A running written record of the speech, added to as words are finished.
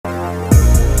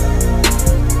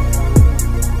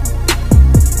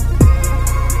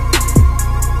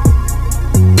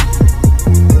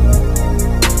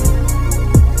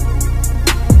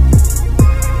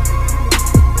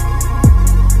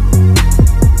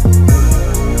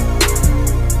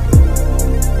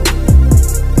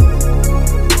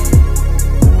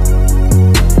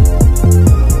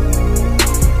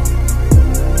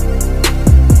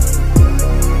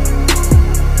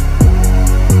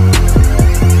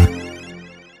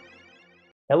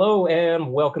Hello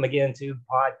and welcome again to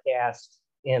Podcast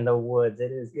in the Woods.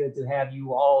 It is good to have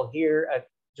you all here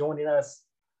joining us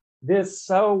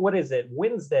what is it,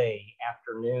 Wednesday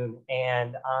afternoon.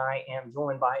 And I am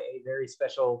joined by a very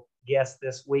special guest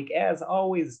this week. As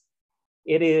always,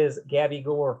 it is Gabby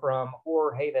Gore from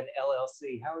Horror Haven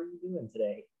LLC. How are you doing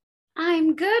today?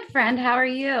 I'm good, friend. How are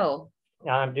you?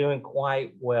 I'm doing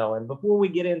quite well. And before we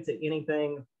get into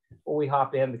anything, before we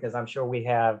hop in, because I'm sure we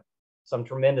have some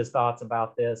tremendous thoughts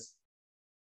about this,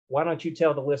 why don't you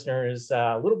tell the listeners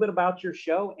a little bit about your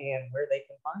show and where they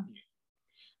can find you?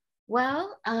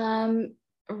 Well,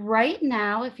 right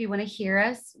now, if you want to hear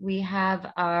us, we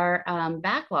have our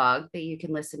backlog that you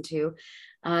can listen to.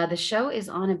 The show is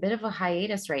on a bit of a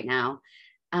hiatus right now.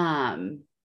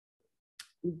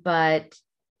 But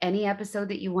any episode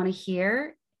that you want to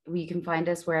hear, you can find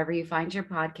us wherever you find your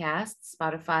podcasts: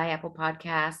 Spotify, Apple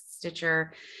Podcasts,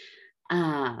 Stitcher,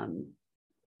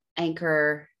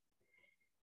 Anchor.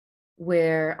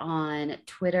 We're on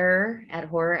Twitter at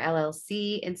Horror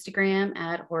LLC, Instagram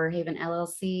at Horror Haven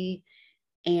LLC,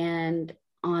 and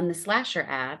on the Slasher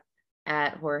app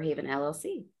at Horror Haven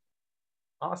LLC.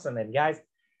 Awesome. And guys,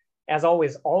 as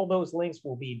always, all those links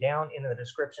will be down in the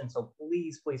description. So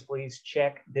please, please, please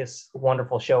check this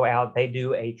wonderful show out. They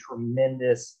do a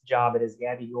tremendous job. It is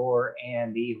Gabby Gore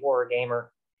and the Horror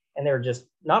Gamer. And they're just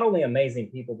not only amazing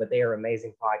people, but they are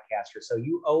amazing podcasters. So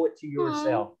you owe it to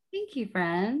yourself. Aww, thank you,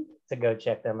 friend. To go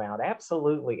check them out.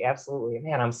 Absolutely. Absolutely.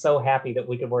 Man, I'm so happy that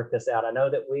we could work this out. I know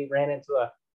that we ran into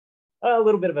a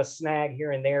little bit of a snag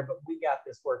here and there, but we got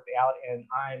this worked out. And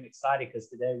I'm excited because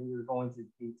today we were going to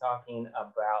be talking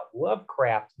about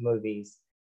Lovecraft movies.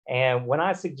 And when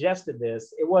I suggested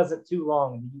this, it wasn't too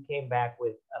long and you came back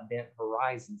with Event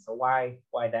Horizon. So why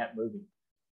that movie?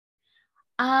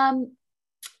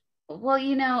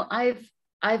 Well,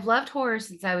 I've loved horror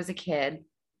since I was a kid.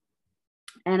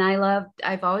 And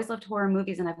I've always loved horror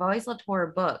movies and I've always loved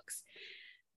horror books.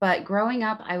 But growing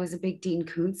up, I was a big Dean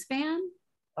Koontz fan.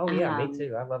 Oh, yeah, me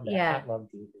too. I love that. Yeah. I love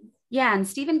Dean Koontz. Yeah, and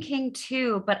Stephen King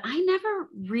too. But I never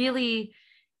really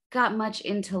got much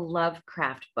into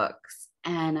Lovecraft books.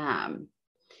 And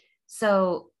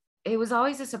so it was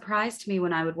always a surprise to me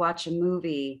when I would watch a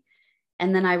movie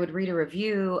and then I would read a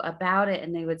review about it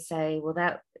and they would say, well,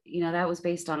 that was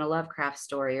based on a Lovecraft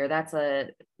story, or that's a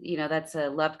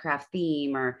Lovecraft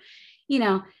theme, or,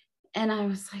 and I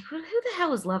was like, well, who the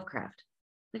hell is Lovecraft?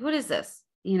 Like, what is this?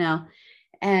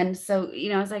 And so,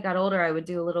 as I got older, I would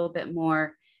do a little bit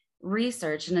more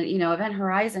research. And, Event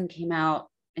Horizon came out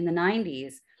in the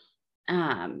 90s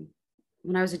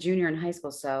when I was a junior in high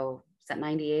school. So is that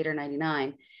 98 or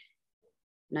 99?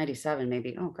 97,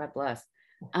 maybe. Oh, God bless.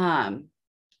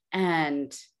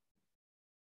 And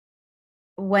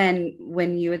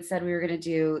when you had said we were going to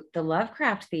do the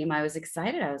Lovecraft theme, I was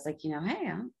excited. I was like, hey,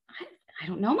 I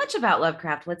don't know much about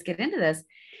Lovecraft. Let's get into this.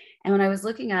 And when I was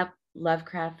looking up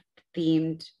Lovecraft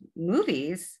themed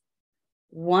movies,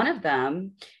 one of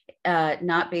them,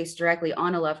 not based directly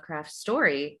on a Lovecraft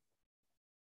story,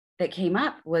 that came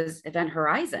up was Event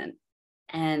Horizon.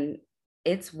 And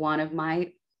it's one of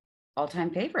my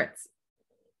all-time favorites.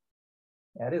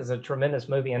 That is a tremendous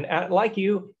movie. And like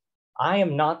you, I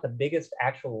am not the biggest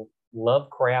actual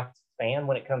Lovecraft fan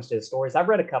when it comes to his stories. I've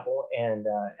read a couple, and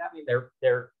I mean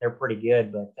they're pretty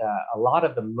good. But a lot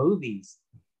of the movies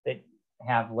that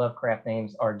have Lovecraft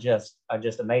names are just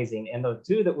amazing. And the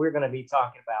two that we're going to be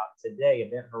talking about today,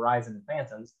 Event Horizon and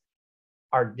Phantoms,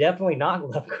 are definitely not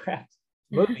Lovecraft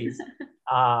movies.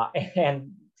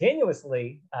 And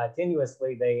tenuously,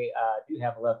 they do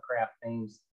have Lovecraft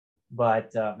themes.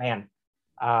 But man.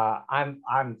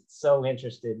 I'm so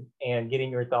interested in getting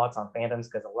your thoughts on Phantoms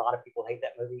because a lot of people hate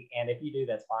that movie, and if you do,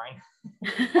 that's fine.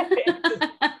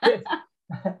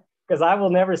 Because I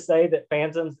will never say that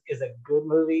Phantoms is a good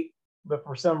movie, but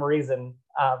for some reason,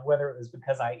 whether it was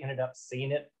because I ended up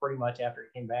seeing it pretty much after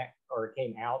it came back or it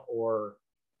came out, or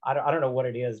I don't know what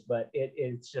it is, but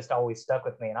it's just always stuck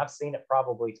with me, and I've seen it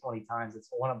probably 20 times. It's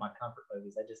one of my comfort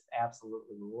movies. I just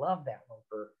absolutely love that one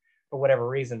for whatever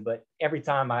reason. But every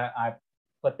time I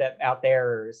put that out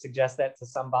there or suggest that to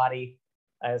somebody,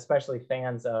 especially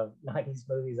fans of 90s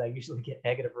movies, I usually get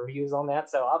negative reviews on that.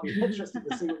 So I'll be interested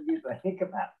to see what you think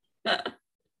about it.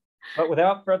 But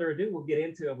without further ado, we'll get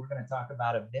into it. We're going to talk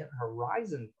about Event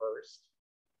Horizon first.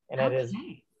 And it is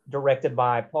directed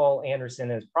by Paul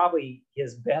Anderson. It's probably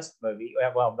his best movie.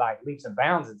 Well, by leaps and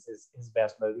bounds, it's his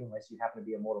best movie, unless you happen to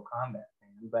be a Mortal Kombat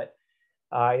fan. But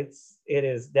it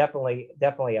is definitely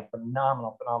a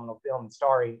phenomenal film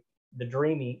starring the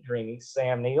dreamy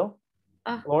Sam Neill,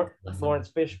 Lawrence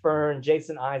Fishburne,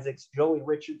 Jason Isaacs, Joey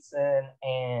Richardson,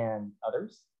 and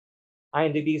others.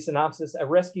 IMDb synopsis: a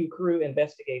rescue crew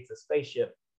investigates a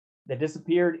spaceship that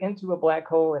disappeared into a black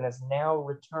hole and has now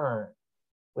returned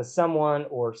with someone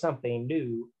or something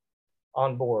new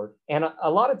on board. And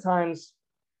a lot of times,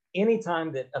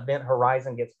 anytime that Event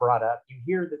Horizon gets brought up, you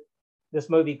hear that this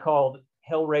movie called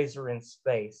Hellraiser in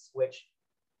Space, which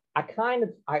I kind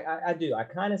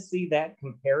of see that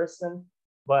comparison,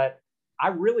 but I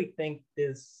really think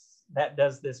that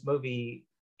does this movie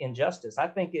injustice. I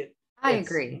think I it's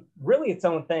agree. really its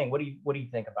own thing. What do you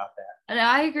think about that? And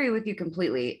I agree with you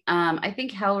completely. I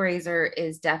think Hellraiser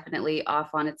is definitely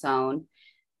off on its own.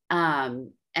 And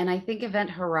I think Event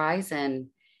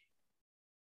Horizon,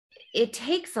 it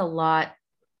takes a lot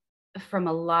from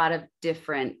a lot of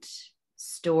different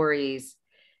stories,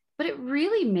 but it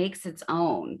really makes its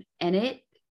own. And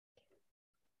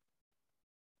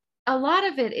a lot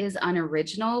of it is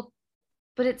unoriginal,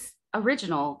 but it's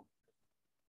original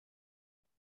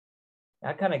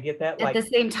I kind of get that. at the Like,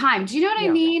 same time. Do you know what I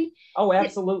yeah. mean? Oh,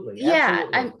 absolutely, Yeah,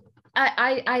 absolutely.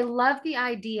 I love the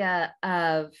idea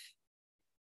of,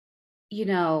 you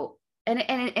know, and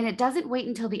it doesn't wait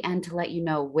until the end to let you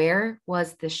know where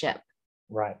was the ship.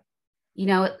 Right. You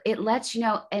know, it lets you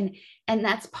know, and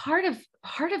that's part of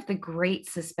the great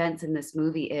suspense in this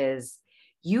movie is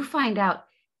you find out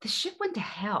the ship went to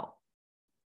hell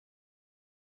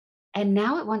and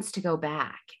now it wants to go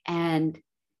back. And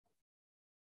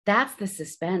that's the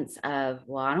suspense of,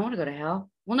 well, I don't want to go to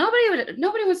hell. Well,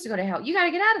 nobody wants to go to hell. You got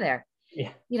to get out of there.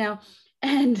 Yeah. You know,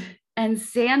 and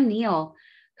Sam Neill,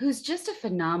 who's just a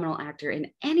phenomenal actor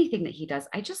in anything that he does.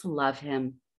 I just love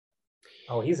him.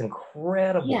 Oh, he's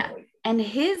incredible. Yeah. And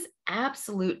his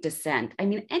absolute descent. I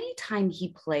mean, anytime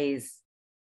he plays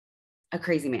a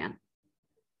crazy man,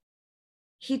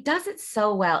 he does it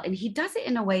so well. And he does it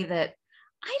in a way that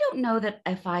I don't know that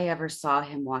if I ever saw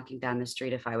him walking down the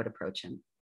street, if I would approach him.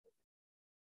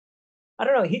 I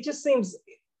don't know.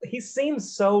 He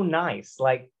seems so nice.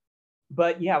 Like,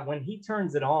 but yeah, when he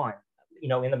turns it on, in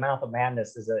the Mouth of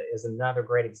Madness is another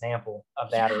great example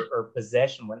of that, Yeah. or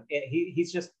Possession. When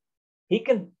he's just he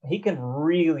can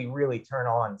really really turn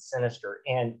on sinister.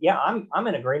 And yeah, I'm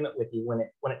in agreement with you when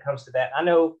it comes to that. I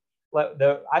know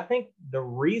I think the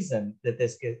reason that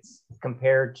this gets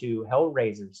compared to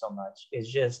Hellraiser so much is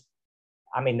just,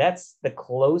 I mean, that's the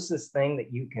closest thing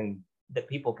that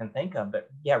people can think of. But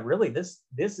yeah, really, this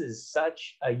is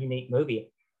such a unique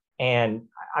movie. And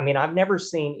I mean, I've never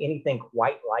seen anything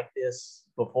quite like this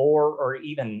before, or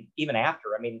even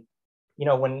after. I mean,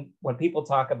 when people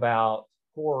talk about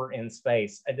horror in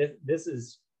space, this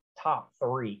is top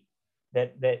three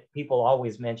that people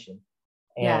always mention,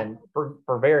 Yeah. and for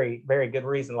very very good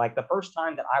reason. Like, the first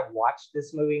time that I watched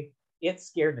this movie, it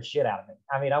scared the shit out of me.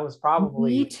 I mean, I was Me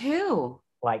probably too.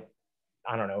 like,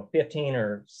 I don't know, 15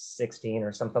 or 16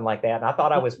 or something like that. And I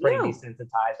thought I Me was pretty too.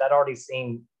 desensitized. I'd already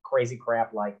seen crazy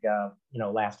crap like,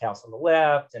 Last House on the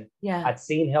Left, and Yeah. I'd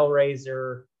seen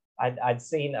Hellraiser. I'd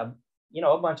seen a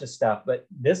bunch of stuff, but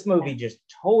this movie just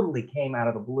totally came out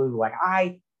of the blue. Like,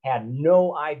 I had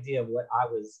no idea what I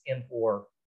was in for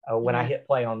when I Yeah. hit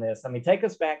play on this. I mean, take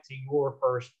us back to your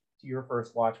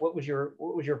first watch. What was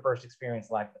your first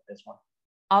experience like with this one?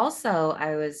 Also,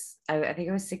 I think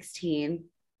I was 16.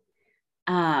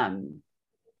 Um,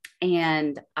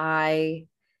 and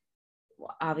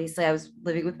obviously I was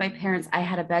living with my parents. I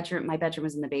had a bedroom. My bedroom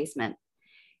was in the basement.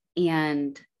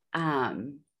 And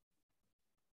um,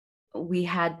 we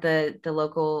had the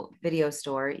local video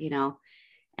store,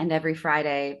 and every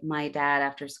Friday, my dad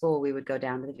after school, we would go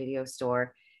down to the video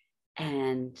store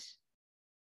and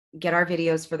get our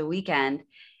videos for the weekend.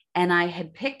 And I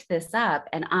had picked this up,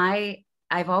 and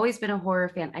I've always been a horror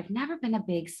fan. I've never been a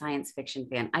big science fiction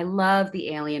fan. I love the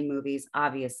alien movies,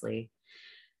 obviously.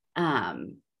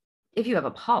 Um, if you have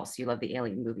a pulse, you love the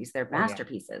alien movies. They're Oh yeah.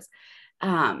 masterpieces.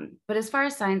 But as far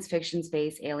as science fiction,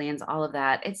 space, aliens, all of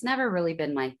that, it's never really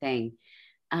been my thing.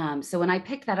 So when I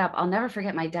picked that up, I'll never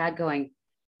forget my dad going,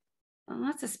 "Oh,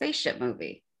 that's a spaceship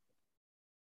movie."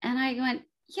 And I went,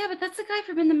 "Yeah, but that's the guy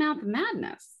from In the Mouth of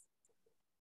Madness."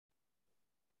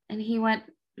 And he went,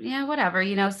 "Yeah, whatever."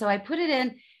 So I put it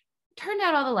in, turned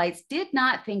out all the lights, did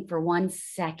not think for 1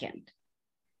 second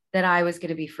that I was going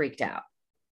to be freaked out.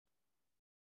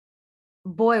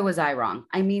 Boy, was I wrong.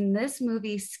 I mean, this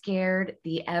movie scared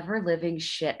the ever living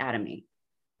shit out of me.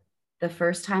 The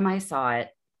first time I saw it,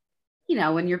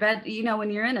 when you're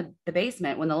in the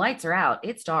basement, when the lights are out,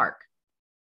 it's dark.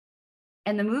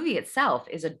 And the movie itself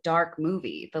is a dark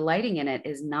movie. The lighting in it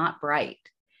is not bright.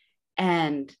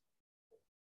 And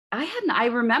I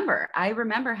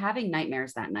remember having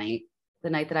nightmares that night, the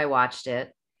night that I watched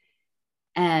it.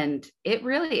 And it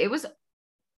was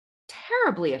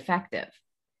terribly effective.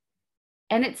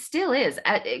 And it still is.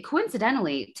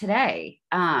 Coincidentally, today,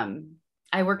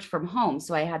 I worked from home,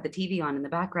 so I had the TV on in the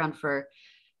background for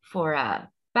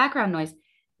background noise.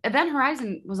 Event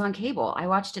Horizon was on cable. I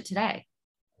watched it today.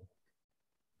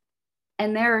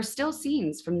 And there are still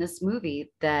scenes from this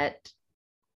movie that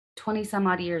 20 some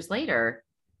odd years later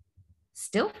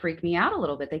still freak me out a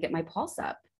little bit. They get my pulse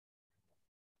up.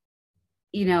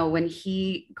 You know, when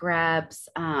he grabs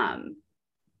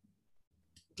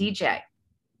DJ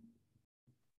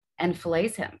and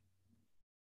fillets him,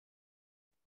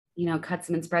 you know, cuts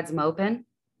him and spreads him open.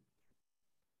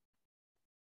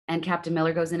 And Captain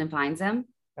Miller goes in and finds him.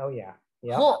 Oh, yeah.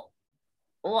 Yeah. Oh,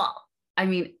 I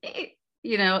mean,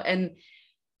 you know, and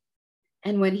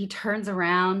when he turns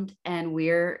around and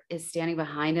Weir is standing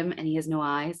behind him and he has no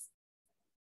eyes.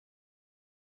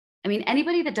 I mean,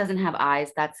 anybody that doesn't have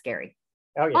eyes, that's scary.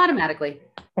 Oh, yeah. Automatically.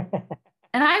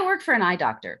 And I work for an eye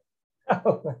doctor.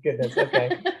 Oh, my goodness.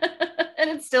 Okay. And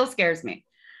it still scares me.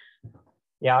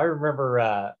 Yeah, I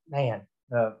remember, man,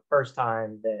 the first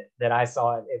time that I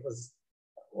saw it, it was,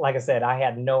 like I said, I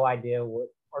had no idea or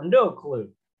no clue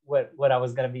what I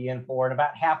was going to be in for. And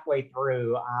about halfway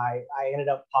through, I ended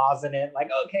up pausing it, like,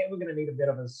 okay, we're going to need a bit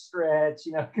of a stretch,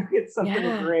 you know, go get something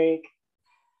to drink.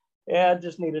 Yeah,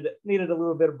 just needed a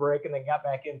little bit of break, and then got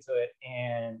back into it.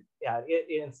 And yeah, it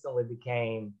instantly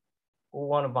became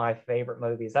one of my favorite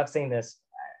movies. I've seen this,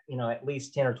 you know, at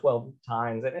least 10 or 12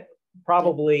 times, and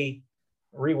probably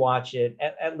rewatch it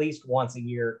at least once a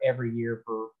year, every year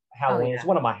for Halloween. Oh, yeah. It's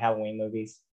one of my Halloween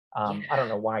movies. I don't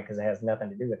know why, because it has nothing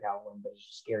to do with Halloween, but it's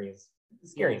just scary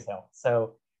as hell.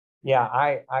 So yeah,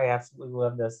 I absolutely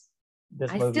love this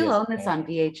movie. I still own this on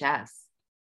VHS.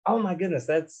 Oh my goodness,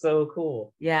 that's so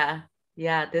cool. Yeah.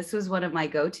 This was one of my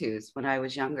go-tos when I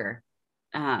was younger.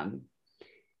 And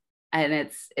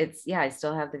it's I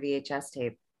still have the VHS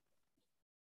tape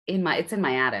it's in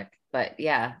my attic, but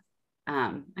yeah,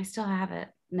 I still have it.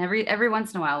 And every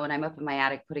once in a while when I'm up in my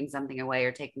attic putting something away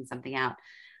or taking something out,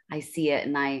 I see it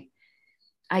and I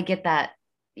get that,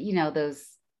 you know, those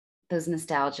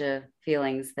nostalgia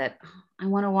feelings that I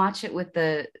want to watch it with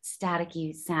the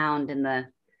staticky sound and the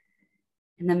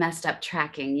messed up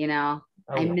tracking, you know.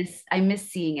 Oh. I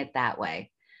miss seeing it that way.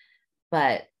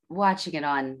 But watching it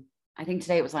on, I think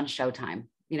today it was on Showtime,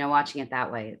 you know, watching it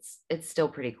that way, it's still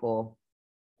pretty cool.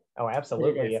 Oh,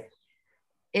 absolutely.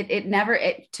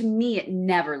 To me, it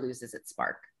never loses its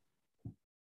spark.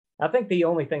 I think the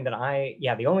only thing that I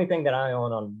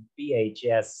own on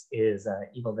VHS is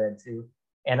Evil Dead 2.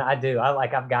 And I've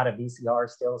got a VCR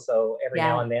still. So every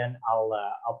now and then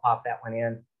I'll pop that one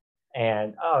in.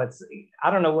 And I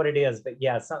don't know what it is, but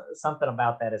yeah, something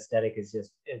about that aesthetic is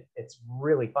just, it's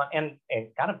really fun, and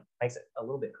kind of makes it a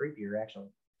little bit creepier, actually.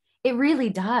 It really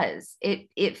does.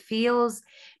 It feels,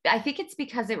 I think it's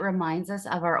because it reminds us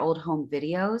of our old home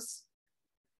videos.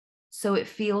 So it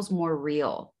feels more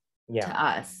real to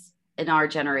us in our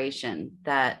generation,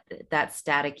 that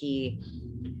staticky,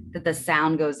 that the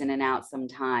sound goes in and out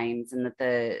sometimes, and that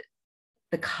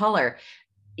the color,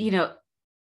 you know,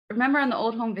 remember on the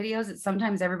old home videos that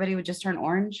sometimes everybody would just turn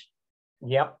orange?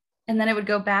 Yep. And then it would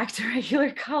go back to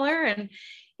regular color. And,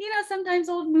 you know, sometimes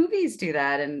old movies do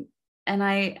that. And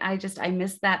I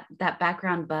miss that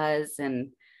background buzz.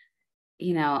 And,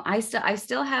 you know, I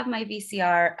still have my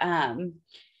VCR.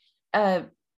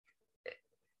 An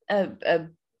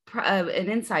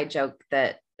inside joke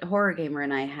that Horror Gamer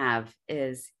and I have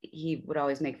is he would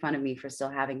always make fun of me for still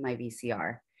having my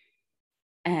VCR.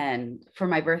 And for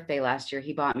my birthday last year,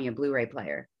 he bought me a Blu-ray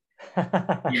player.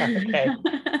 Okay.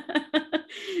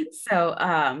 So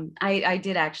I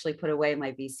did actually put away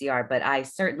my VCR, but I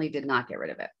certainly did not get rid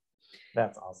of it.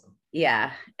 That's awesome.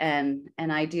 Yeah. And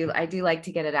I do like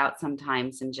to get it out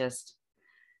sometimes and just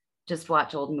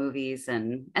watch old movies.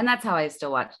 And that's how I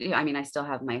still watch. I mean, I still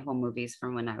have my home movies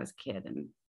from when I was a kid, and,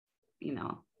 you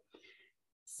know,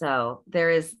 so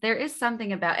there is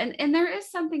something about, and there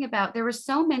is something about, there were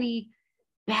so many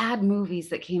bad movies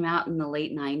that came out in the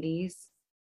late 90s.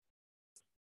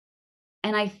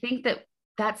 And I think that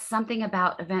that's something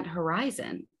about Event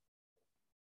Horizon,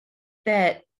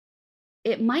 that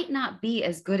it might not be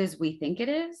as good as we think it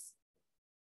is,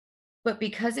 but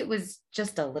because it was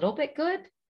just a little bit good,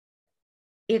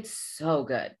 it's so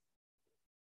good.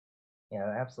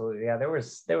 Yeah, absolutely. Yeah, there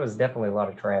was definitely a lot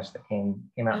of trash that came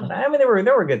out. I mean,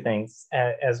 there were good things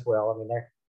as well. I mean,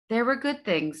 there were good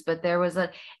things, but there was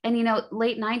and you know,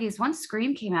 late 90s, once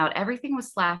Scream came out, everything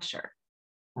was slasher.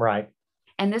 Right.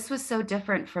 And this was so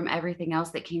different from everything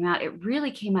else that came out. It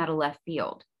really came out of left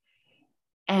field.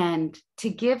 And to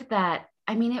give that,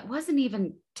 I mean, it wasn't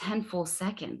even 10 full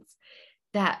seconds,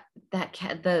 the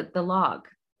log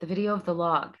the video of the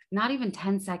log, not even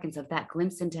 10 seconds of that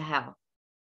glimpse into hell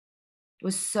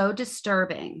was so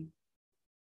disturbing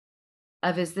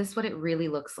of, is this what it really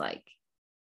looks like?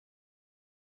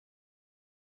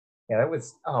 Yeah, that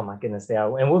was, oh my goodness. Yeah.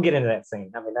 And we'll get into that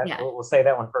scene. I mean, that, Yeah. we'll say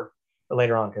that one for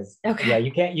later on. Cause Okay. yeah,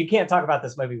 you can't talk about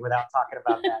this movie without talking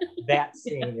about that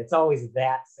scene. It's always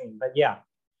that scene, but yeah.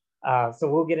 So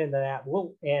we'll get into that.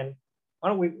 And why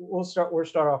don't we'll start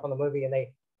off on the movie, and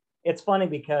it's funny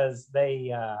because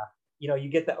they, you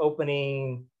get the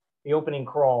opening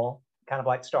crawl, kind of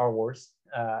like Star Wars,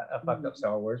 a fucked up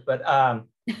Star Wars, but,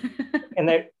 and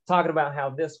they're talking about how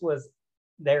this was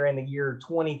there in the year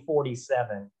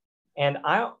 2047. And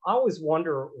I always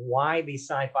wonder why these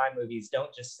sci-fi movies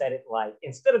don't just set it like,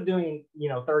 instead of doing,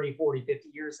 30, 40, 50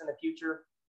 years in the future,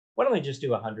 why don't they just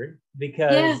do 100?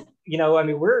 Because, I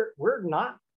mean, we're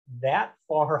not that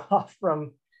far off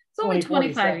from it's only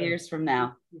 25 years from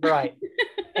now. Right.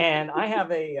 And I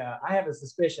have a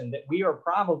suspicion that we are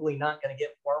probably not going to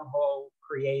get wormhole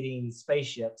creating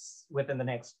spaceships within the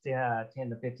next 10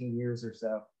 to 15 years or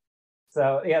so.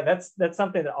 So yeah, that's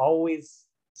something that always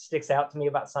sticks out to me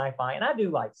about sci-fi. And I do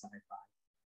like sci-fi,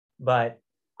 but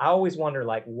I always wonder,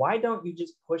 like, why don't you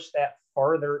just push that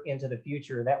further into the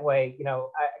future? That way, I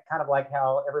kind of like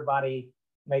how everybody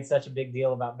made such a big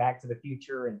deal about Back to the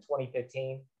Future in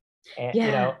 2015,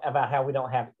 and about how we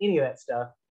don't have any of that stuff.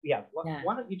 Yeah,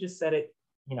 why don't you just set it,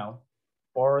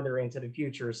 farther into the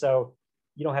future, so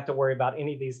you don't have to worry about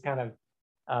any of these kind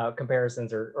of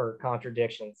comparisons or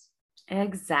contradictions.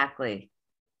 Exactly.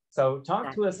 So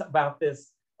talk to us about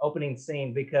this opening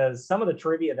scene, because some of the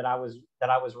trivia that I was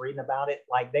reading about it,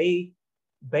 like, they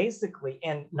basically,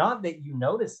 and not that you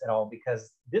notice at all, because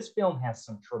this film has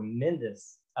some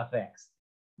tremendous effects,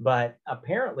 but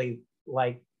apparently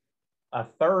like a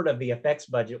third of the effects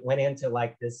budget went into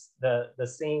like the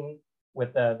scene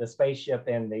with the spaceship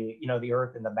and the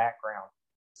Earth in the background.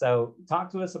 So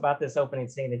talk to us about this opening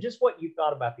scene and just what you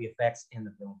thought about the effects in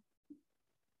the film.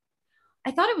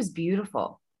 I thought it was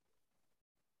beautiful.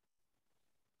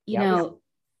 You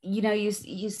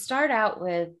start out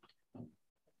with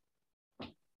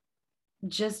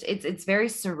just, it's very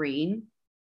serene.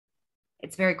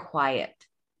 It's very quiet.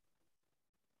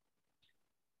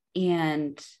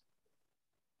 And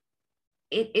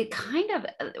it kind of,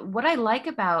 what I like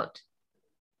about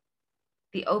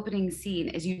the opening scene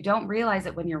is you don't realize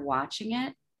it when you're watching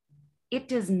it. It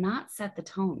does not set the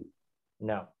tone.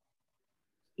 No.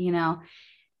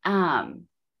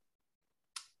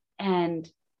 And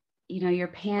you're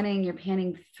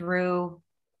panning through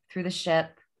the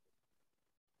ship.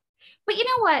 But you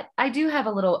know what? I do have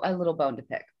a little bone to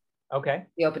pick. Okay.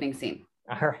 The opening scene.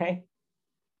 All right.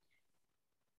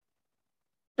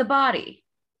 The body.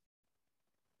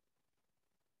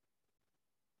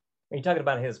 Are you talking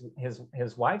about his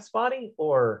wife's body,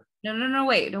 or? No,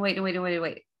 wait. Am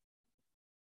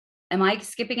I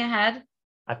skipping ahead?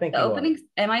 I think the opening.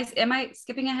 Am I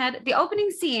skipping ahead? The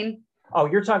opening scene. Oh,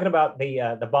 you're talking about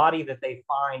the body that they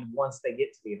find once they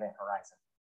get to the event horizon.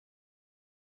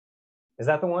 Is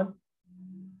that the one?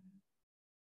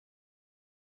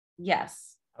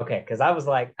 Yes. Okay, because I was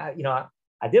like,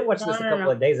 I did watch this a couple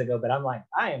of days ago, but I'm like,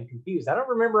 I am confused. I don't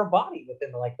remember a body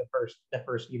within the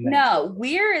first few minutes. No,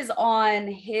 Weir is on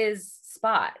his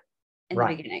spot in the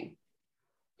beginning.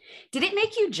 Did it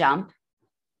make you jump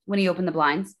when he opened the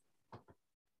blinds?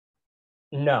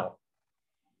 No.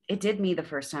 It did me the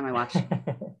first time I watched it.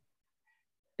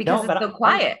 Because it's so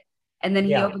quiet. And then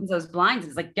he opens those blinds.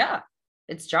 And it's like, yeah,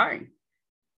 it's jarring.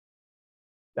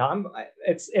 No,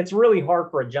 it's really hard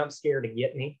for a jump scare to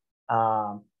get me.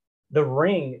 The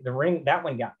ring, that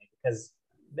one got me because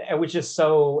it was just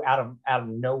so out of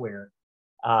nowhere.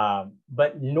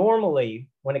 But normally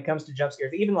when it comes to jump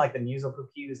scares, even like the musical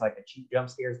cues, like the cheap jump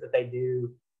scares that they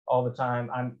do all the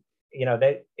time,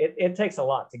 it takes a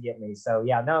lot to get me. So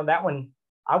yeah, no, that one,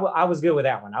 I was good with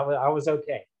that one. I was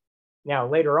okay. Now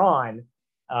later on,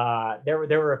 there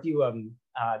were a few of them.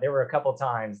 There were a couple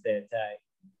times that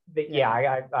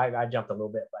I jumped a little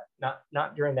bit, but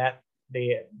not during that.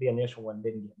 The initial one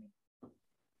didn't get me.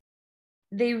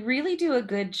 They really do a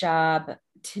good job,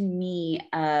 to me,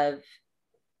 of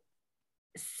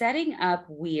setting up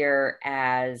Weir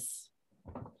as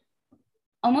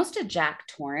almost a Jack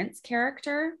Torrance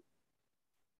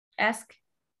character-esque.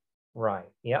 Right.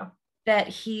 Yeah. That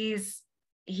he's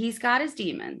got his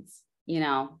demons,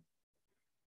 but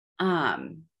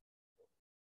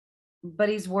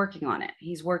he's working on it.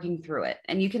 He's working through it.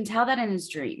 And you can tell that in his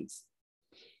dreams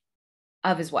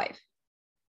of his wife.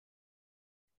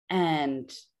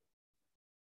 And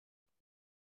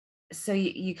so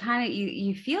you kind of,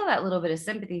 you feel that little bit of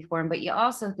sympathy for him, but you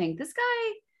also think this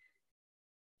guy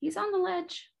he's on the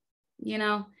ledge, you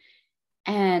know?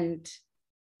 And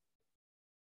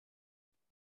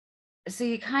so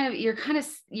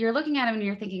you're looking at him and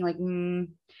you're thinking like,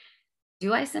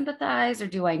 do I sympathize or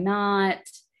do I not?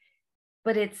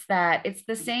 But it's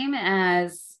the same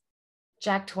as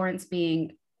Jack Torrance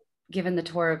being given the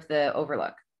tour of the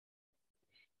Overlook.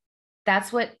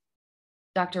 That's what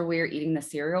Dr. Weir eating the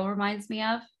cereal reminds me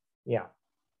of. Yeah.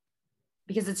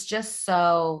 Because it's just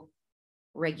so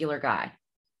regular guy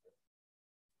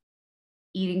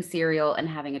eating cereal and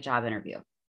having a job interview.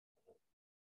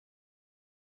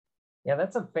 Yeah,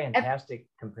 that's a fantastic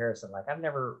comparison. Like I've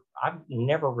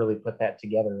never really put that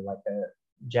together, like the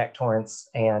Jack Torrance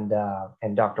and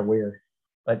Dr. Weir.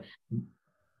 But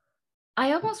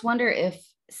I almost wonder if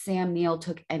Sam Neill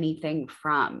took anything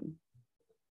from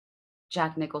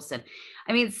Jack Nicholson.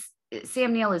 I mean,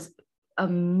 Sam Neill is a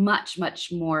much,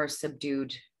 much more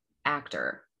subdued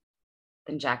actor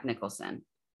than Jack Nicholson.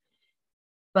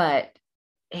 But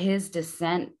his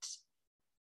descent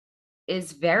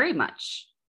is very much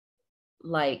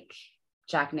like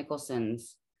Jack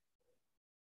Nicholson's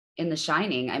in The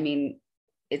Shining. I mean,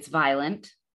 it's violent.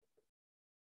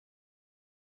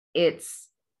 It's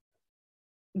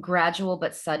gradual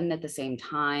but sudden at the same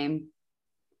time.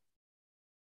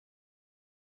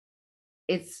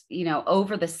 It's,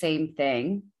 over the same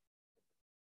thing.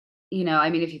 I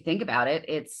mean, if you think about it,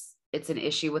 it's an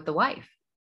issue with the wife.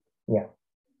 Yeah.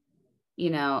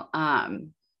 Yeah,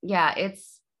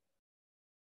 it's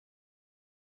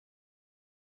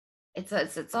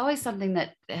always something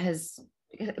that has,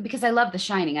 because I love The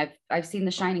Shining. I've seen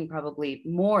The Shining probably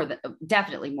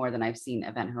definitely more than I've seen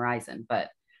Event Horizon, but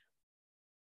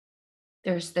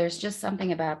there's just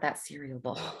something about that cereal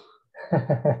bowl.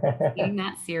 Eating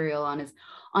that cereal on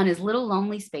his little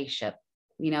lonely spaceship,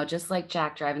 just like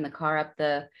Jack driving the car up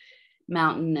the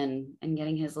mountain and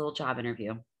getting his little job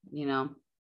interview,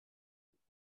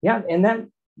 Yeah,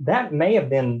 and that may have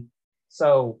been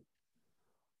so,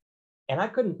 and I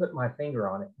couldn't put my finger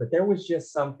on it, but there was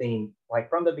just something like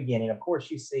from the beginning. Of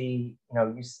course, you see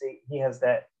he has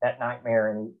that nightmare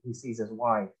and he sees his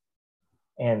wife,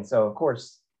 and so of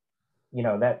course,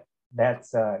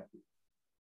 that's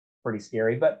pretty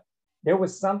scary. But there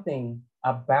was something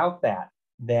about that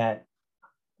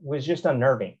was just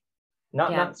unnerving.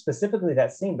 Not specifically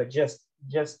that scene, but just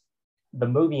the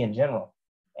movie in general.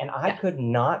 And I could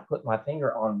not put my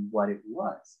finger on what it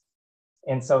was.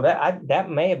 And so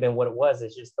that may have been what it was,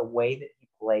 is just the way that he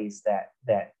plays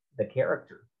the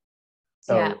character.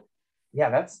 So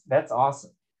yeah, that's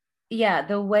awesome. Yeah,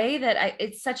 the way that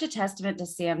it's such a testament to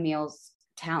Sam Neill's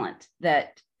talent,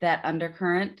 that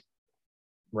undercurrent.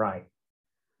 Right.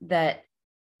 That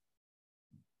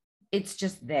it's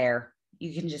just there.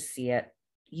 You can just see it.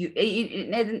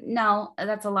 No,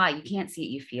 that's a lie. You can't see it.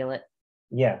 You feel it.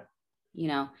 Yeah.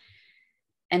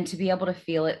 And to be able to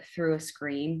feel it through a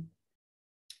screen,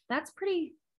 it's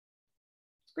pretty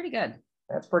good.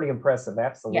 That's pretty impressive.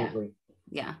 Absolutely.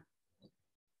 Yeah.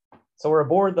 So we're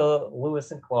aboard the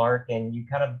Lewis and Clark, and you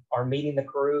kind of are meeting the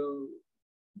crew.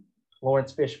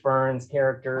 Lawrence Fishburne's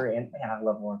character, and man, I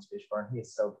love Lawrence Fishburne. He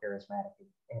is so charismatic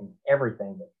in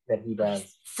everything that he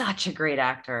does. Such a great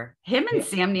actor. Him and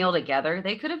Sam Neill together,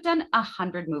 they could have done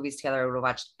 100 movies together. I would have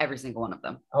watched every single one of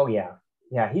them. Oh yeah.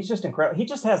 Yeah, he's just incredible. He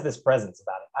just has this presence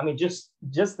about it. I mean, just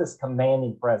this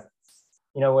commanding presence.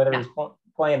 Whether he's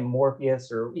playing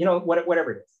Morpheus or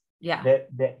whatever it is. Yeah.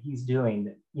 That he's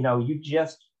doing. You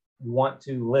just want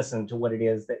to listen to what it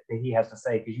is that he has to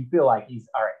say, because you feel like he's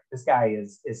all right. This guy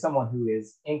is someone who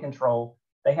is in control.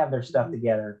 They have their stuff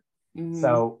together. Mm-hmm.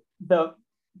 So the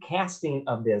casting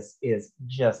of this is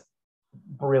just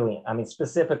brilliant. I mean,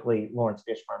 specifically Lawrence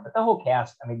Fishburne, but the whole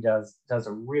cast, I mean, does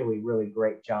a really, really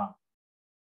great job.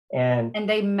 And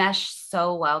they mesh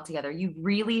so well together. You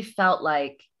really felt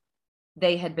like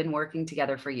they had been working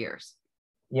together for years.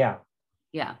 Yeah.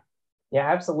 Yeah. Yeah,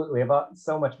 absolutely. About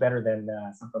so much better than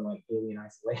something like Alien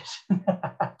Isolation.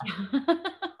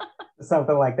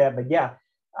 Something like that. But yeah,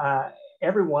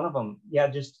 every one of them,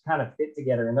 just kind of fit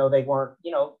together. And though they weren't,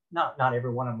 not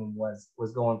every one of them was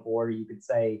going for it. You could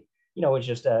say, it's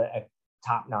just a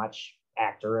top-notch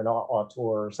actor, an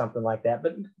auteur or something like that.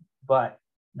 But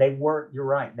they weren't, you're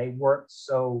right, they worked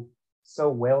so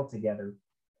well together.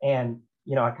 And,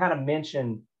 I kind of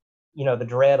mentioned, the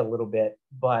dread a little bit,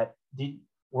 but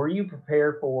were you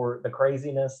prepared for the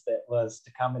craziness that was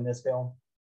to come in this film?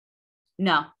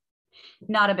 No,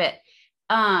 not a bit.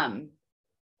 I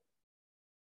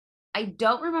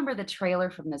don't remember the trailer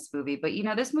from this movie, but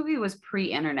this movie was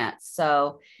pre-internet.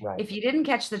 So If you didn't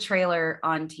catch the trailer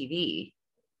on TV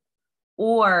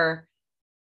or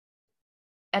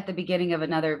at the beginning of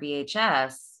another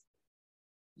VHS,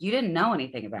 you didn't know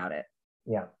anything about it.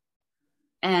 Yeah.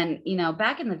 And, you know,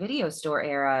 back in the video store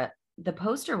era, the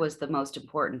poster was the most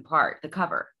important part, the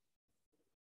cover.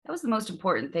 That was the most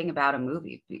important thing about a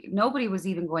movie. Nobody was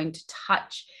even going to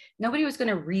touch, nobody was going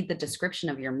to read the description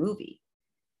of your movie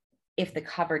if the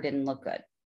cover didn't look good,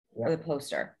 or the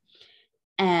poster.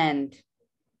 And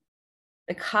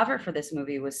the cover for this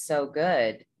movie was so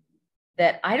good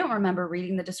that I don't remember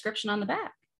reading the description on the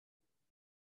back.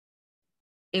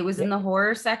 It was in the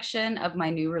horror section of my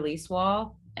new release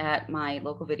wall at my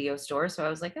local video store. So I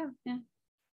was like, oh, yeah,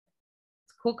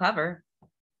 it's a cool cover.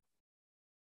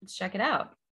 Let's check it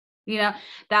out. You know,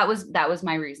 that was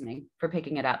my reasoning for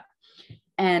picking it up.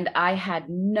 And I had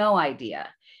no idea,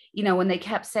 you know, when they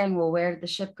kept saying, well, where did the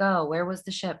ship go? Where was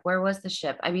the ship? Where was the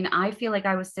ship? I mean, I feel like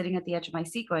I was sitting at the edge of my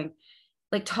seat going,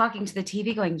 like talking to the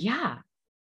TV going, yeah,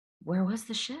 where was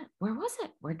the ship? Where was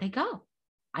it? Where'd they go?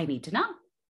 I need to know.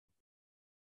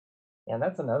 And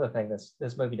that's another thing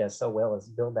this movie does so well is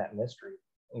build that mystery.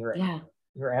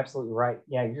 You're absolutely right.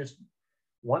 Yeah, you just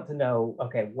want to know,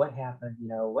 okay, what happened? You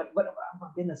know, what oh my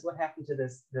goodness, what happened to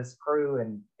this crew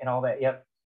and all that? Yep,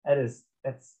 that's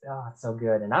it's so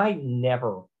good. And I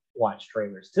never watch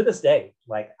trailers to this day.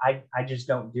 Like I just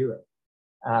don't do it.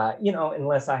 You know,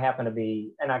 unless I happen to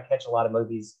be, and I catch a lot of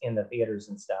movies in the theaters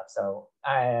and stuff. So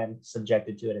I am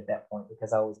subjected to it at that point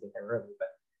because I always get there early. But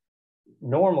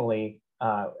normally,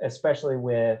 especially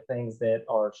with things that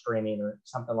are streaming or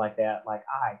something like that, like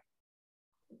I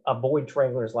avoid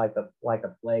trailers like the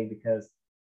plague, because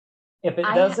if it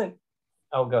doesn't,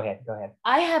 go ahead.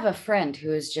 I have a friend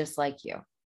who is just like you,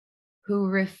 who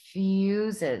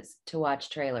refuses to watch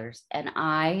trailers. And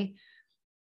I,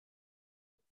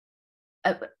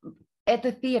 at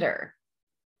the theater,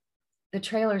 the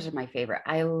trailers are my favorite.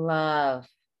 I love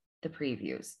the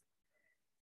previews,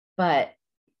 but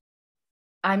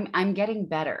I'm getting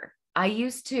better. I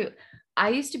used to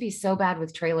be so bad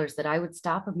with trailers that I would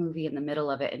stop a movie in the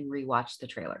middle of it and rewatch the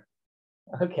trailer.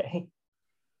 Okay.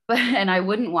 And I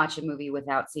wouldn't watch a movie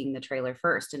without seeing the trailer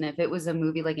first. And if it was a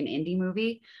movie like an indie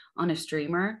movie on a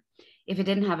streamer, if it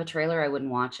didn't have a trailer, I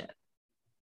wouldn't watch it.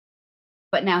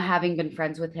 But now, having been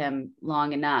friends with him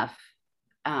long enough,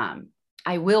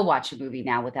 I will watch a movie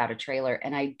now without a trailer,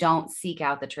 and I don't seek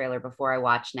out the trailer before I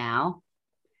watch now.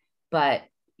 But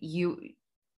you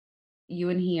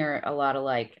and he are a lot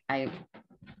alike. I'm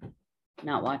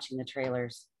not watching the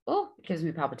trailers. Oh, it gives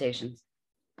me palpitations.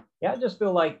 Yeah, I just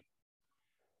feel like,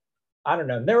 I don't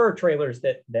know. There are trailers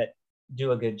that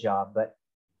do a good job, but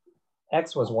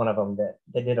X was one of them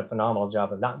that did a phenomenal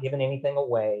job of not giving anything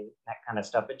away, that kind of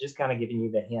stuff, but just kind of giving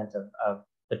you the hint of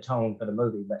the tone for the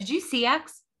movie. But did you see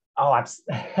X? Oh,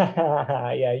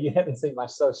 yeah, you haven't seen my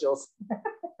socials.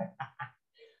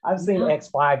 I've seen X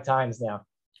 5 times now.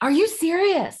 Are you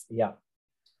serious? Yeah.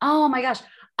 Oh my gosh.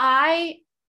 I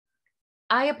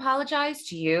apologize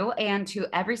to you and to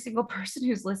every single person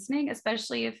who's listening,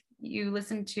 especially if you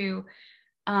listen to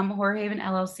Horror Haven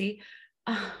LLC.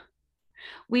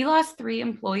 We lost 3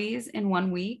 employees in 1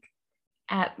 week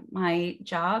at my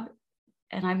job,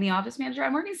 and I'm the office manager.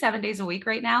 I'm working 7 days a week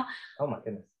right now. Oh my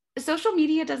goodness. Social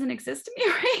media doesn't exist to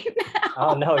me right now.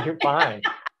 Oh no, you're fine.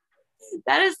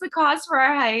 That is the cause for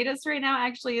our hiatus right now,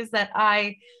 actually, is that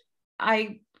I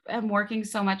am working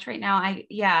so much right now.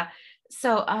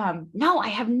 So no, I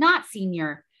have not seen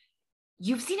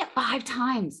you've seen it 5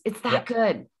 times. It's that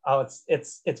good. Oh,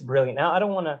 it's brilliant. Now I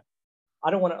don't want to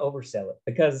oversell it,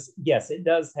 because yes, it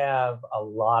does have a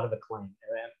lot of acclaim.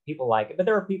 People like it, but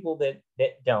there are people that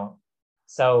don't.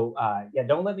 So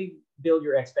don't let me build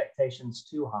your expectations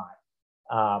too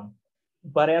high.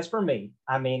 But as for me,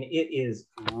 I mean, it is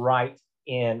right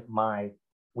in my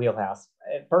wheelhouse.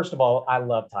 First of all, I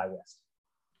love Ti West.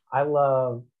 I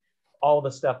love all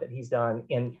the stuff that he's done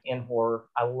in horror.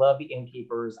 I love The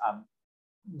Innkeepers.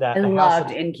 I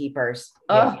loved Innkeepers.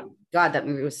 Oh God, that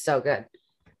movie was so good.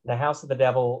 The House of the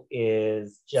Devil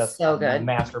is just so good,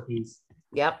 masterpiece.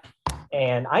 Yep.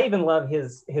 And I even love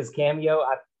his cameo.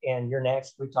 And You're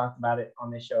Next, we talked about it on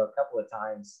this show a couple of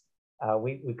times.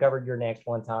 We covered You're Next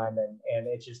one time, and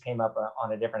it just came up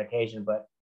on a different occasion. But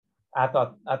I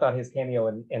thought his cameo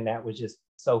in that was just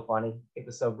so funny. It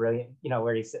was so brilliant. You know,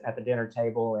 where he's sitting at the dinner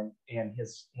table and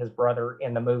his brother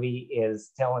in the movie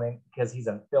is telling him, because he's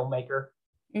a filmmaker,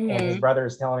 and his brother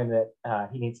is telling him that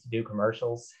he needs to do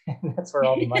commercials, and that's where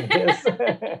all the money is.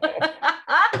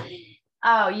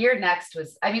 Oh, You're Next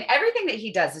was, I mean, everything that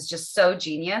he does is just so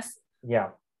genius. Yeah.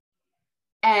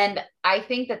 And I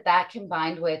think that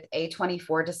combined with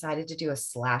A24 decided to do a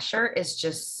slasher is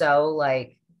just so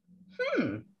like,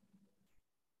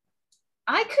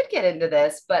 I could get into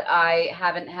this, but I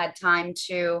haven't had time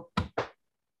to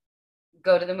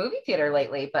go to the movie theater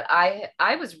lately, but I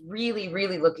was really,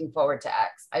 really looking forward to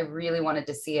X. I really wanted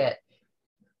to see it.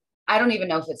 I don't even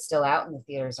know if it's still out in the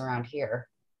theaters around here.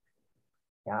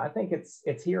 Yeah, I think it's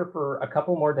here for a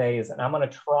couple more days, and I'm gonna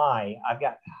try. I'm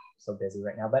so busy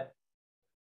right now, but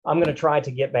I'm gonna try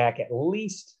to get back at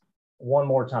least one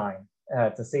more time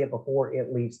to see it before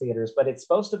it leaves theaters. But it's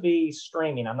supposed to be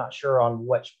streaming. I'm not sure on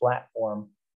which platform,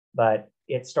 but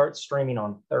it starts streaming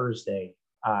on Thursday,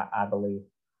 I believe.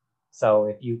 So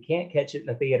if you can't catch it in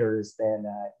the theaters, then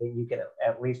you can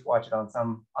at least watch it on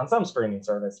some streaming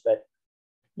service. But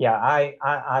yeah,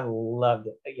 I loved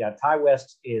it. Yeah, Ty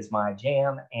West is my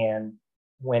jam, and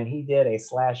when he did a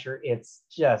slasher, it's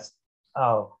just,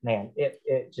 oh man,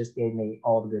 it just gave me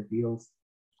all the good feels.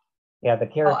 Yeah, the Oh,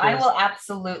 I characters. will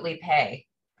absolutely pay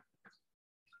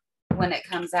when it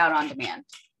comes out on demand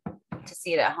to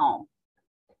see it at home.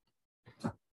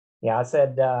 Yeah, I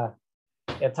said,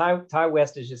 yeah, Ty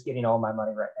West is just getting all my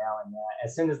money right now, and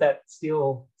as soon as that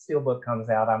steel book comes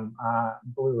out, I'm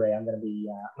Blu-ray. I'm gonna be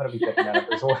picking that up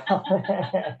as well.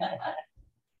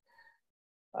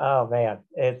 Oh man,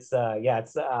 it's yeah,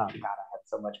 it's oh god, I had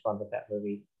so much fun with that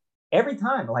movie. Every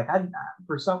time, like I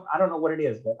don't know what it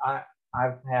is, but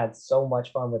I've had so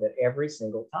much fun with it every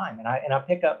single time, and I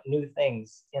pick up new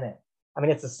things in it. I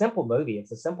mean, it's a simple movie,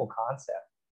 it's a simple concept,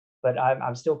 but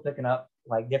I'm still picking up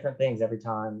like different things every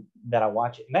time that I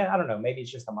watch it. Man, I don't know, maybe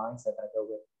it's just a mindset that I go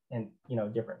with in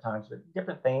different times, but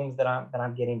different themes that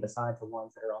I'm getting besides the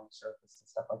ones that are on the surface and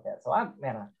stuff like that. So I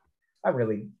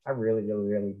really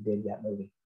really did that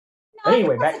movie. No, But I think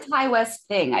anyway, that's a Ty West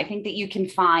thing. I think that you can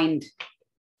find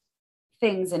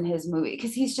things in his movie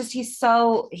because he's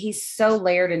so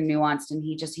layered and nuanced, and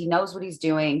he knows what he's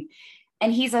doing,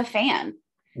 and he's a fan.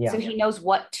 Yeah. So he knows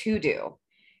what to do.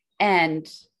 And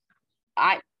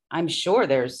I'm sure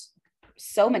there's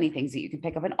so many things that you can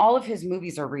pick up, and all of his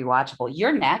movies are rewatchable.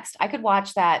 You're Next, I could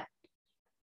watch that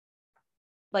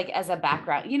like as a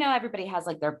background. Everybody has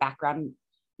like their background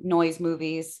noise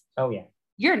movies. Oh yeah.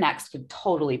 You're Next could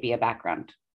totally be a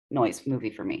background noise movie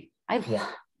for me.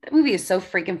 That movie is so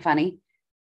freaking funny.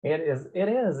 It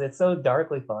is. It's so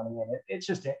darkly funny, and it's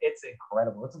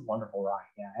incredible. It's a wonderful ride.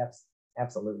 Yeah,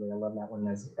 absolutely. I love that one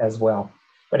as well.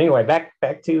 But anyway, back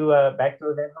to Event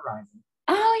Horizon.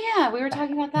 Oh yeah, we were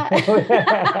talking about that.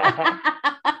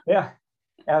 Yeah,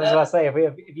 I was going to say if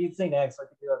you'd seen X,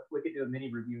 we could do a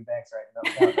mini review of X right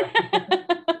now.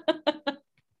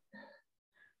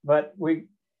 But we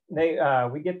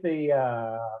get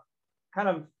the kind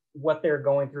of what they're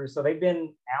going through. So they've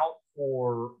been out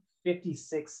for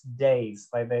 56 days.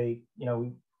 Like we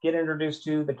get introduced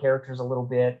to the characters a little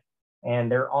bit,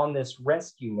 and they're on this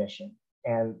rescue mission.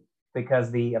 And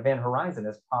because the Event Horizon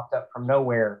has popped up from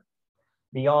nowhere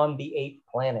beyond the 8th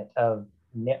planet of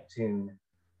Neptune,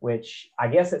 which I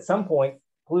guess at some point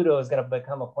Pluto is going to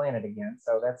become a planet again.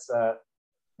 So that's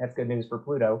good news for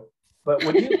Pluto. But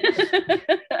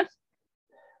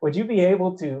would you be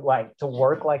able to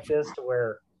work like this to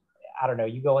where, I don't know,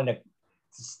 you go into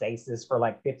stasis for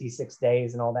like 56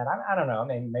 days and all that? I don't know. I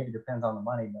mean, maybe it depends on the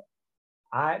money, but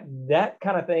that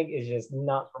kind of thing is just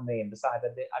not for me. And besides, I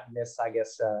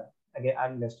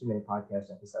missed too many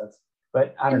podcast episodes.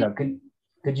 But I don't know.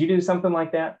 Could you do something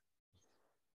like that?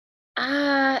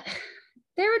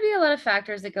 There would be a lot of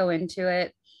factors that go into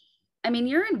it. I mean,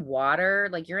 you're in water,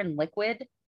 like you're in liquid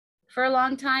for a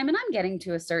long time, and I'm getting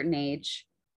to a certain age.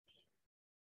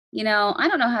 I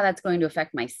don't know how that's going to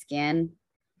affect my skin,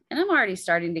 and I'm already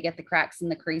starting to get the cracks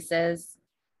and the creases.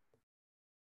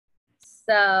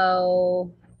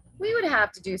 So we would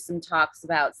have to do some talks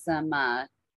about some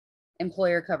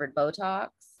employer covered Botox.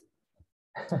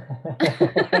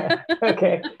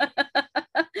 Okay.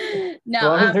 No, as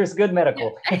long as there's good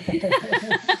medical.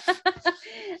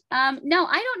 No,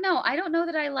 I don't know. I don't know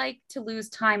that I like to lose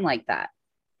time like that.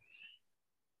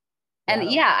 And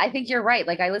yeah, I think you're right.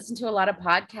 Like I listen to a lot of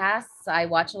podcasts. I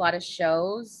watch a lot of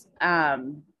shows. I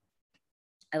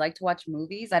like to watch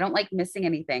movies. I don't like missing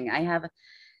anything. I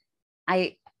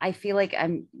feel like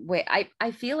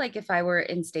I feel like if I were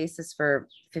in stasis for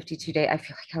 52 days, I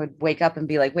feel like I would wake up and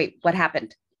be like, wait, what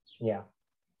happened? Yeah.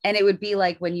 And it would be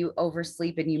like when you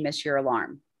oversleep and you miss your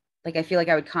alarm. Like, I feel like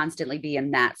I would constantly be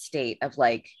in that state of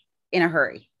like in a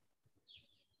hurry.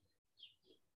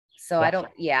 So I don't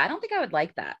think I would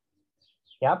like that.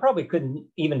 Yeah, I probably couldn't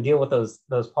even deal with those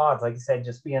pods. Like you said,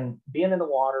 just being in the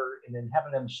water and then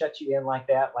having them shut you in like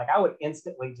that. Like I would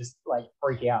instantly just like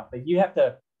freak out. But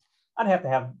I'd have to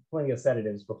have plenty of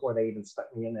sedatives before they even stuck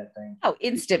me in that thing. Oh,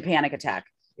 instant panic attack.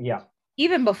 Yeah.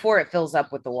 Even before it fills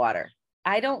up with the water.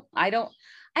 I don't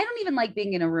even like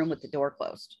being in a room with the door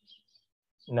closed.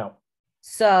 No.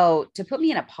 So to put me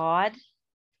in a pod,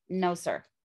 No, sir.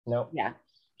 No. Yeah.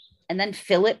 And then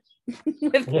fill it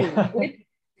with liquid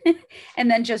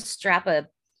and then just strap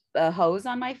a hose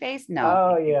on my face. No.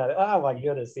 Oh yeah. Oh my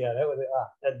goodness. Yeah, that was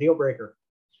a deal breaker.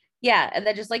 Yeah. And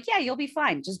then just like, yeah, you'll be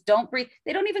fine. Just don't breathe.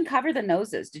 They don't even cover the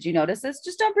noses. Did you notice this?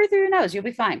 Just don't breathe through your nose. You'll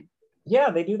be fine. Yeah,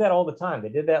 they do that all the time. They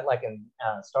did that like in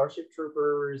Starship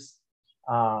Troopers.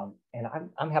 And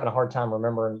I'm having a hard time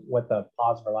remembering what the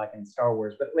plots were like in Star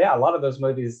Wars. But yeah, a lot of those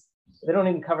movies, they don't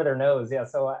even cover their nose. Yeah.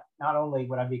 So not only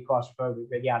would I be claustrophobic,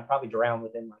 but yeah, I'd probably drown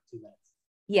within like 2 minutes.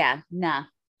 Yeah. Nah.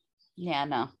 Yeah.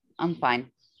 No, I'm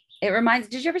fine. It reminds,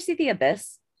 did you ever see The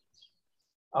Abyss?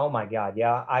 Oh my God.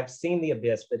 Yeah. I've seen The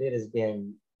Abyss, but it has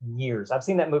been years. I've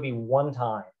seen that movie one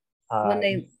time. When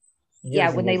they,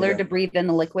 yeah, when they learn to breathe in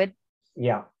the liquid.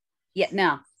 Yeah. Yeah.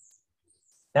 No.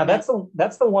 Now that's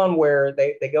the one where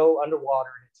they go underwater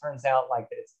and it turns out like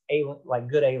it's like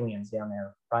good aliens down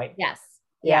there, right? Yes.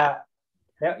 Yeah.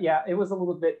 Yeah. It was a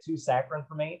little bit too saccharine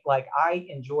for me. Like I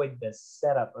enjoyed the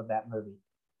setup of that movie.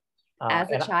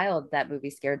 As a child, that movie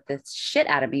scared the shit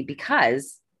out of me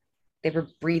because they were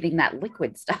breathing that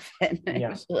liquid stuff in.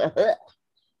 Yeah. Put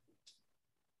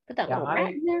that little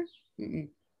rat in there. Mm-mm.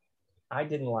 I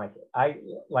didn't like it.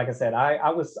 Like I said,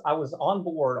 I was on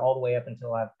board all the way up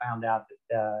until I found out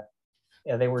that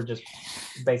they were just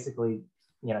basically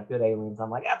good aliens.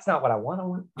 I'm like, that's not what I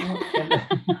want.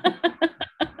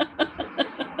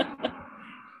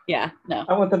 Yeah, no.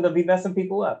 I want them to be messing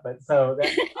people up, but so that,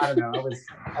 I don't know.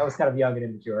 I was kind of young and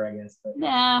immature, I guess. But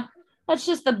nah, that's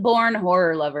just the born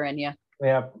horror lover in you.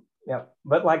 Yeah.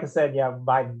 But like I said, yeah,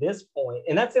 by this point,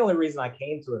 and that's the only reason I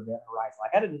came to Event Horizon.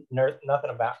 Like I didn't heard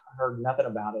nothing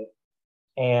about it,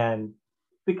 and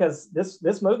because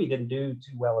this movie didn't do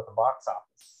too well at the box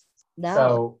office. No.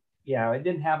 So it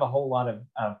didn't have a whole lot of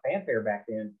fanfare back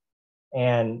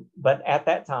then, but at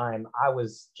that time I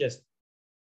was just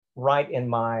right in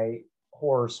my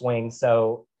horror swing.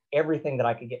 So everything that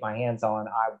I could get my hands on,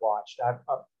 I watched. I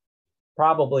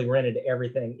probably rented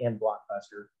everything in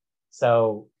Blockbuster.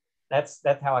 So that's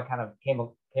how I kind of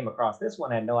came across this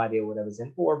one. I had no idea what I was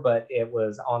in for, but it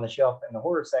was on the shelf in the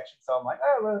horror section. So I'm like,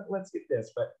 oh, let's get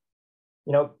this. But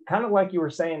kind of like you were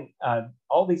saying,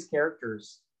 all these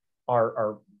characters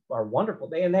are wonderful.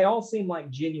 They all seem like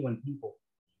genuine people.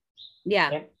 Yeah.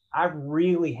 And I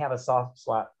really have a soft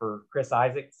spot for Chris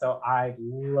Isaak, so I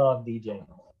love DJ.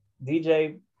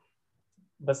 DJ,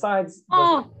 besides...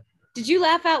 did you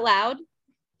laugh out loud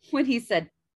when he said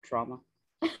trauma?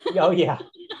 Oh, yeah.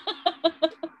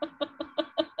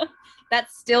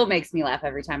 That still makes me laugh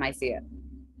every time I see it.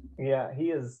 Yeah,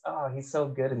 he is. Oh, he's so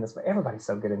good in this. Everybody's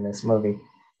so good in this movie.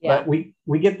 Yeah. But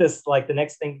we get this, like the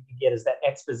next thing you get is that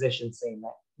exposition scene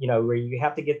that, where you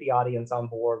have to get the audience on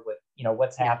board with,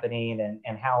 what's happening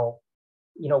and how,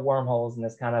 wormholes and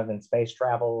this kind of in space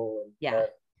travel and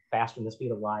faster than the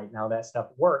speed of light and how that stuff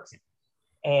works.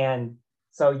 And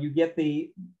so you get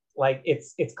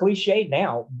it's cliched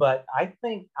now, but I'm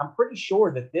pretty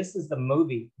sure that this is the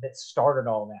movie that started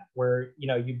all that, where,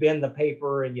 you bend the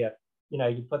paper and you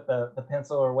put the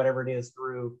pencil or whatever it is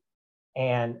through.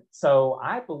 And so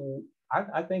I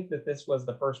think that this was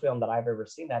the first film that I've ever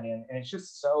seen that in. And it's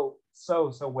just so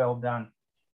well done.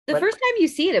 The first time you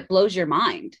see it, it blows your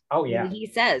mind. Oh, yeah. He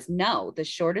says, no, the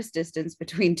shortest distance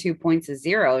between 2 points is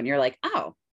 0. And you're like,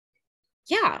 oh,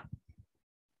 yeah.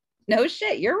 No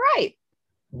shit, you're right.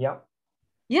 Yep.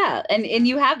 Yeah. And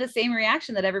you have the same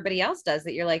reaction that everybody else does,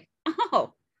 that you're like,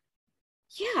 oh,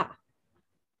 yeah,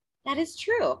 that is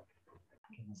true.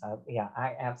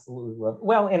 I absolutely love it.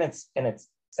 Well, and it's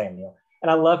Sam Neill.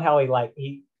 And I love how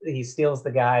he steals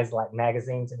the guy's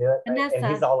magazine to do it. Right? And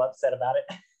he's all upset about it.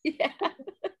 Yeah.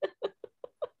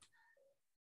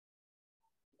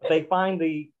 They find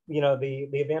the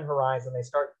Event Horizon. They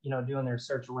start doing their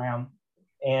search around,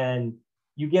 and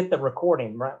you get the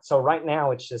recording. Right. So right now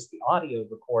it's just the audio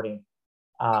recording,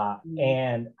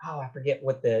 and I forget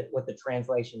what the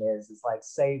translation is. It's like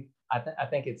save. I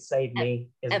think it's save me.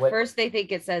 First they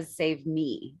think it says save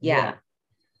me. Yeah.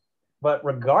 But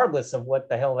regardless of what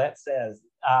the hell that says,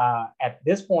 at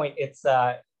this point it's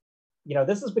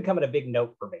this is becoming a big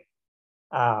note for me.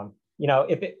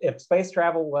 If space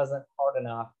travel wasn't hard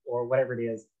enough or whatever it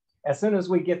is, as soon as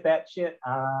we get that shit,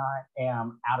 I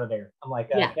am out of there. I'm like,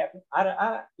 Captain,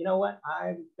 you know what?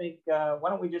 I think, why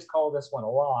don't we just call this one a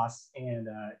loss and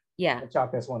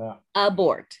chalk this one up?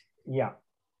 Abort. Yeah.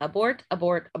 Abort.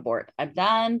 I'm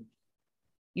done.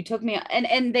 You took me,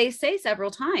 and they say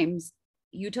several times,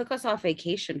 you took us off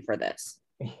vacation for this.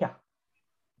 Yeah.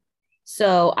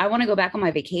 So I want to go back on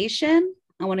my vacation.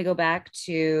 I want to go back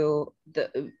to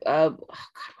the,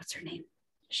 what's her name?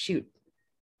 Shoot.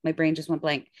 My brain just went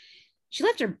blank. She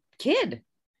left her kid.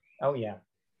 Oh yeah.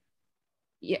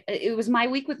 Yeah, it was my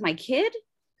week with my kid.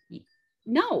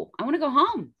 No, I want to go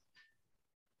home.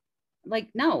 Like,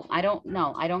 no, I don't.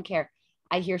 No, I don't care.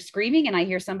 I hear screaming and I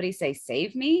hear somebody say,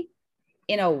 "Save me,"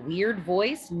 in a weird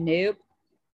voice. Nope.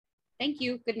 Thank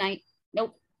you. Good night.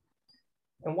 Nope.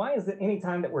 And why is it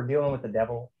anytime that we're dealing with the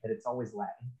devil that it's always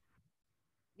Latin?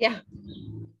 Yeah.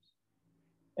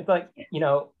 It's like,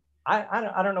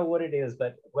 I don't know what it is,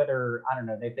 but whether, I don't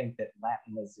know, they think that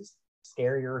Latin is just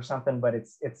scarier or something, but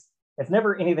it's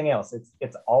never anything else.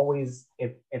 It's always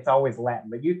Latin.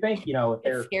 But you think, if It's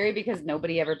they're scary because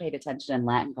nobody ever paid attention in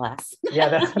Latin class. yeah,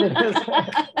 that's what it is.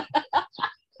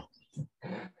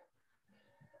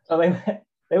 So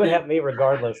they would have me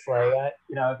regardless. Like,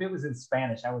 if it was in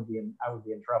Spanish, I would be in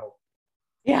trouble.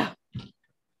 Yeah.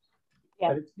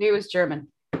 Yeah. It was German.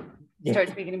 Yeah. Start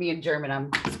speaking to me in German, I'm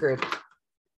screwed.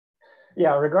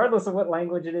 Yeah, regardless of what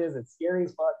language it is, it's scary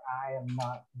as fuck. I am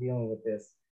not dealing with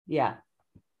this. Yeah.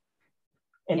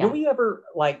 And do we ever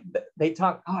like they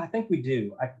talk? Oh, I think we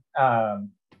do. I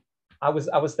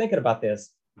was thinking about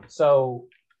this. So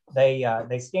they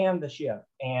scan the ship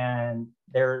and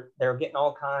they're getting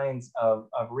all kinds of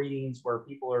readings where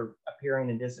people are appearing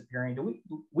and disappearing.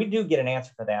 We do get an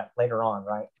answer for that later on,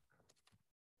 right?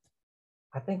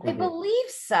 I think we do. Believe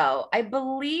so. I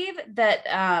believe that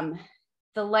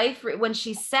the life when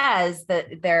she says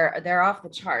that they're off the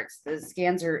charts, the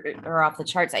scans are off the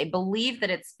charts. I believe that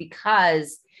it's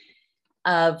because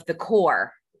of the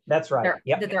core. That's right.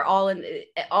 That they're all in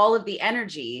all of the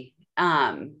energy.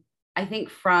 I think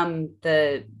from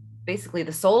basically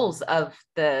the souls of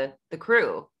the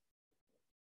crew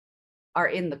are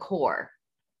in the core.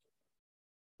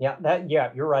 Yeah,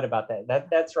 you're right about that.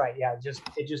 That's right. Yeah,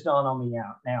 it just dawned on me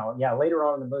now. Yeah, later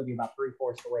on in the movie, about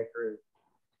 3/4 the way through,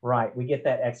 right, we get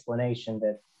that explanation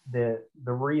that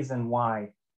the reason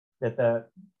why that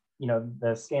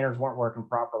the scanners weren't working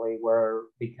properly were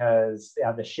because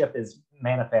the ship is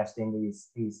manifesting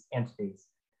these entities.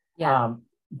 Yeah.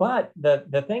 But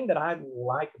the thing that I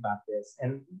like about this,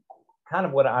 and kind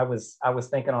of what I was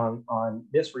thinking on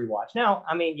this rewatch. Now,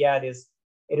 I mean, yeah,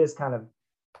 it is kind of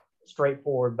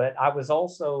straightforward, but I was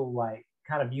also like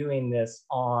kind of viewing this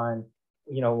on,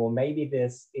 well, maybe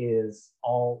this is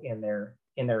all in their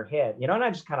head, and I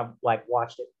just kind of like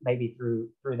watched it maybe through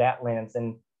that lens,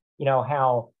 and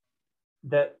how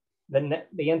the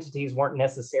entities weren't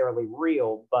necessarily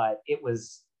real, but it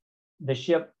was the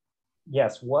ship,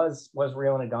 yes, was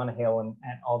real and had gone to hell and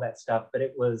all that stuff, but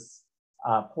it was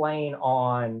playing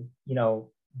on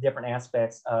different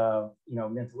aspects of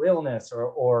mental illness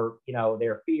or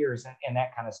their fears and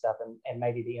that kind of stuff, and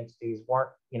maybe the entities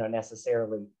weren't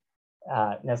necessarily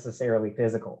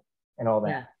physical and all that.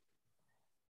 Yeah.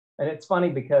 And it's funny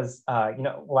because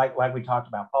like we talked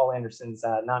about, Paul Anderson's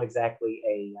not exactly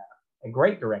a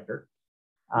great director,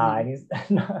 and he's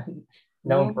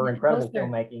known for incredible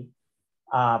filmmaking,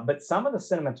 but some of the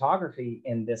cinematography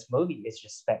in this movie is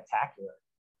just spectacular.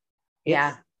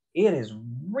 It is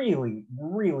really,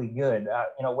 really good.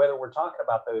 Whether we're talking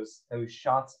about those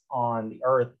shots on the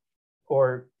Earth,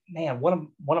 or man,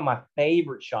 one of my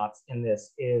favorite shots in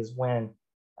this is when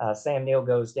Sam Neill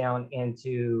goes down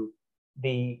into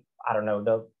the, I don't know,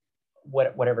 the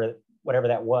whatever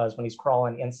that was, when he's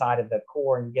crawling inside of the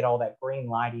core and you get all that green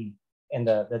lighting and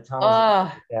the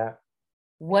tunnels. Yeah.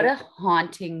 What a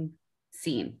haunting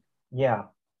scene. Yeah.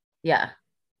 Yeah.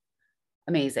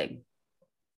 Amazing.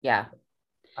 Yeah.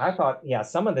 I thought,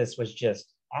 some of this was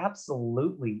just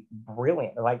absolutely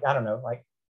brilliant. Like, I don't know, like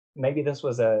maybe this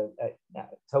was a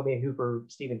Tobe Hooper,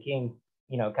 Stephen King,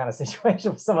 kind of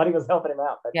situation where somebody was helping him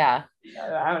out. But yeah,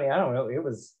 I don't know. It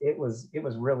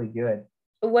was really good.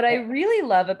 What I really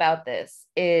love about this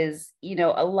is,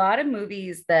 a lot of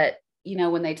movies that,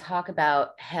 when they talk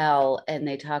about hell and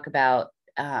they talk about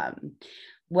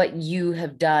what you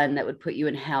have done that would put you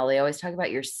in hell, they always talk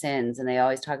about your sins, and they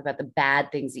always talk about the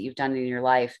bad things that you've done in your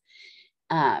life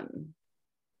are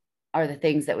the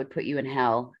things that would put you in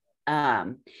hell.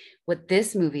 What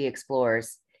this movie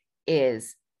explores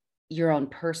is your own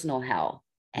personal hell,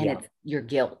 and it's your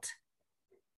guilt.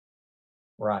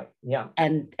 Right. Yeah.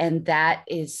 And that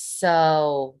is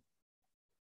so,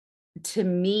 to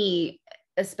me,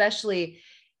 especially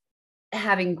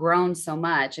having grown so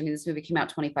much. I mean, this movie came out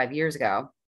 25 years ago.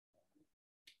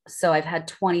 So I've had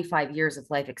 25 years of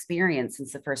life experience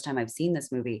since the first time I've seen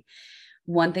this movie.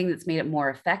 One thing that's made it more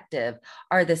effective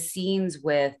are the scenes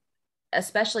with,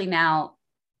 especially now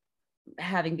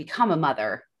having become a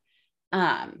mother,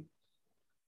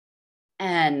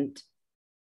 and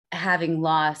having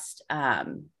lost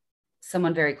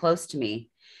someone very close to me,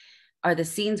 are the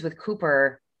scenes with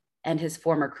Cooper and his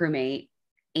former crewmate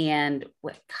and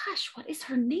what is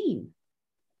her name?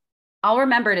 I'll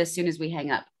remember it as soon as we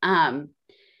hang up.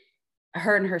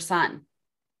 Her and her son.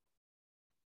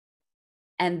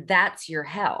 And that's your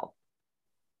hell.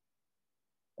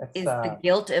 Is the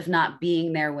guilt of not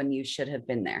being there when you should have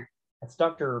been there. It's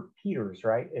Dr. Peters,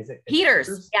 right? Is it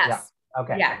Peters? Yes. Yeah.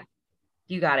 Okay. Yeah.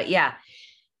 You got it. Yeah.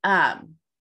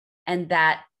 And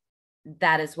that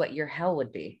is what your hell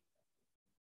would be.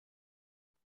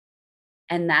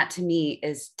 And that to me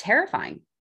is terrifying.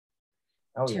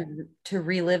 To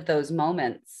relive those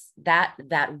moments, that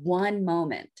one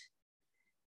moment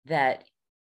that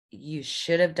you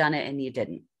should have done it and you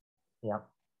didn't. Yeah.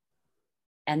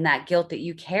 And that guilt that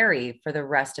you carry for the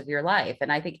rest of your life.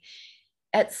 And I think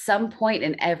at some point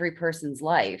in every person's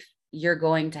life, you're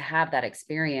going to have that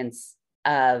experience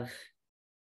of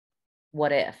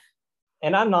what if.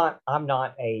 And I'm not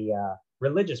a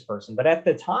religious person, but at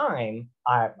the time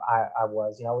I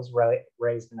was, I was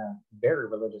raised in a very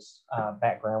religious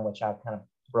background, which I kind of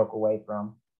broke away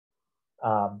from.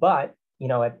 But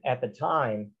at the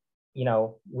time,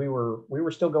 we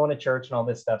were still going to church and all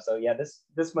this stuff. So yeah,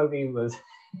 this movie was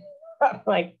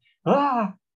like,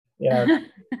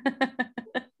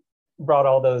 brought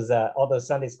all those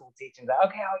Sunday school teachings.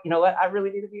 Okay, you know what? I really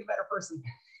need to be a better person.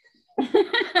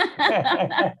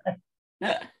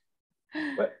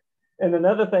 And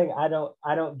another thing I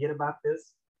don't get about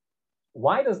this,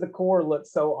 why does the core look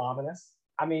so ominous?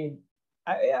 I mean,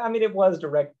 it was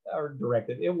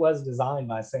directed. It was designed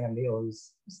by Sam Neill,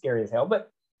 who's scary as hell. But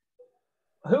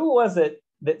who was it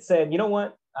that said, you know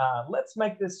what? Let's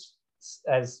make this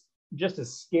as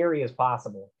scary as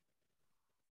possible?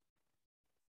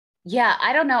 Yeah,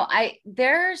 I don't know.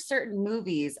 There are certain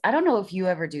movies. I don't know if you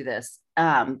ever do this,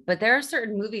 but there are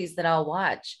certain movies that I'll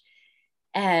watch,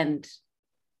 and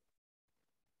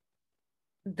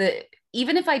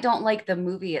even if I don't like the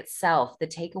movie itself, the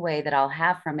takeaway that I'll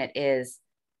have from it is,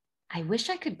 I wish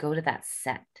I could go to that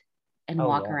set and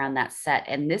walk around that set.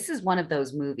 And this is one of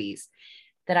those movies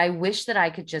that I wish that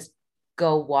I could just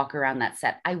go walk around that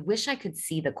set. I wish I could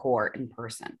see the core in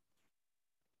person.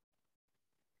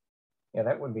 Yeah,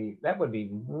 that would be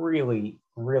really,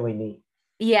 really neat.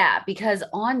 Yeah, because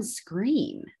on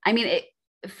screen, I mean,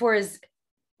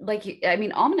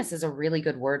 ominous is a really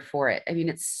good word for it. I mean,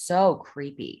 it's so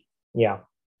creepy. Yeah.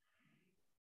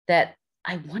 That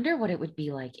I wonder what it would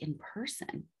be like in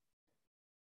person.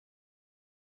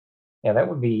 Yeah, that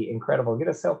would be incredible. Get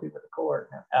a selfie with the core.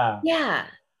 Yeah.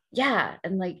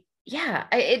 And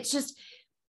it's just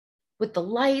with the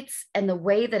lights and the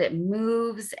way that it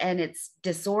moves, and it's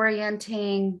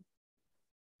disorienting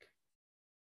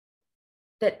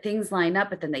that things line up,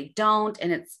 but then they don't.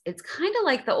 And it's kind of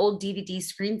like the old DVD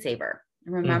screensaver.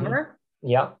 Remember? Mm-hmm.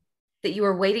 Yeah. That you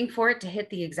were waiting for it to hit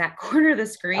the exact corner of the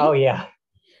screen. Oh yeah.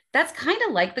 That's kind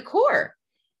of like the core.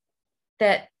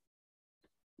 But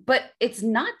it's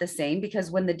not the same, because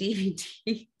when the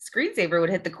DVD screensaver would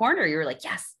hit the corner, you were like,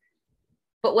 yes.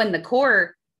 But when the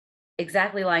core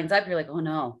exactly lines up, you're like, oh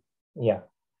no. Yeah.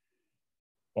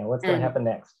 What's going to happen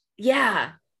next?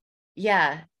 Yeah.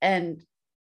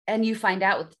 And you find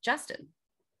out with Justin.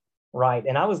 Right.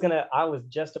 And I was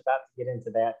just about to get into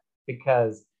that,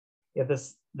 because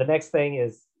the next thing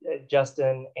is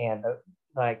Justin, and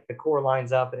the core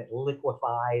lines up and it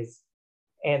liquefies,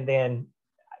 and then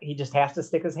he just has to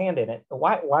stick his hand in it.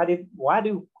 Why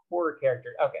do horror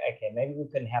characters? Okay, maybe we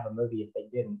couldn't have a movie if they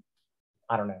didn't.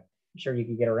 I don't know. I'm sure you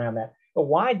could get around that. But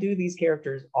why do these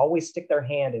characters always stick their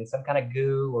hand in some kind of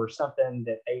goo or something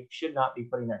that they should not be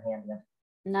putting their hand in?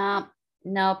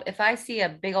 Nope. If I see a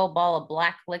big old ball of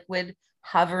black liquid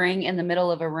hovering in the middle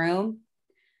of a room,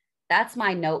 that's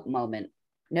my nope moment.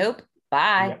 Nope.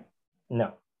 Bye. Yeah.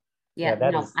 No.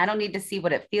 No. I don't need to see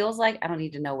what it feels like. I don't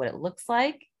need to know what it looks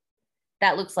like.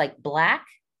 That looks like black.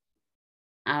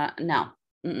 No.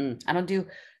 I don't do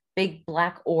big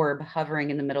black orb hovering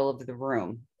in the middle of the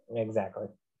room. Exactly.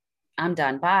 I'm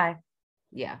done. Bye.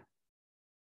 Yeah.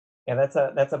 Yeah,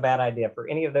 that's a bad idea. For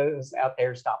any of those out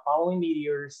there, stop following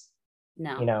meteors.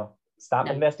 No. Stop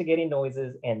investigating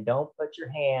noises, and don't put your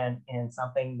hand in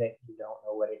something that you don't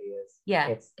know what it is.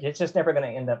 Yeah. It's just never going to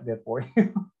end up good for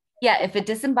you. Yeah. If a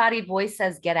disembodied voice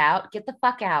says, get out, get the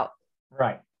fuck out.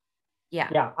 Right.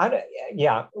 Yeah.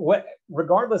 Yeah.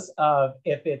 Regardless of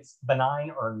if it's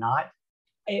benign or not,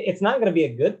 it's not going to be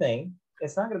a good thing.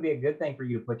 It's not going to be a good thing for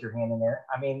you to put your hand in there.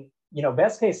 I mean,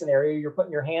 best case scenario, you're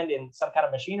putting your hand in some kind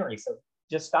of machinery. So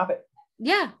just stop it.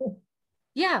 Yeah.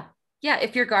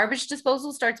 If your garbage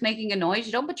disposal starts making a noise,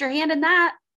 you don't put your hand in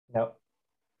that. Nope.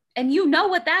 And you know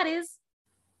what that is.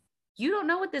 You don't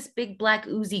know what this big black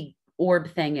oozy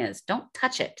orb thing is. Don't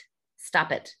touch it.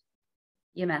 Stop it.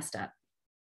 You messed up.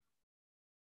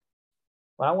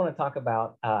 Well, I want to talk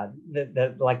about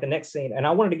the like the next scene, and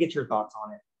I wanted to get your thoughts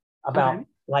on it Okay. about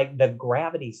like the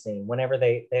gravity scene whenever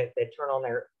they turn on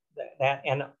their that.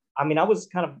 And I mean, I was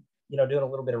kind of doing a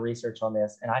little bit of research on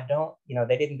this, and I don't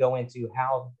they didn't go into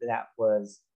how that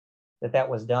was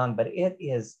done, but it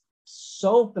is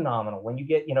so phenomenal when you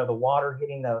get the water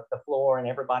hitting the floor and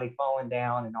everybody falling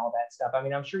down and all that stuff. I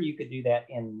mean, I'm sure you could do that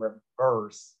in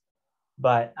reverse,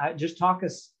 but just talk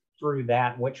us through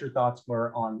that. What your thoughts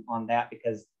were on that,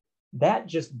 because that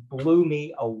just blew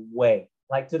me away,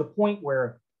 like to the point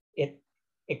where it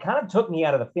it kind of took me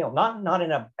out of the film, not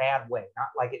in a bad way, not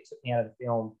like it took me out of the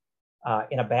film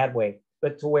in a bad way,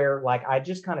 but to where like I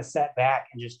just kind of sat back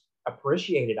and just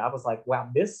appreciated. I was like, wow,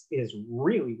 this is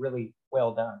really, really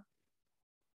well done.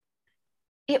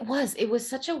 It was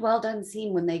such a well done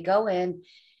scene when they go in,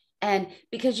 and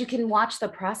because you can watch the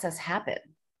process happen.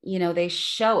 They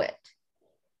show it,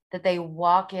 that they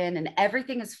walk in and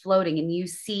everything is floating, and you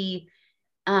see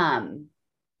um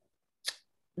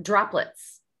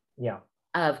droplets Yeah,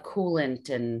 of coolant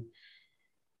and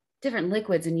different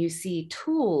liquids, and you see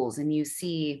tools, and you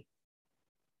see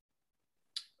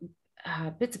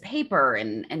bits of paper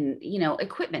and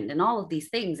equipment and all of these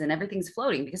things, and everything's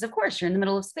floating because of course you're in the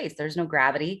middle of space, there's no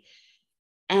gravity.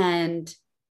 And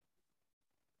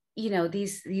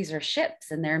these are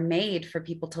ships, and they're made for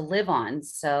people to live on,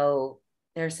 so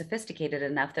they're sophisticated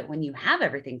enough that when you have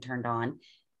everything turned on,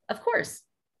 of course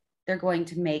they're going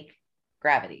to make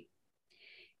gravity.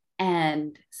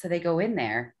 And so they go in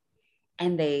there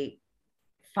and they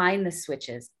find the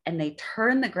switches and they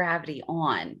turn the gravity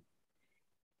on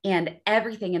and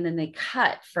everything. And then they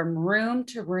cut from room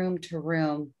to room to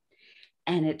room.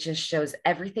 And it just shows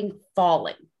everything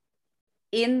falling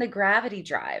in the gravity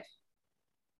drive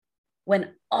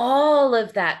when all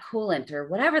of that coolant or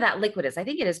whatever that liquid is, I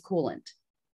think it is coolant,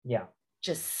 yeah,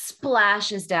 just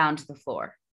splashes down to the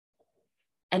floor.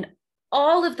 And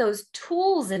all of those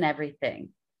tools and everything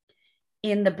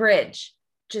in the bridge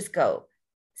just go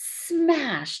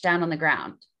smash down on the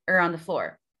ground or on the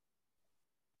floor.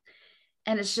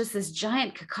 And it's just this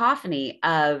giant cacophony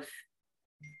of,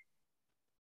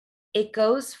 it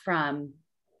goes from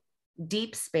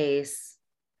deep space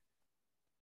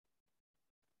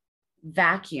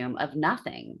vacuum of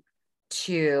nothing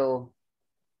to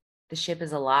the ship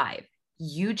is alive.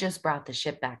 You just brought the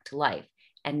ship back to life,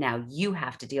 and now you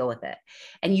have to deal with it.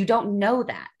 And you don't know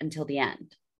that until the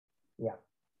end. yeah,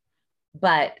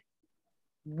 But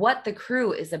what the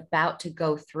crew is about to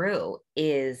go through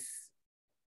is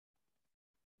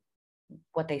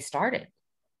what they started.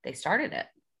 They started it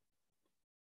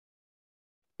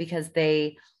because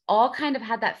they all kind of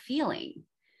had that feeling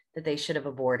that they should have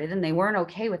aborted, and they weren't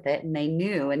okay with it. And they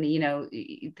knew, and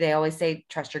they always say,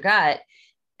 trust your gut.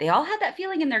 They all had that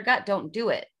feeling in their gut, don't do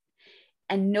it.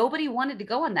 And nobody wanted to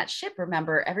go on that ship.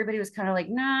 Remember, everybody was kind of like,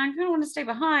 nah, I don't want to stay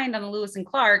behind on the Lewis and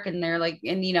Clark. And they're like,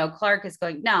 and Clark is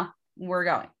going, no, we're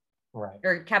going. right.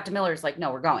 Or Captain Miller's like,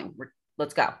 no, we're going.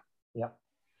 Let's go. Yep.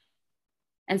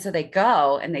 And so they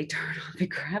go and they turn on the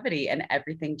gravity, and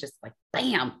everything just like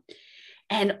bam.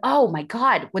 And oh my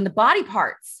God, when the body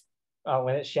parts. Oh,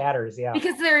 when it shatters, yeah.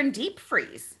 Because they're in deep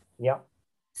freeze. Yep.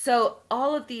 So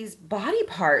all of these body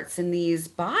parts and these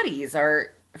bodies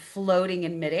are floating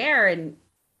in midair. And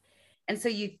so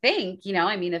you think,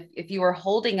 I mean, if you were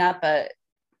holding up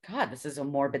God, this is a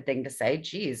morbid thing to say,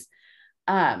 geez.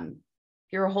 If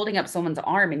you were holding up someone's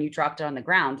arm and you dropped it on the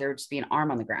ground, there would just be an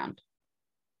arm on the ground,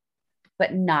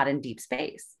 but not in deep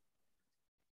space.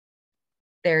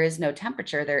 There is no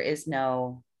temperature. There is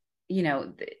no,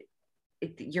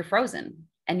 you're frozen.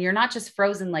 And you're not just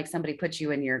frozen like somebody put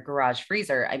you in your garage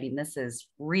freezer. I mean, this is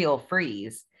real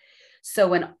freeze. So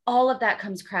when all of that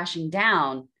comes crashing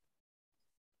down,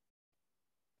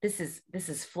 this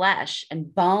is flesh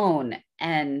and bone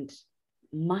and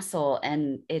muscle,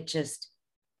 and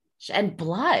and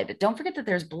blood. Don't forget that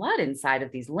there's blood inside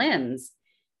of these limbs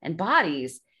and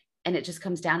bodies, and it just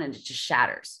comes down and it just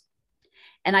shatters.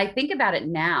 And I think about it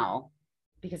now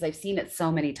because I've seen it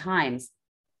so many times.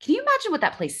 Can you imagine what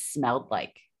that place smelled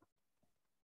like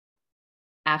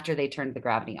after they turned the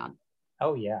gravity on?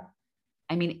 Oh, yeah.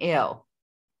 I mean, ew.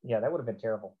 Yeah, that would have been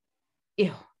terrible.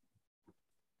 Ew.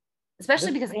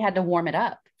 Especially because they had to warm it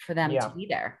up for them Yeah. to be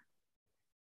there.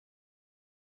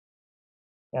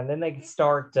 And then they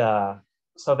start,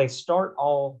 so they start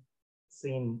all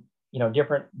seeing,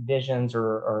 different visions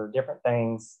or different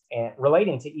things and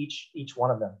relating to each one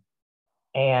of them.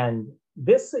 And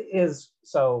this is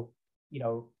so,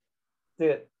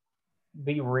 to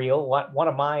be real, one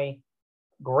of my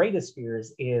greatest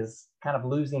fears is kind of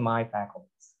losing my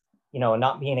faculties, and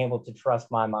not being able to trust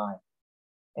my mind.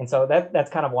 And so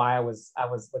that's kind of why I was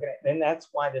looking at, and that's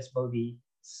why this movie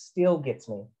still gets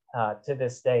me to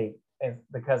this day,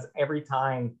 because every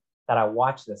time that I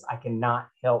watch this, I cannot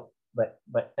help but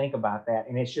think about that,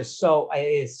 and it's just it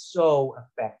is so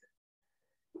effective.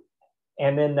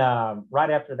 And then right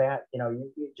after that,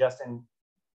 Justin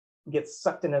gets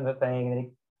sucked into the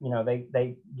thing, and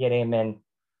they get him, and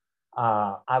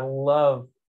I love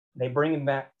they bring him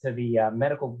back to the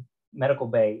medical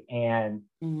bay, and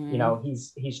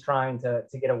he's trying to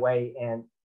get away, and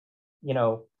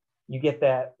you get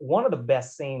that one of the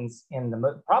best scenes in the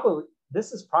movie.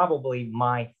 This is probably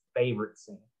my favorite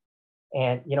scene,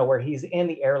 and where he's in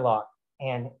the airlock,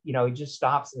 and he just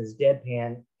stops in his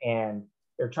deadpan, and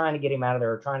they're trying to get him out of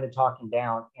there, trying to talk him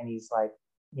down, and he's like,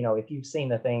 if you've seen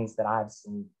the things that I've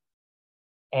seen.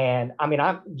 And I mean,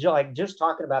 I'm just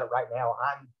talking about it right now,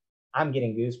 I'm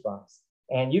getting goosebumps.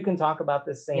 And you can talk about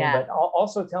this scene, but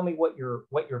also tell me what your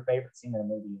favorite scene in the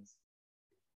movie is.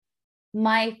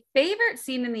 My favorite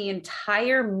scene in the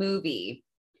entire movie.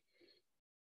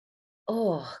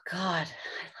 Oh God,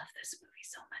 I love this movie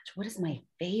so much. What is my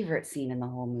favorite scene in the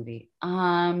whole movie?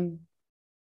 I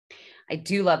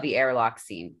do love the airlock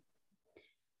scene.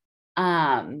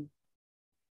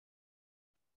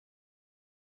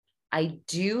 I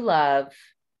do love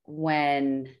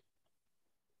when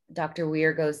Dr.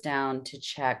 Weir goes down to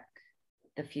check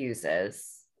the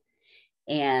fuses,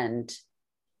 and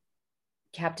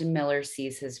Captain Miller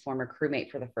sees his former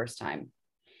crewmate for the first time,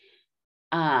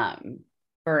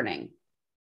 burning.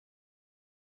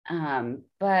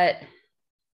 But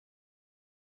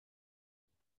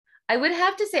I would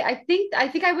have to say, I think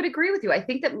I would agree with you. I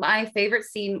think that my favorite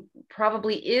scene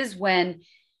probably is when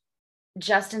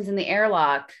Justin's in the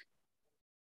airlock,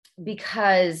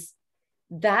 because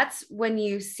that's when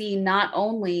you see not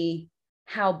only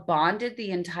how bonded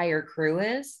the entire crew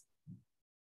is,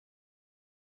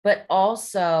 but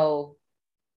also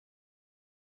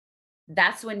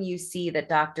that's when you see that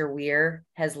Dr. Weir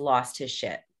has lost his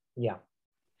shit. Yeah.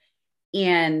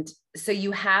 And so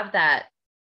you have that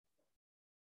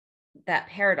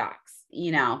paradox,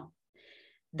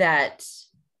 that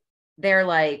they're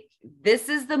like, this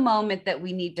is the moment that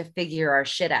we need to figure our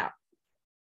shit out.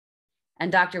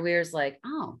 And Dr. Weir's like,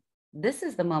 oh, this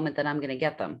is the moment that I'm going to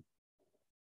get them.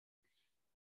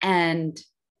 And,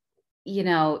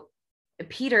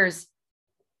 Peters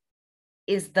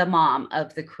is the mom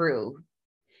of the crew.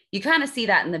 You kind of see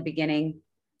that in the beginning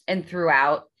and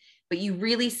throughout, but you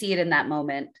really see it in that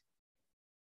moment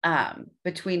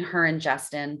between her and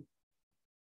Justin.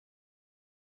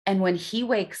 And when he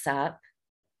wakes up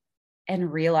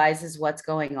and realizes what's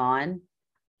going on,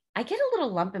 I get a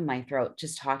little lump in my throat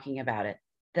just talking about it.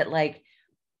 That, like,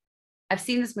 I've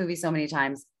seen this movie so many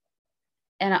times,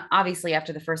 and obviously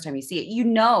after the first time you see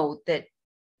it, that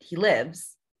he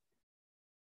lives,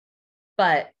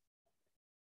 but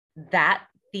that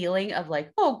feeling of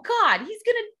like, oh God, he's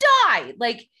gonna die,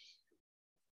 like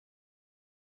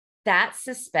that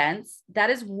suspense, that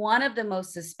is one of the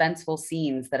most suspenseful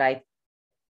scenes that I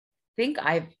think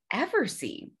I've ever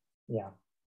seen. Yeah.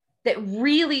 That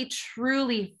really,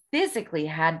 truly, physically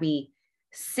had me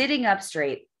sitting up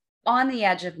straight on the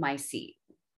edge of my seat.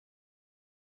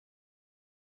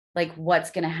 Like,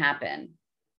 what's going to happen?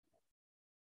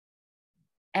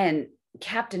 And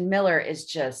Captain Miller is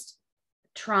just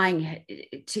trying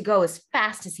to go as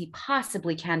fast as he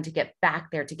possibly can to get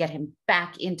back there, to get him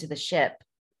back into the ship.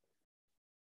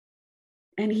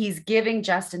 And he's giving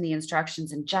Justin the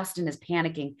instructions, and Justin is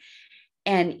panicking.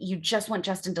 And you just want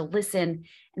Justin to listen.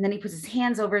 And then he puts his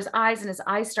hands over his eyes, and his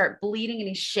eyes start bleeding, and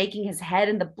he's shaking his head,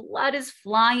 and the blood is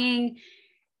flying,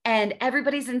 and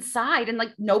everybody's inside, and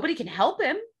like nobody can help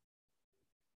him,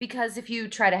 because if you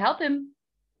try to help him,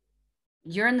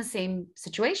 you're in the same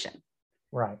situation.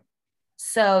 Right.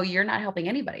 So you're not helping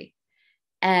anybody.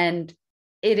 And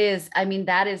it is, I mean,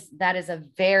 that is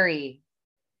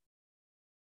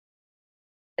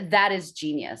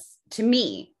genius. To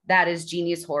me, that is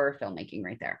genius horror filmmaking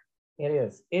right there.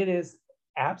 It is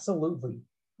absolutely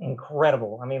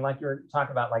incredible. I mean, like you're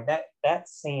talking about, like that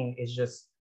scene is just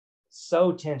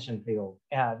so tension filled.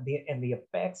 And the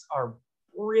effects are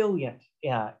brilliant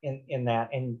in that.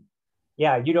 And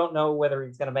yeah, you don't know whether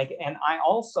he's going to make it. And I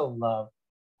also love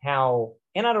how,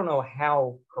 and I don't know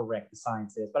how correct the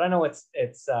science is, but I know it's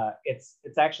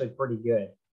actually pretty good,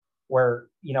 where,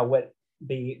 what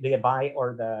the advice,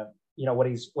 or the, what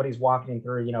he's walking him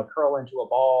through, curl into a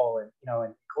ball, and,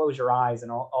 and close your eyes,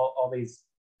 and all these,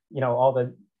 all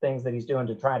the things that he's doing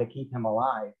to try to keep him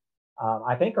alive,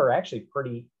 I think are actually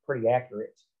pretty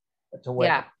accurate to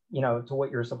what, to what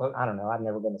you're supposed. I don't know. I've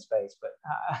never been to space, but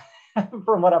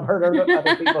from what I've heard other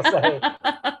people say.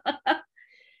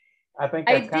 I think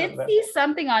that's I did see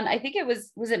something on, I think it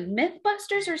was it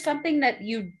Mythbusters or something, that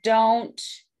you don't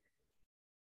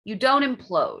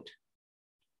implode,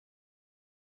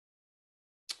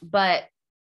 but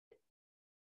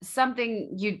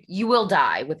something you will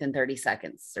die within 30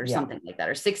 seconds or something like that,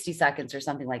 or 60 seconds or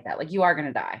something like that. Like, you are going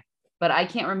to die, but I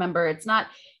can't remember. It's not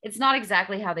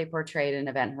exactly how they portrayed in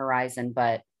Event Horizon,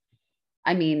 but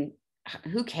I mean,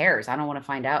 who cares? I don't want to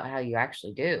find out how you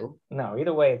actually do. No,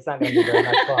 either way, it's not going to be very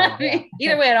much fun. Yeah.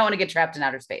 Either way, I don't want to get trapped in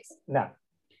outer space. No.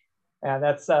 And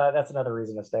that's another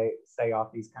reason to stay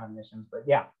off these kind of missions. But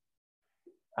yeah,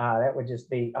 that would just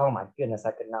be, oh my goodness,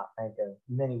 I could not think of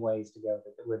many ways to go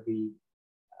that would be,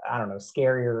 I don't know,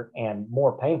 scarier and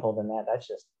more painful than that.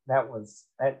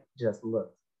 That just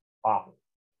looked awful.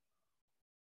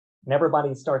 And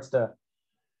everybody starts to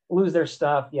lose their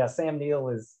stuff. Yeah, Sam Neill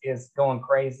is going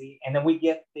crazy. And then we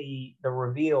get the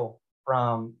reveal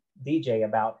from DJ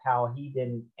about how he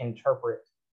didn't interpret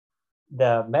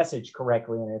the message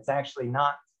correctly. And it's actually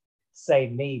not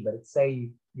save me, but it's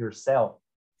save yourself.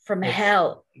 From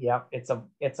hell. Yeah, it's a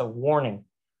warning.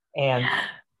 And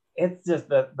it's just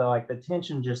the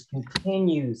tension just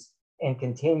continues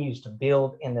to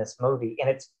build in this movie. And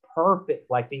it's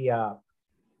perfect. Like the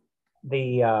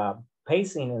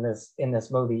pacing in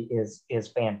this movie is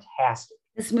fantastic.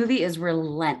 This movie is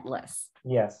relentless.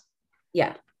 Yes.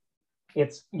 Yeah.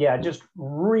 It's just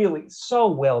really so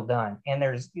well done. And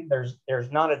there's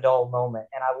not a dull moment.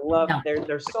 And I love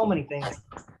there's so many things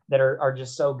that are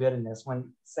just so good in this.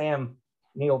 When Sam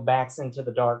Neill backs into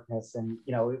the darkness, and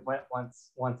it went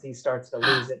once he starts to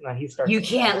lose it, and he starts. You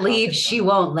can't leave. She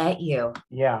won't let you.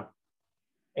 Yeah.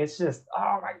 It's just,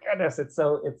 oh my goodness, it's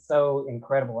so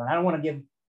incredible. And I don't want to give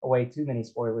away too many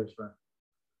spoilers for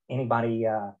anybody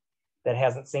that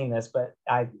hasn't seen this, but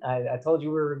I told you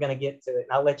we were going to get to it,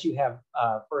 and I'll let you have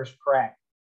first crack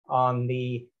on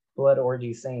the blood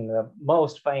orgy scene, the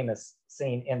most famous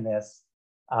scene in this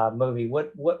movie.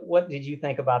 What did you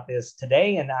think about this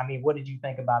today? And I mean, what did you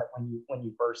think about it when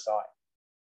you first saw it?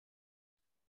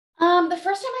 The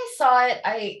first time I saw it,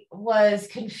 I was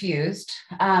confused.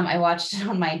 I watched it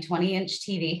on my 20-inch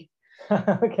TV.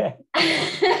 Okay.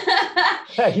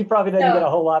 You probably didn't get a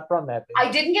whole lot from that.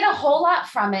 I didn't get a whole lot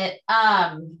from it.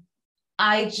 I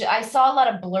saw a lot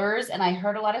of blurs, and I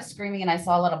heard a lot of screaming, and I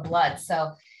saw a lot of blood.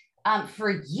 So for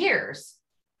years,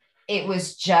 it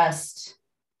was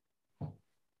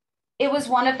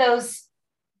one of those,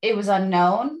 it was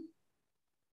unknown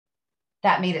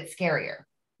that made it scarier.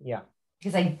 Yeah.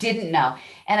 Because I didn't know.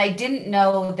 And I didn't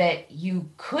know that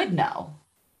you could know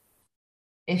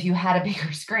if you had a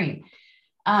bigger screen.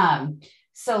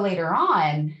 So later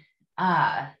on,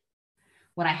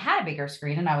 when I had a bigger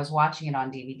screen and I was watching it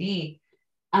on DVD,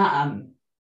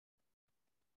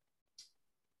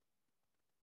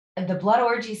 the blood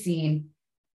orgy scene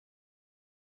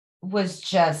was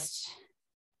just,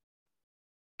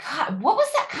 God, what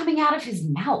was that coming out of his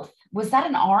mouth? Was that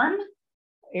an arm?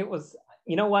 It was.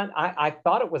 You know what? I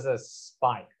thought it was a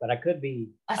spike, but I could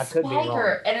be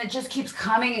wrong. And it just keeps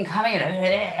coming and coming.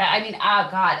 I mean, oh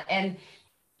God. And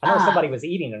I know somebody was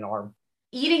eating an arm.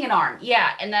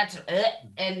 Yeah. And that's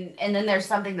and then there's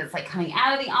something that's like coming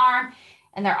out of the arm,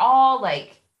 and they're all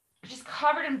like just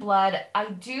covered in blood. I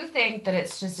do think that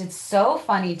it's so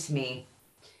funny to me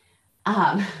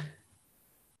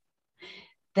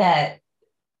that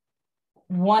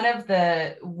one of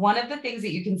the things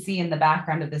that you can see in the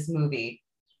background of this movie,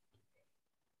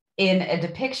 in a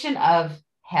depiction of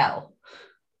hell,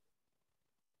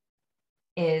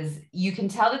 is you can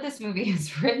tell that this movie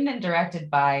is written and directed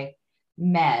by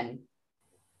men,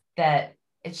 that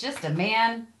it's just a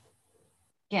man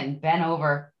getting bent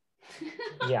over.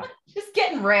 Yeah. Just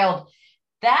getting railed.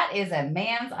 That is a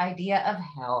man's idea of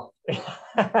hell.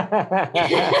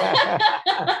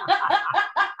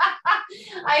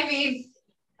 I mean,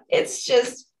 it's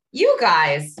just, you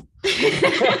guys.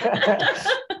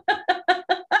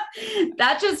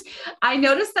 I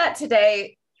noticed that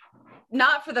today,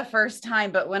 not for the first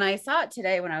time, but when I saw it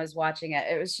today, when I was watching it,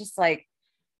 it was just like,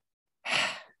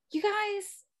 you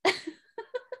guys.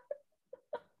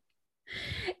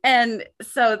 And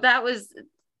so that was,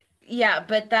 yeah,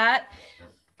 but the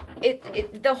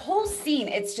whole scene,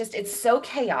 it's so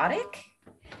chaotic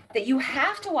that you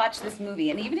have to watch this movie.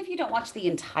 And even if you don't watch the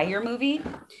entire movie,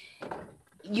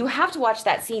 you have to watch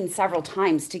that scene several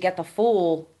times to get the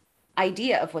full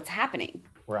idea of what's happening.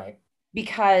 Right.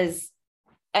 Because,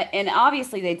 and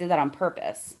obviously they did that on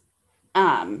purpose,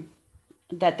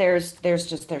 that there's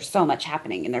so much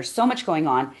happening and there's so much going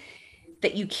on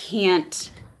that you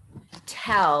can't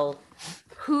tell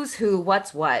who's who,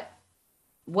 what's what,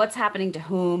 what's happening to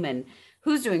whom and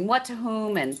who's doing what to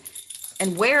whom and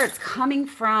where it's coming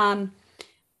from.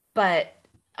 But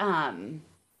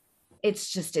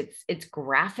it's just it's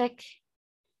graphic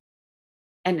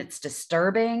and it's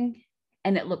disturbing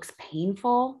and it looks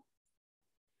painful,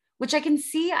 which I can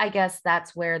see. I guess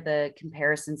that's where the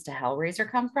comparisons to Hellraiser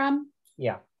come from.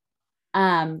 Yeah.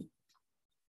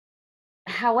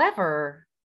 However,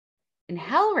 in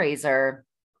Hellraiser,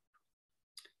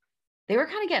 they were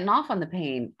kind of getting off on the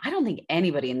pain. I don't think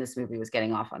anybody in this movie was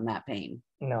getting off on that pain.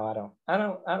 No, I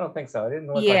don't think so. It didn't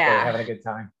look like they were having a good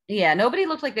time. Yeah, nobody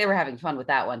looked like they were having fun with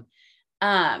that one.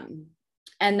 And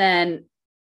then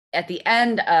at the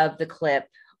end of the clip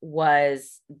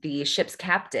was the ship's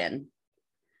captain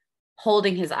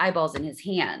holding his eyeballs in his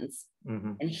hands.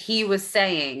 Mm-hmm. And he was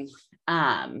saying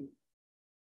the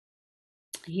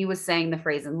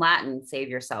phrase in Latin, "Save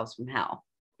yourselves from hell."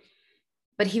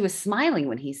 But he was smiling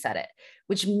when he said it,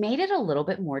 which made it a little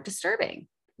bit more disturbing.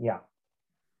 Yeah.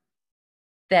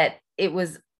 That it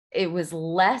was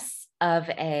less of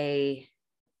a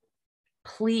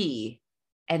plea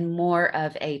and more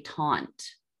of a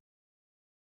taunt.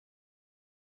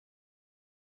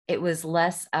 It was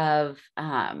less of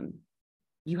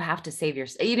you have to save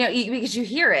yourself, because you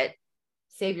hear it,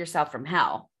 save yourself from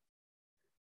hell.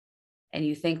 And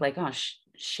you think like, oh,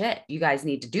 shit, you guys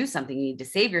need to do something. You need to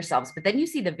save yourselves. But then you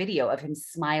see the video of him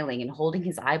smiling and holding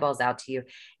his eyeballs out to you.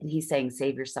 And he's saying,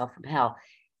 save yourself from hell.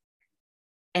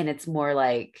 And it's more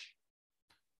like,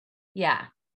 yeah,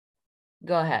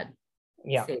 go ahead.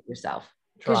 Yeah. Save yourself.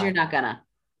 Because you're not gonna.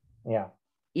 Yeah.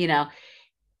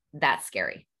 That's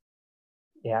scary.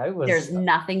 Yeah, it was. There's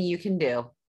nothing you can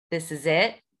do. This is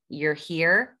it. You're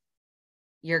here.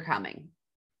 You're coming.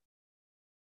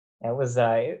 It was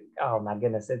oh my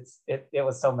goodness, it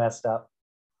was so messed up.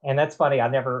 And that's funny. I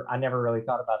never really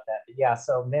thought about that. But yeah,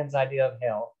 so men's idea of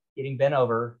hell, getting bent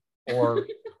over or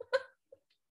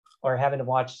or having to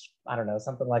watch, I don't know,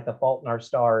 something like The Fault in Our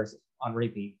Stars on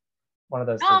repeat. One of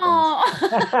those two things.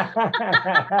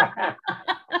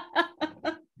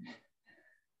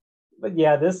 But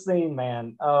yeah, this scene,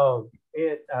 man,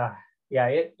 it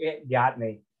got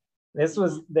me. This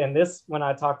was when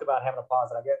I talked about having a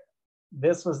pause,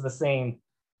 this was the scene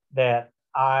that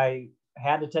I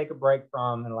had to take a break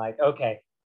from and like, okay,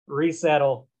 reset,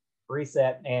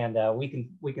 and we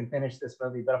can finish this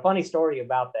movie. But a funny story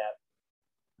about that,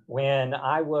 when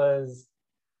I was,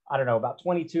 I don't know, about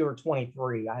 22 or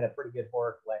 23, I had a pretty good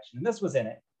horror collection, and this was in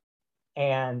it.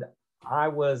 And I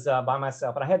was by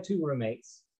myself, and I had two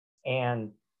roommates,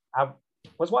 and I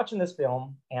was watching this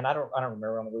film, and I don't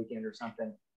remember, on the weekend or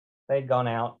something, they'd gone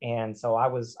out, and so I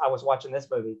was watching this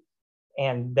movie.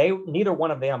 And neither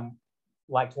one of them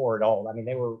liked horror at all. I mean,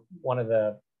 they were one of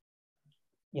the,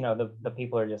 the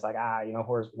people are just like,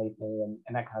 horror's beneath me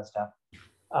and that kind of stuff.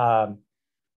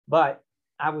 But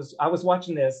I was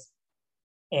watching this,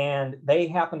 and they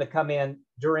happened to come in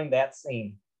during that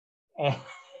scene. And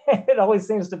it always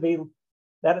seems to be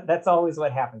that's always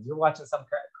what happens. You're watching some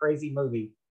crazy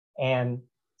movie, and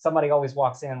somebody always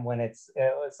walks in when it's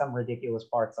some ridiculous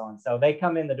parts on. So they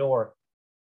come in the door,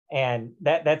 and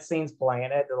that scene's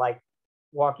playing. I had to like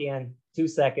walk in 2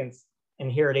 seconds, and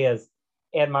here it is.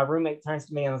 And my roommate turns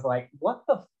to me and was like, "What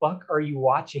the fuck are you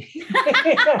watching?"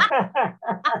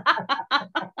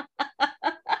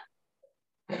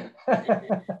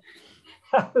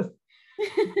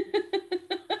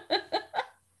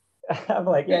 I'm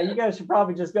like, yeah, you guys should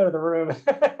probably just go to the room.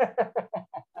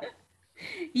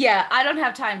 Yeah, I don't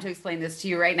have time to explain this to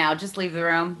you right now. Just leave the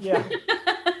room. Yeah.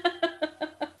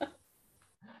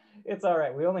 It's all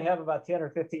right. We only have about 10 or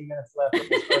 15 minutes left of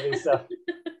this movie, so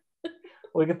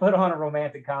we could put on a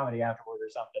romantic comedy afterward or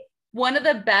something. One of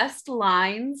the best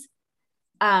lines,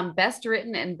 best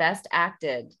written and best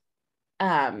acted,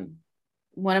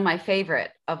 one of my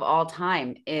favorite of all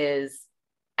time is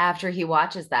after he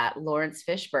watches that, Lawrence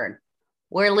Fishburne,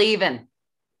 "We're leaving."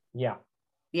 Yeah.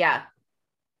 Yeah.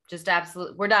 Just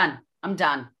absolutely. We're done. I'm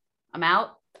done. I'm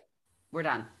out. We're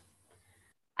done.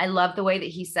 I love the way that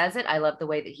he says it. I love the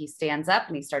way that he stands up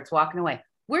and he starts walking away.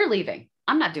 We're leaving.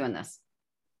 I'm not doing this.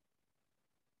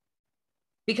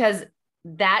 Because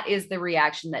that is the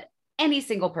reaction that any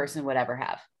single person would ever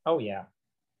have. Oh, yeah.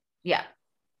 Yeah.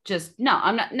 Just, no,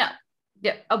 I'm not. No.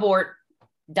 Yeah, abort.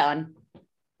 Done.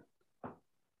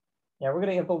 Yeah, we're going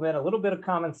to implement a little bit of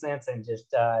common sense and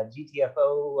just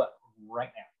GTFO right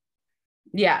now.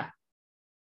 Yeah.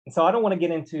 So I don't want to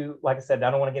get into, like I said, I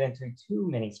don't want to get into too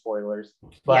many spoilers,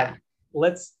 but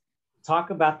let's talk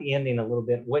about the ending a little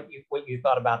bit. What you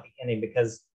thought about the ending,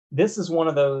 because this is one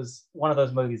of those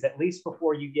movies, at least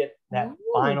before you get that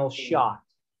final shot.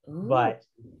 But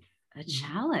a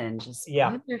challenge. A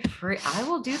Yeah. spoiler free. I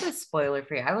will do this spoiler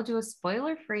free. I will do a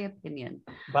spoiler free opinion.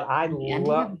 But I on the ending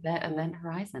love of Event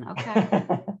Horizon. Okay.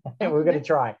 we're gonna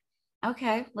try.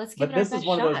 Okay, let's give But it our this is best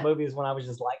one shot. of those movies when I was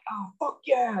just like, oh fuck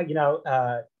yeah, you know.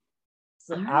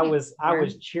 So All I right,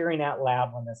 was cheering out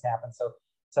loud when this happened.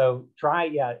 So try,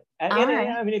 yeah. And All right.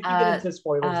 I mean, if you get into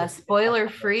spoilers, it's spoiler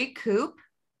free. Coop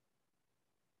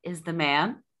is the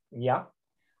man. Yeah.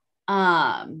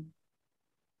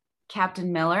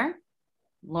 Captain Miller,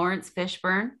 Lawrence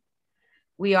Fishburne,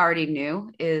 we already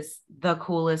knew is the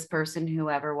coolest person who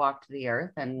ever walked the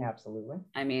earth. And Absolutely.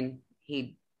 I mean,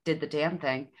 he did the damn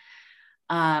thing.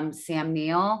 Sam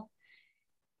Neill,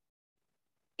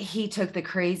 he took the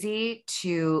crazy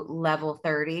to level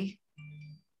 30.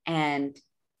 And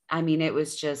I mean, it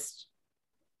was just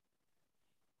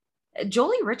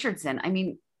Jolie Richardson. I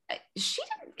mean, she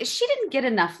didn't get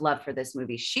enough love for this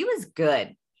movie. She was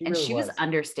good. She was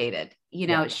understated. You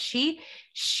know, she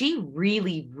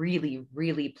really, really,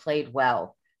 really played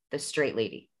well the straight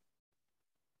lady.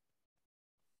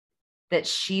 That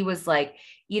she was like,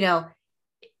 you know,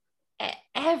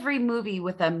 every movie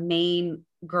with a main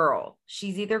girl,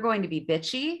 she's either going to be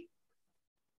bitchy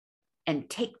and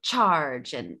take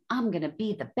charge and I'm going to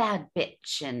be the bad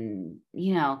bitch and,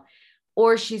 you know,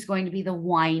 or she's going to be the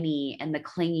whiny and the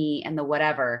clingy and the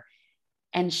whatever.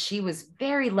 And she was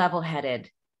very level-headed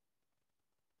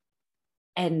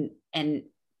and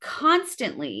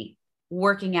constantly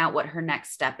working out what her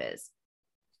next step is.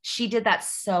 She did that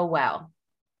so well.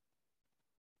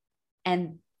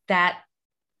 And that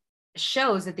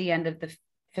shows at the end of the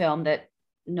film that,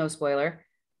 no spoiler,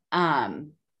 I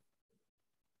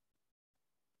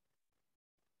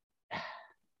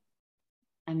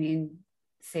mean,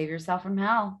 save yourself from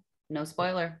hell. No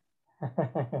spoiler.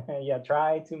 Yeah,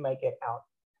 try to make it out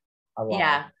alive.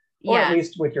 Yeah. Or at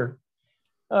least with your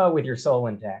soul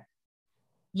intact.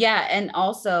 Yeah, and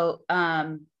also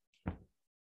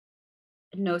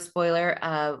no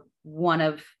spoiler, one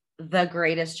of the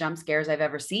greatest jump scares I've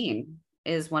ever seen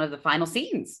is one of the final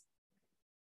scenes.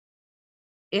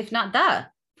 If not the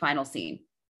final scene.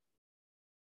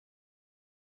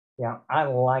 Yeah, I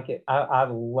like it. I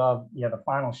love the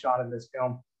final shot of this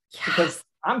film. Yes. Because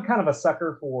I'm kind of a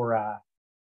sucker for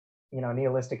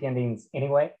nihilistic endings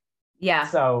anyway. Yeah.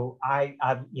 So I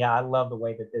love the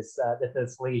way that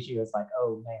this leaves you. It's like,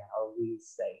 oh man, are we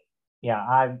safe?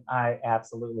 Yeah, I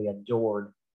absolutely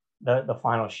adored the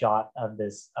final shot of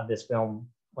this film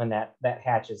when that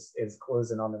hatch is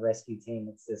closing on the rescue team.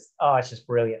 It's just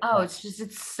brilliant. Oh,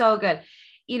 it's so good.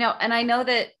 You know, and I know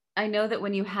that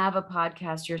when you have a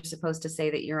podcast, you're supposed to say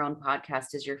that your own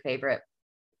podcast is your favorite.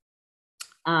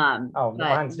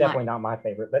 Mine's definitely not my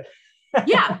favorite, but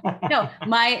yeah, no,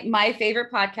 my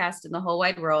favorite podcast in the whole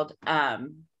wide world,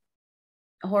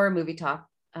 Horror Movie Talk.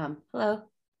 Hello,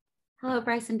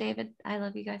 Bryce and David. I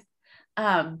love you guys.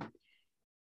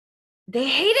 They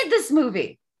hated this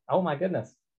movie. Oh my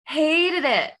goodness. Hated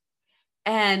it.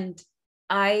 And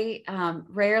I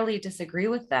rarely disagree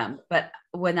with them, but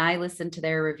when I listened to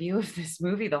their review of this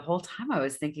movie, the whole time I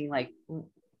was thinking like,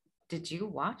 did you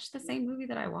watch the same movie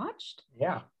that I watched?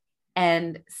 Yeah.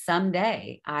 And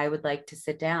someday I would like to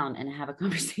sit down and have a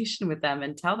conversation with them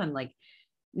and tell them like,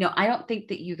 no, I don't think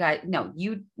that you guys, no,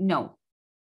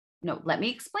 let me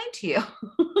explain to you.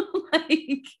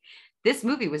 Like, this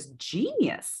movie was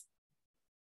genius.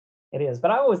 It is,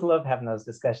 but I always love having those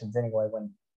discussions anyway,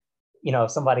 when,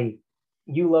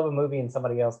 you love a movie and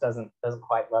somebody else doesn't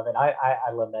quite love it.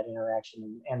 I love that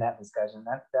interaction and that discussion.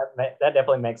 That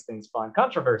definitely makes things fun.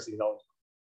 Controversy is always.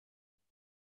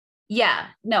 Yeah,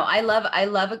 no, I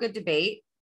love a good debate,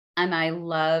 and I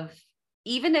love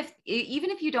even if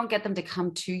you don't get them to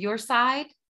come to your side,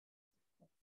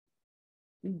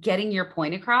 getting your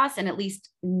point across and at least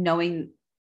knowing,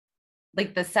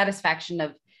 like, the satisfaction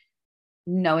of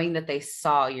knowing that they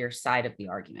saw your side of the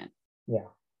argument. Yeah,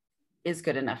 is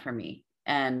good enough for me.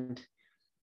 And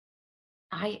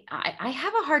I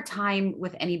have a hard time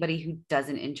with anybody who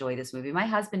doesn't enjoy this movie. My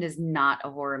husband is not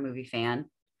a horror movie fan.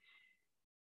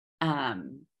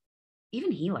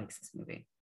 Even he likes this movie.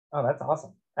 Oh, that's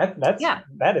awesome.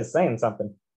 That is saying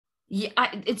something. Yeah,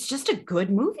 it's just a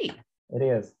good movie. It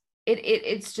is.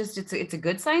 It's a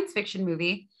good science fiction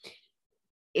movie.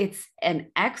 It's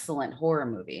an excellent horror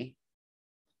movie.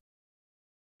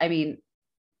 I mean,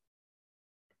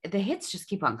 the hits just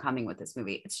keep on coming with this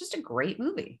movie. It's just a great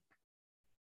movie.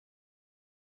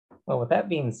 Well, with that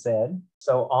being said,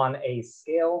 so on a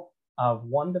scale of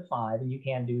 1 to 5, and you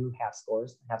can do half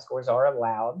scores. Half scores are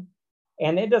allowed,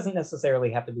 and it doesn't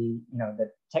necessarily have to be,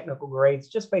 the technical grades.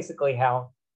 Just basically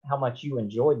how much you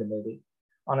enjoyed the movie.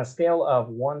 On a scale of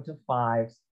 1 to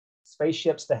 5,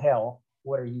 Spaceships to Hell,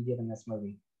 what are you giving this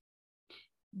movie?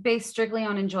 Based strictly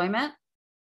on enjoyment,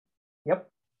 Yep.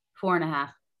 4.5.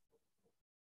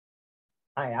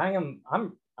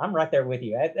 I'm right there with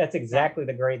you. That's exactly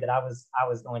the grade that I was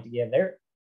going to give.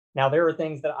 Now there are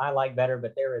things that I like better,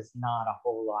 but there is not a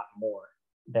whole lot more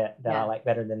that I like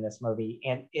better than this movie.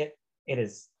 And it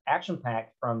is action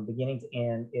packed from beginning to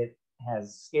end. It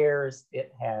has scares.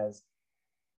 It has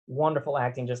wonderful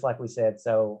acting, just like we said.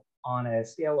 So on a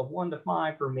scale of 1 to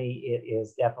 5, for me, it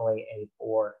is definitely a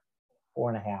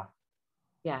 4.5.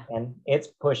 Yeah. And it's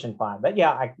pushing 5. But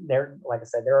yeah, like I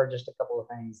said, there are just a couple of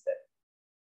things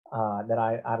that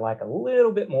I like a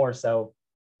little bit more. So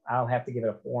I'll have to give it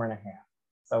a 4.5.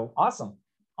 So awesome.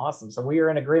 So we are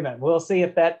in agreement. We'll see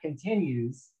if that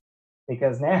continues,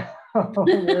 because now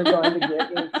we're going to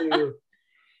get into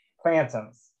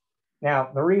Phantoms.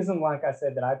 Now, the reason, like I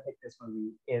said, that I picked this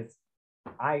movie is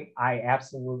I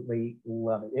absolutely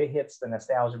love it. It hits the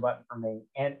nostalgia button for me,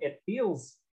 and it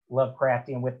feels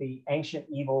Lovecraftian with the ancient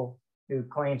evil who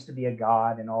claims to be a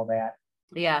god and all that.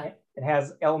 Yeah. It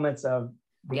has elements of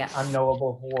the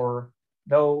unknowable horror,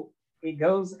 though it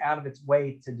goes out of its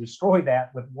way to destroy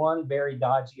that with one very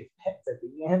dodgy effect at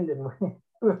the end, and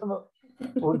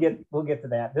we'll get to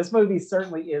that. This movie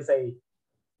certainly is a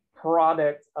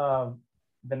product of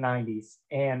the 90s.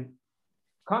 And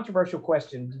controversial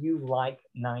question, do you like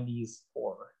 90s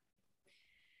horror?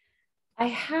 I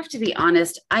have to be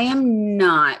honest, I am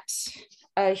not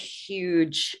a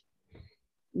huge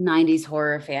 90s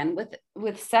horror fan,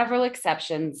 with several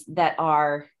exceptions that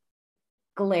are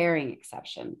glaring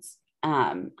exceptions.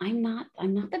 I'm not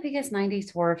the biggest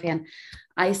 90s horror fan.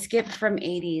 I skipped from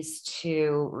 80s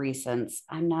to recents.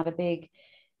 I'm not a big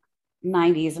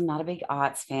 90s. I'm not a big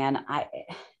aughts fan.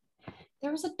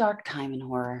 There was a dark time in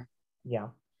horror. Yeah.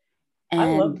 And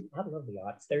I love the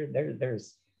aughts.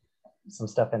 There's some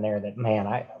stuff in there that, man,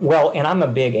 and I'm a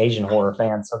big Asian horror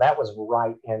fan, so that was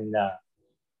right in the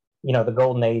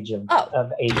golden age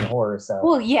of Asian horror. So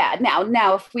well, yeah.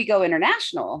 Now if we go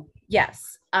international,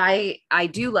 yes, I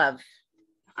do love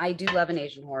an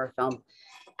Asian horror film.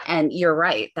 And you're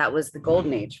right, that was the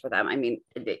golden age for them. I mean,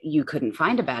 you couldn't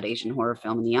find a bad Asian horror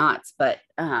film in the aughts, but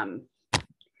 90s,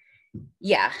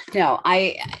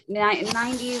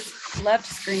 loved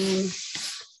Scream.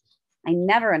 I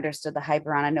never understood the hype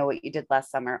around I Know What You Did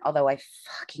Last Summer, although I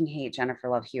fucking hate Jennifer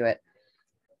Love Hewitt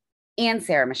and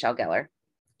Sarah Michelle Gellar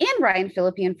and Ryan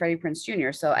Phillippe and Freddie Prinze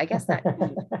Jr. So I guess that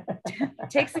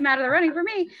takes him out of the running for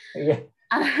me. Yeah.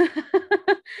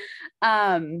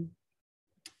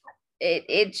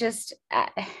 It just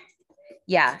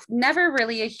never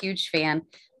really a huge fan.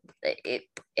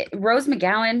 Rose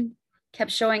McGowan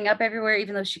kept showing up everywhere,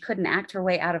 even though she couldn't act her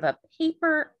way out of a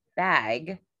paper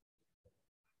bag.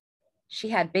 She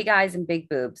had big eyes and big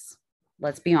boobs,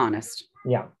 let's be honest.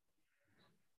 Yeah.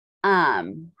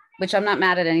 Which I'm not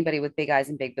mad at anybody with big eyes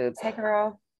and big boobs. Hey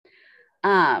girl.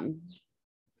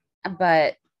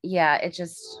 But yeah,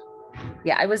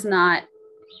 I was not.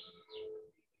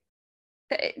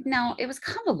 No, it was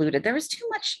convoluted. There was too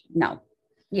much. No.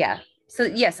 Yeah. So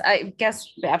yes, I guess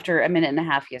after a minute and a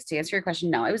half, yes, to answer your question,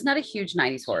 no, I was not a huge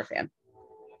 90s horror fan.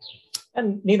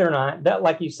 And neither am I. That,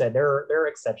 like you said, there are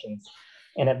exceptions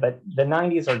in it, but the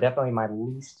 90s are definitely my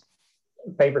least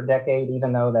favorite decade,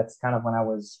 even though that's kind of when I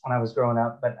was growing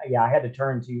up. But yeah, I had to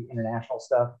turn to international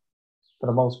stuff for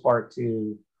the most part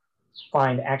to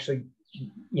find actually,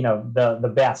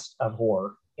 the best of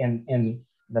horror in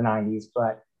the 90s.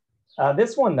 But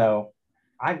this one, though,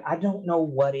 I don't know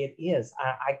what it is.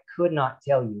 I could not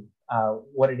tell you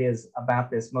what it is about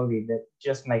this movie that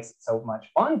just makes it so much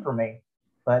fun for me.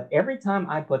 But every time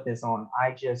I put this on,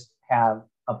 I just have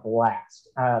a blast.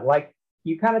 Like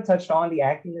you kind of touched on, the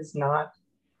acting is not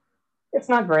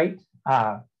great.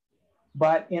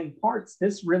 But in parts,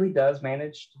 this really does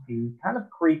manage to be kind of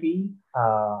creepy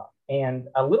and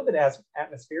a little bit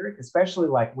atmospheric, especially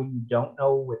like when you don't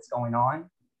know what's going on.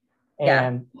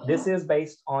 And this is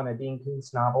based on a Dean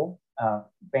Koontz novel,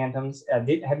 Phantoms. Have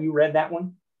you read that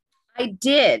one? I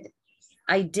did.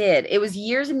 It was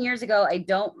years and years ago. I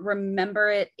don't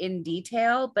remember it in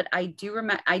detail, but I do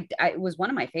remember. It was one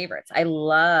of my favorites. I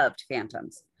loved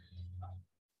Phantoms.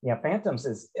 Yeah, Phantoms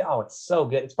it's so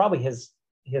good. It's probably his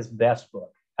best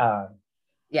book.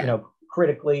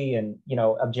 Critically and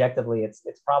objectively, it's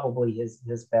probably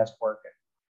his best work.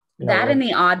 That in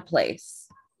The Odd Place.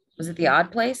 Was it The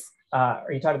Odd Place?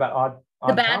 Are you talking about Odd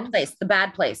The Bad Thomas? Place. The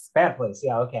Bad Place. Bad Place.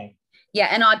 Yeah. Okay. Yeah,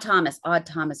 and Odd Thomas. Odd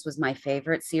Thomas was my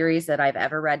favorite series that I've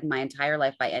ever read in my entire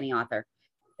life by any author.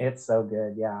 It's so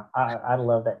good. Yeah, I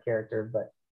love that character.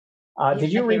 But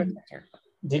did you read?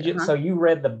 Did you? So you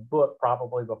read the book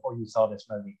probably before you saw this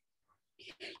movie?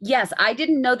 Yes, I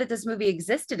didn't know that this movie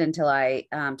existed until I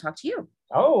talked to you.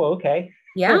 Oh, okay.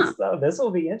 Yeah. So this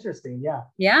will be interesting. Yeah.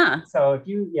 Yeah. So if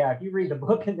you read the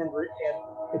book and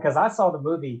because I saw the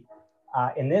movie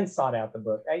and then sought out the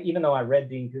book, even though I read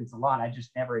Dean Koontz a lot, I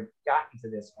just never had gotten to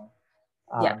this one.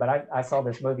 Yeah. But I saw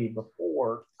this movie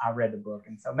before I read the book,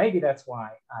 and so maybe that's why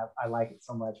I like it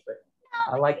so much. But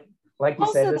I like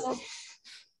you said, this.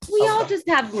 We all just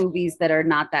have movies that are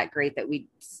not that great that we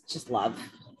just love.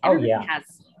 Everybody has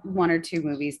one or two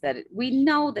movies that we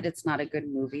know that it's not a good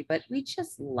movie, but we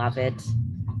just love it.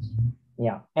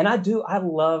 Yeah, and I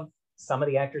love some of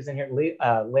the actors in here.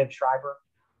 Liev Schreiber.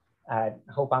 I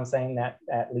hope I'm saying that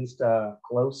at least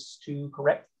close to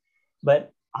correct.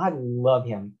 But I love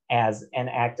him as an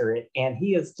actor, and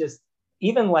he is just,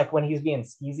 even like when he's being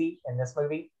skeezy in this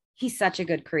movie. He's such a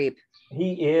good creep.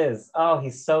 He is. Oh, he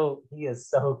is so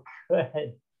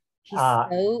good. He's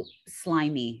so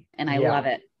slimy, and I love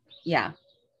it. Yeah.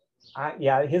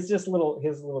 His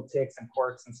little ticks and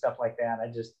quirks and stuff like that.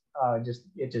 It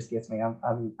just gets me.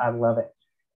 I love it.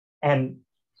 And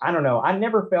I don't know. I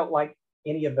never felt like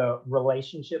any of the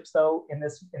relationships though in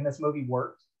this movie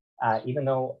worked. Even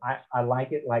though I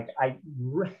like it, like I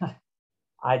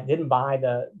didn't buy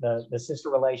the sister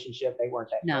relationship. They weren't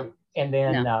that great. And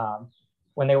then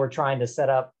when they were trying to set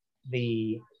up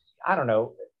I don't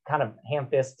know, kind of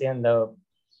ham-fist in the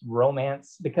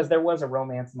romance, because there was a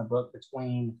romance in the book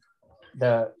between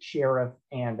the sheriff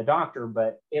and the doctor,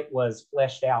 but it was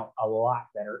fleshed out a lot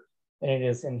better than it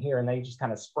is in here, and they just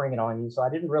kind of spring it on you. So I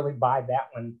didn't really buy that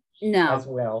one as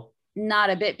well. Not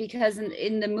a bit, because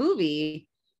in the movie,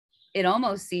 it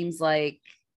almost seems like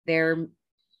they're,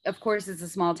 of course, it's a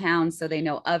small town, so they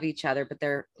know of each other, but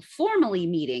they're formally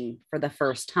meeting for the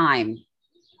first time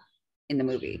in the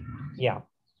movie. Yeah.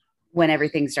 When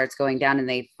everything starts going down and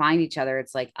they find each other,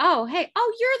 it's like, oh, hey,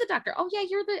 oh, you're the doctor. Oh, yeah,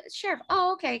 you're the sheriff.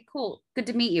 Oh, okay, cool. Good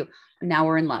to meet you. Now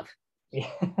we're in love. Yeah.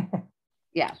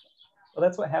 Yeah. Well,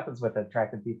 that's what happens with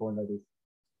attractive people in movies.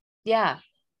 Yeah.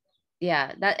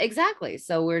 Yeah, that exactly.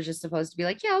 So we're just supposed to be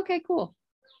like, yeah, okay, cool.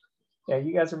 Yeah,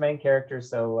 you guys are main characters,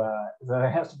 so there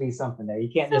has to be something there. You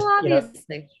can't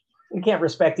obviously. You can't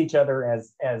respect each other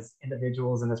as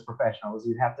individuals and as professionals.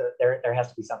 You have to. There has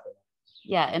to be something.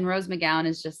 Yeah, and Rose McGowan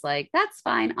is just like, that's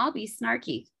fine. I'll be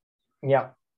snarky. Yeah.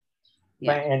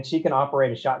 And she can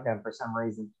operate a shotgun for some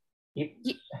reason.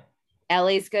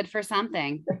 LA's good for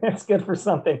something. It's good for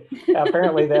something.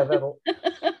 Apparently,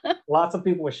 lots of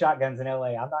people with shotguns in LA.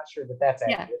 I'm not sure that's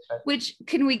accurate. Yeah. Which,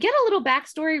 can we get a little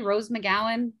backstory? Rose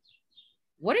McGowan,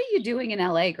 what are you doing in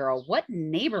LA, girl? What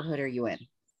neighborhood are you in?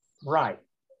 Right.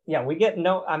 Yeah,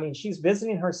 she's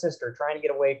visiting her sister, trying to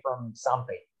get away from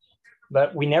something.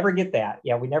 But we never get that.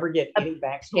 Yeah, we never get any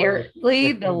backstory.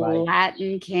 Apparently, the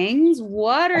Latin Kings.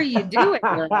 What are you doing,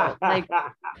 girl? Like,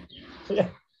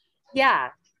 yeah,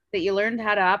 that you learned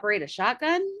how to operate a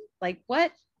shotgun. Like,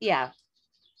 what? Yeah.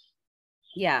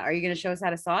 Are you going to show us how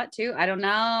to saw it too? I don't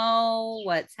know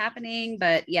what's happening,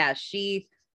 but yeah,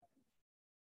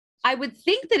 I would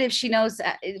think that if she knows,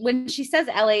 when she says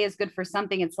LA is good for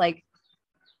something, it's like,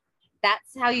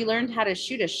 that's how you learned how to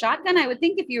shoot a shotgun. I would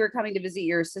think if you were coming to visit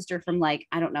your sister from, like,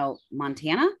 I don't know,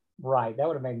 Montana. Right. That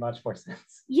would have made much more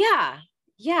sense. Yeah.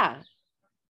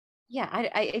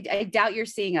 I doubt you're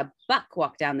seeing a buck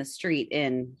walk down the street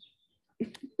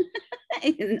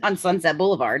on Sunset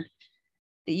Boulevard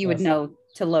that you would know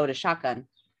to load a shotgun.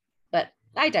 But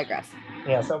I digress.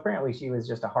 Yeah. So apparently she was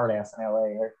just a hard ass in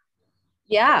LA.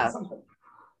 Yeah.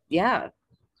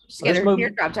 She's getting her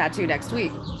teardrop tattoo next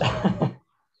week.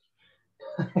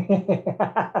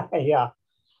 Yeah.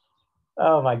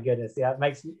 Oh my goodness. Yeah,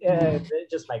 it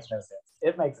just makes no sense.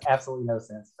 It makes absolutely no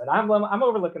sense. But I'm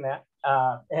overlooking that,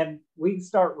 and we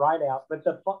start right out. But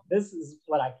this is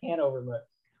what I can't overlook.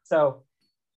 So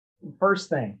first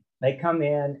thing, they come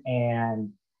in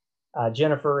and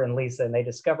Jennifer and Lisa, and they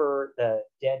discover the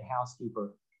dead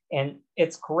housekeeper, and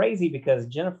it's crazy because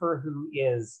Jennifer, who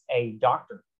is a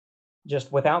doctor,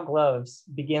 just without gloves,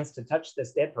 begins to touch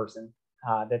this dead person.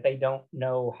 That they don't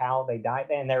know how they died,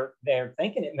 and they're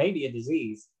thinking it may be a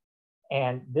disease,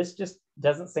 and this just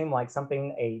doesn't seem like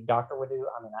something a doctor would do.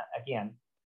 I mean,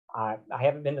 I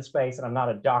haven't been to space, and I'm not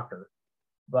a doctor,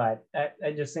 but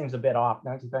it just seems a bit off,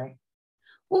 don't you think?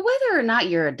 Well, whether or not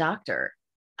you're a doctor,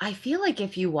 I feel like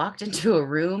if you walked into a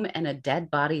room and a dead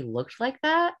body looked like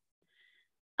that,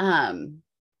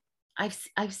 I've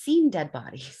seen dead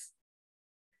bodies,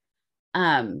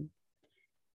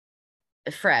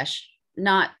 fresh.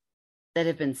 Not that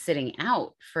have been sitting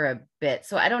out for a bit.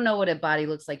 So I don't know what a body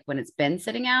looks like when it's been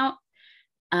sitting out.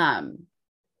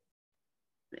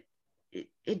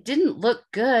 It didn't look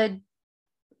good.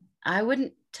 I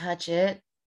wouldn't touch it.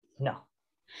 No.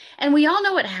 And we all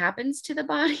know what happens to the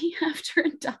body after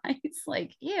it dies.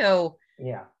 Like, ew.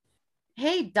 Yeah.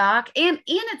 Hey, doc. And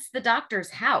it's the doctor's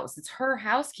house. It's her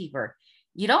housekeeper.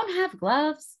 You don't have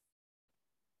gloves?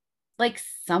 Like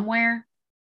somewhere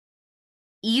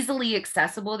easily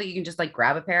accessible that you can just like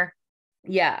grab a pair?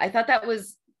 Yeah, I thought that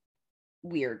was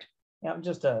weird. Yeah,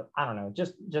 I don't know,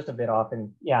 just a bit off.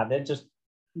 And yeah, that just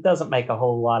doesn't make a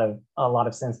lot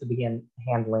of sense to begin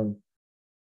handling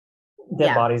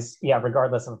dead bodies,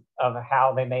 regardless of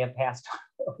how they may have passed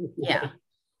away. Yeah.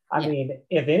 I mean,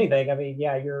 if anything, I mean,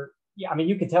 I mean,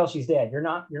 you could tell she's dead. You're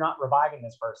not reviving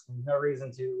this person. There's no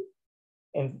reason to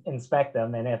inspect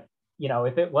them. And if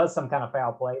it was some kind of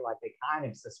foul play, like they kind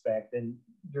of suspect, then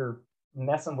you're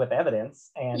messing with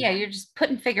evidence. And yeah, you're just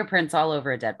putting fingerprints all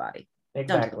over a dead body.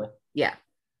 Exactly. Yeah.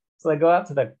 So they go out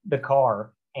to the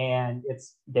car and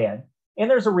it's dead. And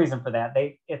there's a reason for that.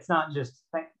 It's not just,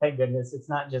 thank goodness, it's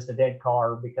not just a dead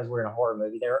car because we're in a horror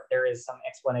movie. There is some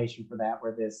explanation for that,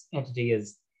 where this entity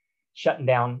is shutting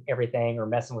down everything or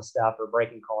messing with stuff or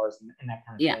breaking cars and that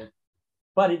kind of thing.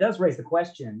 But it does raise the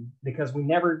question, because we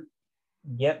never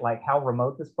get like how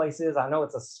remote this place is. I know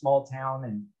it's a small town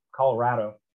in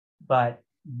Colorado, but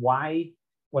why,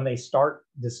 when they start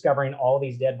discovering all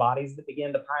these dead bodies that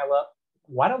begin to pile up,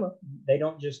 why don't they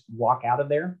just walk out of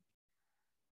there?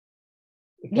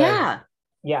 Because,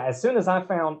 as soon as I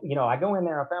found, I go in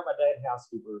there, I found my dead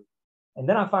housekeeper, and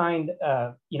then I find,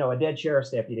 a dead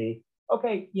sheriff's deputy.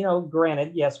 Okay,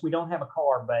 granted, yes, we don't have a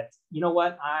car, but you know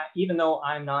what? Even though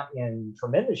I'm not in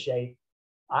tremendous shape,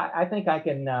 I think I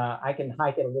can hike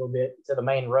it a little bit to the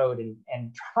main road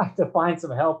and try to find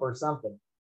some help or something.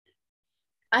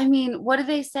 I mean, what do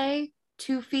they say?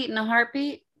 2 feet in a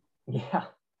heartbeat? Yeah.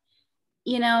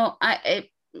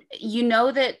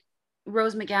 That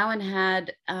Rose McGowan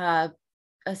had a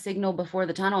signal before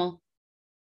the tunnel.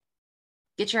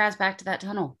 Get your ass back to that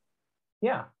tunnel.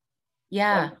 Yeah.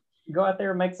 Yeah. Like, go out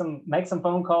there, make some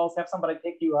phone calls, have somebody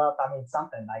pick you up. I mean,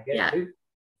 something. I get it.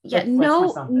 Yeah.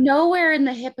 Nowhere in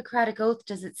the Hippocratic Oath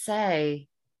does it say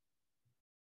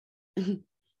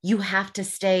you have to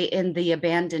stay in the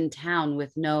abandoned town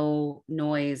with no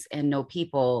noise and no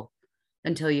people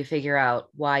until you figure out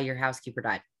why your housekeeper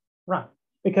died. Right.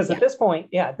 Because at this point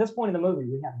in the movie,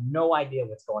 we have no idea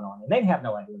what's going on, and they have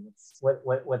no idea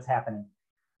what's happening.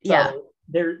 So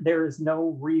there is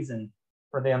no reason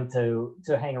for them to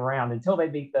hang around until they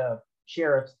meet the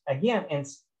sheriff again, and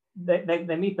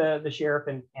they meet the sheriff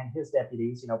and his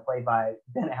deputies, played by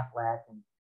Ben Affleck and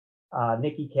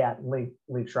Nikki Katt and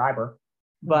Liev Schreiber.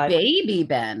 But baby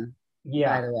Ben,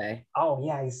 by the way. Oh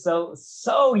yeah, he's so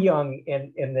young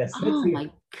in this. Oh my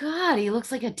God, he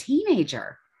looks like a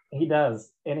teenager. He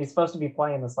does, and he's supposed to be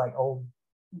playing this like old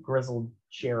grizzled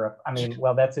sheriff. I mean,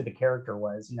 well, that's who the character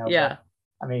was, Yeah. But,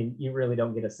 I mean, you really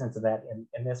don't get a sense of that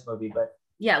in this movie, but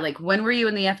yeah, like when were you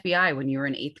in the FBI? When you were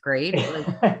in 8th grade?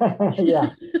 Yeah.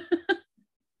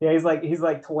 Yeah, he's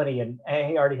like 20 and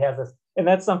he already has this, and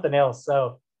that's something else.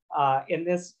 So in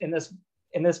this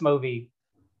movie,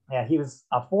 yeah, he was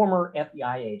a former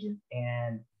FBI agent,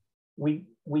 and we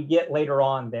get later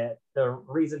on that the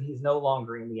reason he's no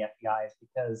longer in the FBI is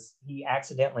because he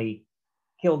accidentally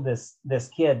killed this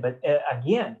kid. But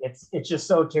again, it's just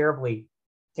so terribly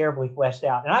fleshed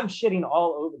out, and I'm shitting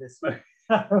all over this movie.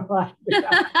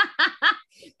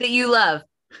 That you love.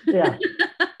 Yeah.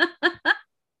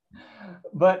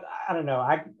 But I don't know.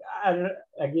 I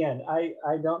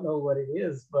don't know what it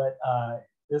is, but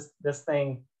this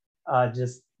thing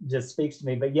just speaks to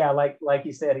me. But yeah, like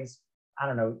you said, he's, I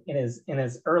don't know, in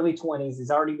his early 20s.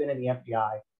 He's already been in the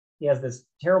FBI. He has this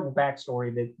terrible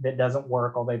backstory that doesn't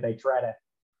work, although they try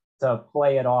to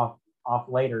play it off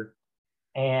later.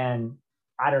 And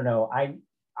I don't know. I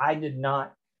did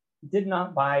not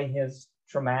buy his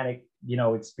traumatic,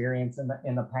 experience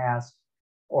in the past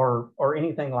or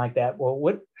anything like that. Well,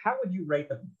 how would you rate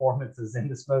the performances in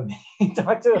this movie?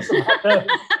 Talk to us about those.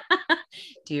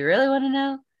 Do you really want to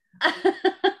know?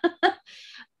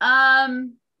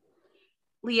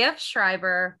 Liev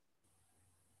Schreiber,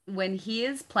 when he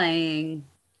is playing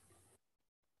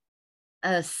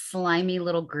a slimy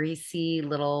little greasy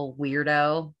little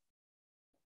weirdo,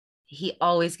 he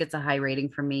always gets a high rating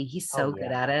from me. He's so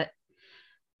good at it.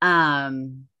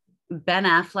 Ben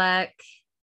Affleck,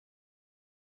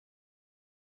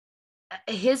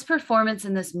 his performance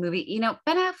in this movie,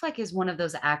 Ben Affleck is one of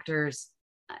those actors.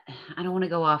 I don't want to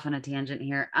go off on a tangent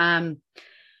here.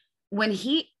 When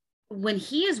he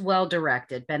is well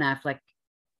directed, Ben Affleck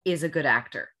is a good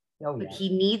actor. But he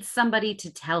needs somebody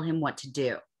to tell him what to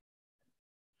do,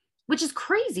 which is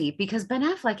crazy because Ben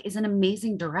Affleck is an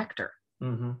amazing director.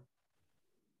 Mm-hmm.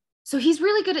 So he's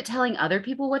really good at telling other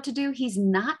people what to do. He's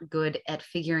not good at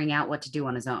figuring out what to do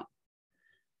on his own.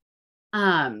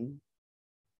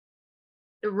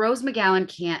 Rose McGowan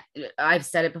can't, I've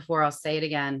said it before, I'll say it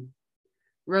again.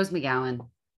 Rose McGowan,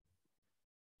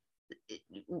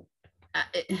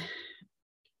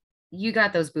 you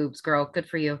got those boobs, girl. Good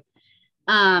for you.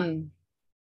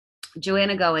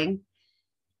 Joanna Going,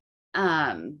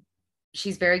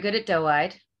 she's very good at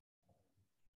doe-eyed.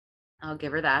 I'll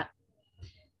give her that.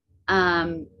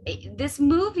 This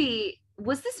movie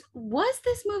was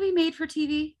this movie made for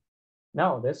TV?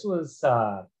 No, this was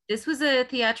a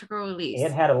theatrical release.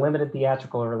 It had a limited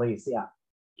theatrical release. Yeah.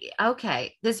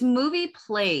 Okay. This movie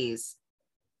plays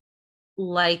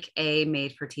like a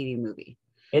made for TV movie.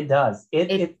 It does.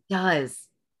 It does.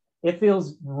 It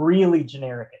feels really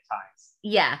generic at times.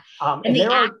 Yeah. And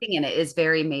the acting in it is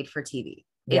very made for TV.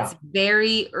 Yeah. It's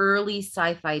very early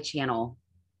sci-fi channel.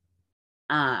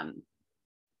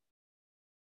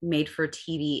 Made for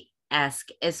TV-esque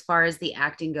as far as the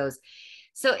acting goes.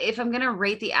 So if I'm going to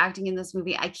rate the acting in this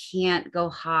movie, I can't go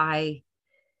high.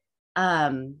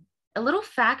 A little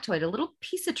factoid, a little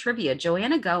piece of trivia.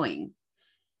 Joanna Going,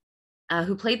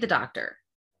 who played the doctor.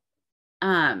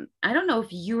 I don't know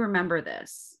if you remember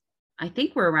this. I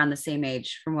think we're around the same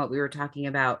age from what we were talking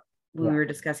about when we were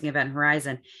discussing Event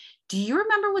Horizon. Do you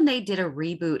remember when they did a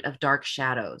reboot of Dark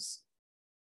Shadows?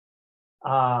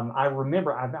 I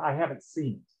remember. I haven't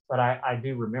seen it, but I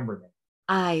do remember that.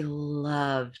 I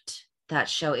loved that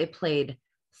show. It played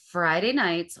Friday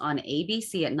nights on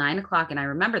ABC at 9:00. And I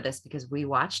remember this because we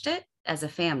watched it as a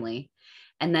family.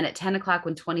 And then at 10:00,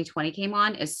 when 2020 came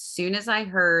on, as soon as I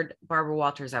heard Barbara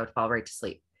Walters, I would fall right to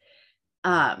sleep.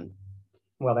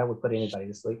 Well, that would put anybody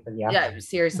to sleep, but yeah. Yeah,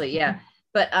 seriously, yeah.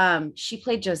 But she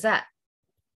played Josette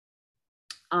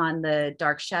on the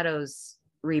Dark Shadows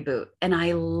reboot. And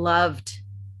I loved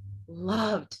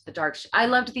I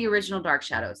loved the original Dark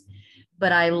Shadows,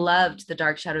 but I loved the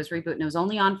Dark Shadows reboot. And it was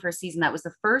only on for a season. That was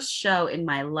the first show in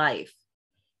my life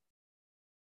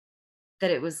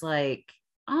that it was like,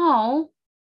 oh,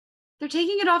 they're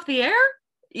taking it off the air,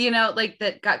 like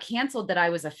that got canceled, that I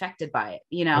was affected by it,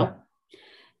 Yeah.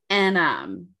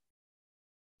 And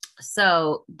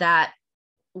so that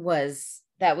was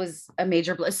a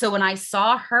major blow. So when I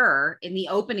saw her in the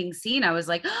opening scene, I was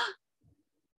like, oh,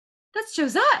 that's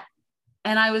Josette.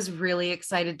 And I was really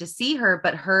excited to see her,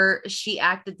 but she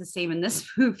acted the same in this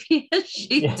movie as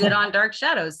she did on Dark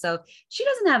Shadows. So she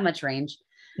doesn't have much range.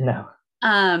 No.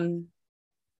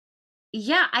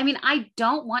 Yeah, I mean, I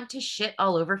don't want to shit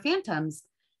all over Phantoms.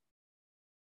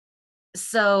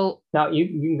 So no, you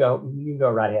can go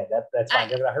right ahead. That's fine.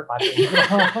 You're gonna hurt my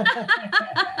feelings.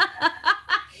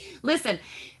 Listen,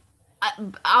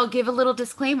 I'll give a little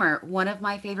disclaimer. One of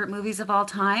my favorite movies of all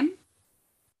time,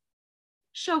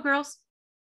 Showgirls.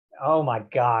 Oh my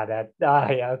God.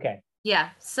 Yeah, okay. Yeah.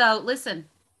 So listen,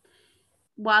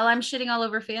 while I'm shitting all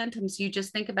over Phantoms, you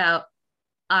just think about,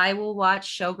 I will watch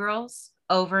Showgirls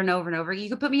over and over and over. You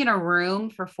could put me in a room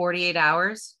for 48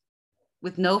 hours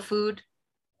with no food,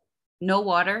 no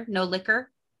water, no liquor,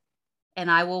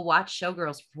 and I will watch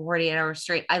Showgirls for 48 hours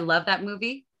straight. I love that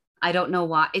movie. I don't know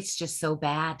why. It's just so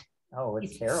bad. Oh,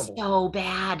 it's terrible. So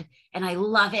bad. And I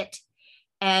love it.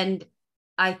 And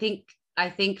I think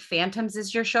Phantoms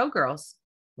is your Showgirls.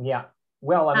 Yeah.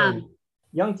 Well, I mean,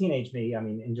 young teenage me,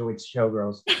 enjoyed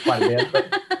Showgirls quite a bit.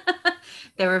 But...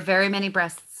 there were very many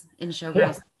breasts in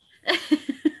Showgirls. Yeah.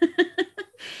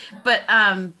 But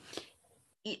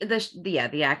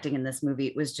the acting in this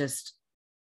movie was just,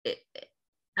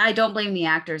 I don't blame the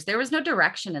actors. There was no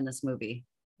direction in this movie.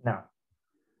 No.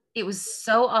 It was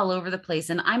so all over the place.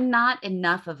 And I'm not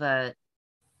enough of a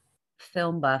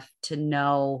film buff to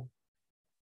know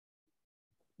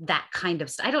that kind of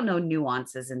stuff. I don't know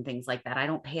nuances and things like that. I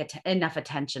don't pay enough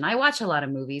attention. I watch a lot of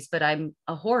movies, but I'm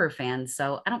a horror fan,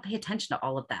 so I don't pay attention to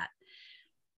all of that.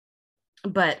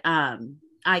 But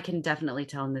I can definitely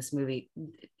tell in this movie,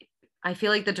 I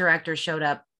feel like the director showed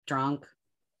up drunk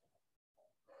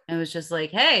and was just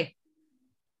like, hey,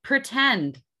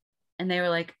 pretend. And they were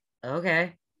like,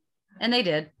 okay. And they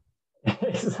did.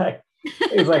 He's like,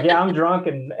 yeah, I'm drunk,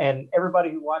 and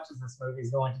everybody who watches this movie is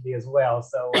going to be as well.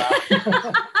 So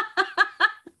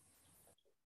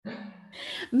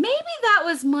maybe that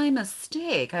was my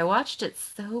mistake. I watched it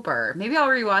sober. Maybe I'll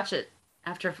rewatch it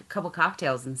after a couple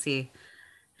cocktails and see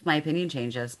if my opinion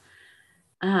changes.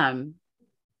 But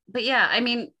yeah, I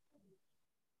mean,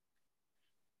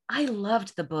 I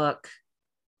loved the book,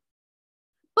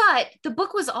 but the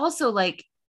book was also like,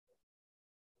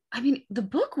 the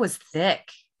book was thick.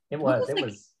 It was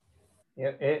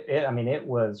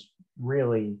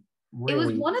really It was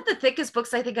really. one of the thickest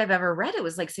books I think I've ever read. It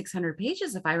was like 600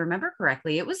 pages, if I remember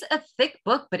correctly. It was a thick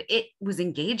book, but it was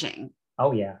engaging.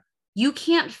 Oh yeah. You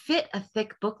can't fit a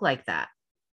thick book like that.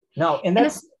 No, and And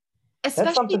that's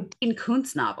especially something, in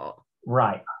Kuntz novel.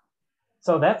 right.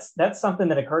 So that's something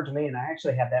that occurred to me, and I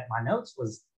actually have that in my notes,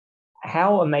 was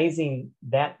how amazing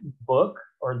that book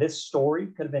or this story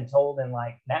could have been told in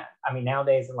like that. I mean,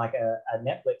 nowadays in like a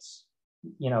Netflix,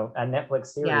 a Netflix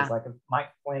series Yeah. like a Mike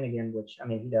Flanagan, which I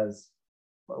mean he does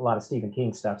a lot of Stephen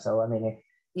King stuff. So I mean,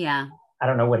 Yeah. I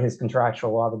don't know what his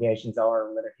contractual obligations are,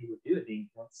 or whether he would do a Dean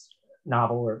Koontz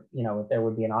novel, or if there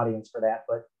would be an audience for that.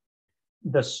 But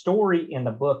the story in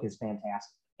the book is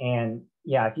fantastic. And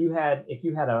yeah, if you had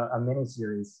a mini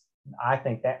series, I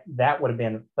think that would have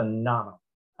been phenomenal.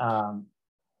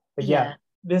 But yeah, Yeah.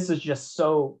 this is just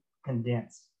so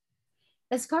condensed.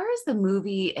 As far as the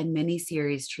movie and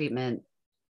miniseries treatment,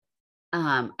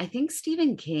 I think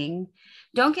Stephen King,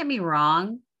 don't get me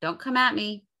wrong, don't come at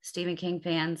me, Stephen King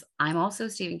fans. I'm also a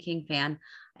Stephen King fan.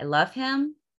 I love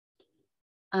him.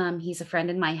 He's a friend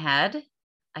in my head.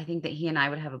 I think that he and I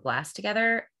would have a blast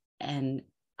together. And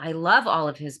I love all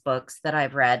of his books that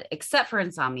I've read, except for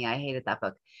Insomnia. I hated that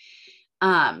book.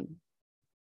 Um,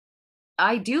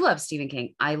 I do love Stephen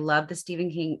King. I love the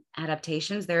Stephen King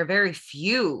adaptations. There are very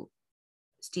few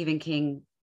Stephen King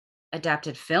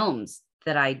adapted films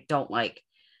that I don't like.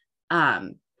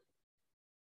 Um,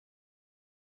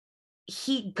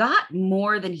 he got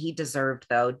more than he deserved,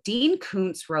 though. Dean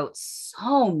Koontz wrote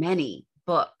so many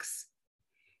books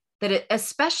that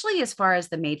especially as far as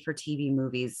the made for TV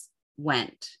movies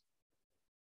went,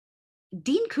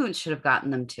 Dean Koontz should have gotten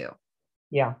them too.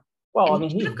 Yeah. Well, And I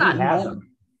he mean, should he have he gotten has more.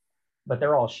 them, but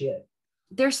they're all shit.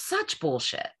 They're such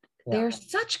bullshit. Yeah. They're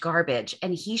such garbage.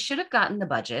 And he should have gotten the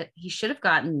budget. He should have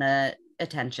gotten the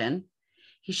attention.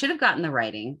 He should have gotten the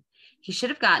writing. He should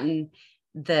have gotten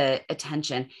the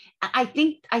attention. I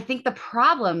think the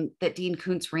problem that Dean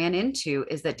Koontz ran into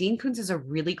is that Dean Koontz is a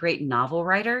really great novel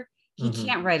writer. He Hmm.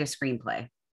 can't write a screenplay.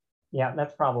 Yeah,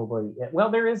 that's probably it. Well,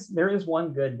 there is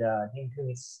one good Dean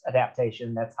Koontz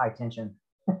adaptation. That's High Tension.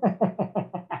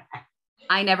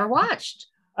 I never watched.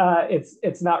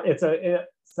 It's not it's a it,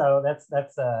 so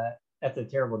that's a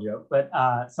terrible joke. But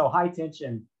so High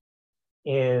Tension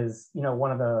is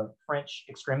one of the French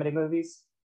extremity movies.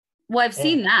 Well, I've And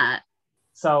seen that.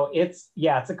 so it's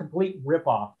a complete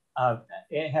ripoff of.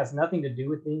 It has nothing to do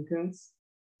with Dean Koontz,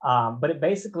 but it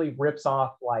basically rips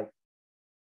off like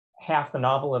half the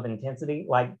novel of Intensity.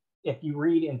 Like if you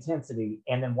read Intensity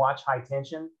and then watch High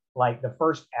Tension, like the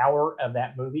first hour of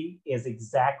that movie is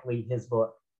exactly his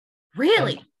book. And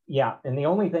Really? yeah, and the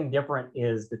only thing different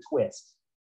is the twist.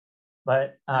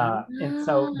 But and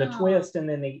so the Oh, twist and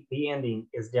then the ending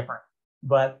is different.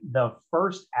 But the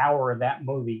first hour of that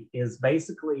movie is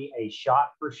basically a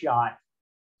shot for shot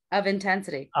of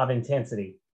Intensity. of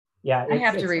Intensity. Yeah, I it's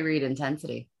have to it's reread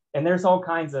Intensity. and there's all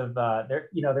kinds of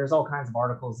there's all kinds of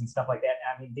articles and stuff like that.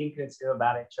 I mean, Dean could sue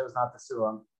about it, chose not to sue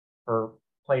him for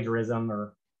plagiarism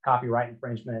or copyright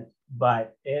infringement,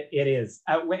 but it is,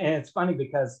 and it's funny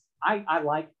because I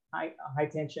like high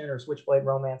tension or Switchblade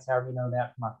Romance, however you know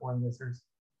that, for my foreign listeners.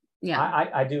 Yeah.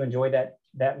 I do enjoy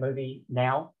that movie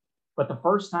now, but the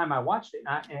first time I watched it,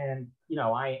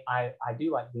 I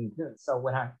do like Dean Koontz. So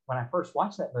when I first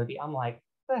watched that movie, I'm like,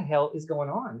 what the hell is going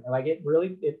on? Like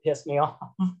it pissed me off.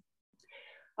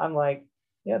 I'm like,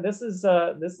 yeah, this is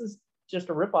just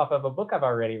a ripoff of a book I've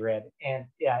already read, and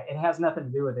yeah, it has nothing to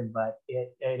do with him, but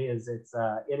it is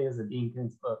a Dean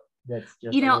Koontz book that's You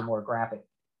just a know, little more graphic.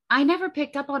 I never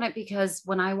picked up on it because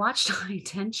when I watched High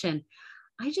Tension,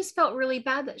 I just felt really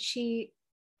bad that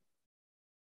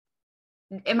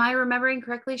am I remembering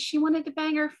correctly? She wanted to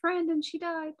bang her friend and she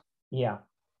died. Yeah,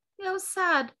 That was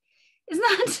sad. Isn't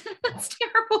that that's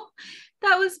terrible?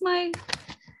 That was my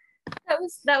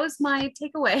that was my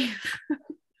takeaway.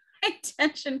 High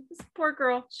Tension. This poor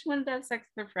girl. She wanted to have sex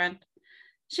with her friend.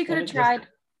 She could and have tried.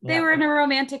 They yeah, were in a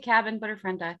romantic cabin, but her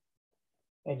friend died.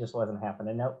 it just wasn't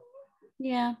happening. Nope.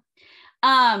 Yeah.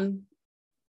 Um,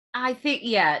 I think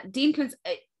Dean Koontz.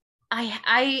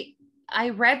 I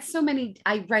read so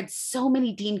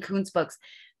many Dean Koontz books,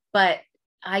 but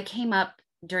I came up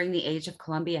during the age of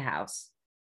Columbia House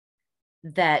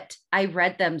that I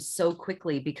read them so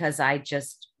quickly because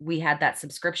we had that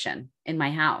subscription in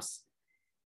my house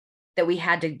that we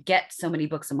had to get so many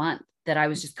books a month that I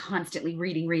was just constantly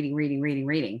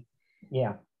reading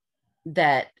Yeah,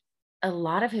 that a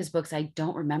lot of his books I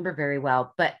don't remember very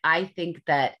well, but I think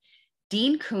that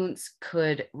Dean Koontz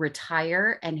could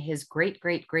retire and his great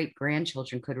great great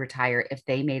grandchildren could retire if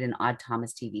they made an Odd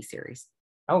Thomas TV series.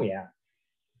 oh yeah,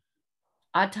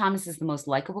 Odd Thomas is the most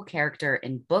likable character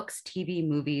in books, TV,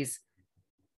 movies,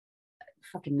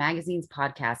 fucking magazines,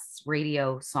 podcasts,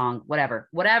 radio, song, whatever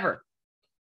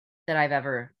that I've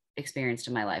ever experienced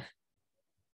in my life.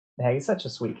 Yeah, he's such a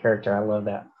sweet character. I love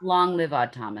that. Long live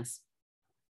Odd Thomas.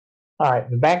 All right,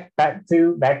 back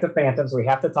to Phantoms. We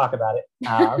have to talk about it.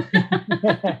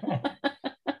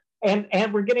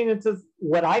 And we're getting into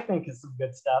what I think is some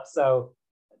good stuff. So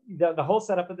the whole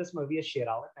setup of this movie is shit,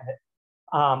 I'll admit it.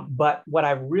 But what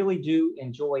I really do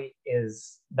enjoy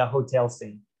is the hotel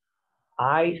scene.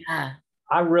 I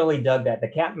really dug that. The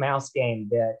cat and mouse game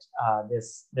that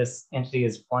this entity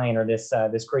is playing, or this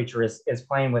creature is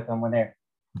playing with them when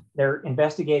they're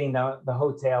investigating the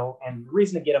hotel. And the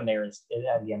reason to get them there is,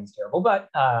 again, it's terrible. But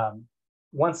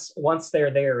once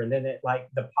they're there, and then it like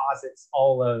deposits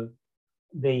all of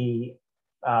the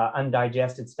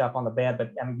undigested stuff on the bed,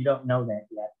 but I mean, you don't know that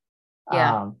yet.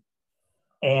 Yeah.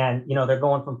 And you know, they're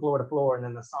going from floor to floor, and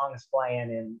then the song is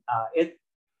playing, and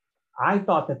I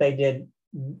thought that they did.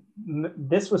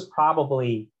 This was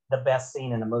probably the best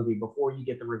scene in the movie before you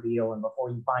get the reveal and before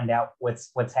you find out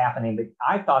what's happening. But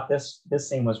I thought this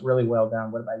scene was really well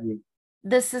done. What about you?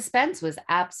 The suspense was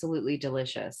absolutely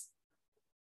delicious.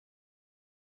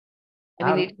 I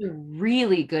mean, they did a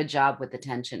really good job with the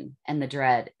tension and the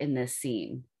dread in this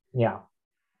scene. Yeah.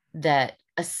 That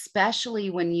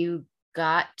especially when you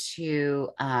got to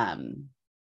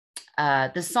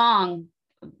the song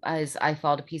as I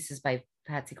Fall to Pieces by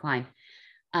Patsy Cline.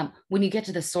 When you get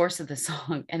to the source of the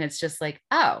song, and it's just like,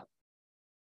 oh,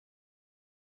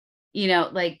 you know,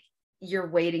 like you're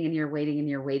waiting and you're waiting and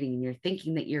you're waiting and you're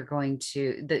thinking that you're going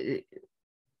to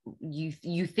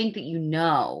you think that, you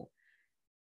know,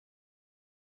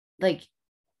 like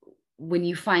when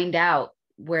you find out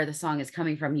where the song is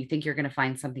coming from, you think you're going to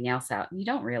find something else out, and you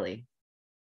don't really.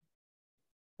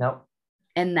 No.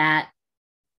 And that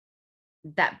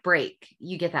break,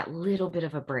 you get that little bit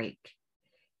of a break.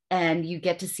 And you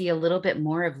get to see a little bit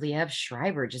more of Liev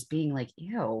Schreiber just being like,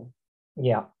 ew.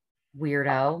 Yeah.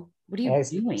 Weirdo. What are you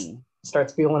doing?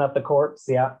 Starts feeling up the corpse.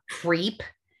 Yeah. Creep.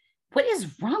 What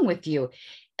is wrong with you?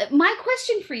 My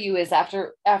question for you is,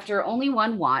 after only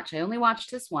one watch, I only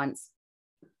watched this once.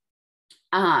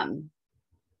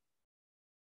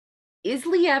 Is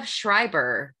Liev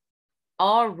Schreiber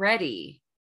already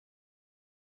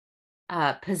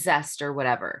possessed or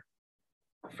whatever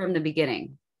from the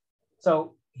beginning?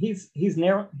 So he's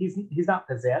not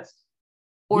possessed,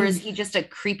 or is he just a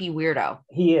creepy weirdo?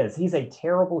 He's a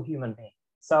terrible human being.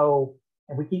 So,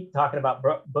 and we keep talking about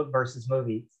book versus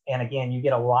movie, and again, you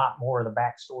get a lot more of the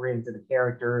backstory into the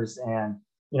characters and,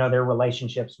 you know, their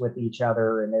relationships with each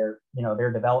other and their, you know,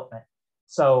 their development.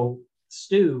 So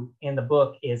Stu in the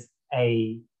book is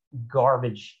a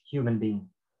garbage human being,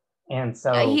 and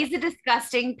so he's a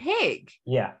disgusting pig.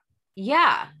 Yeah.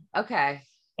 Okay.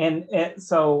 And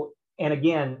so, and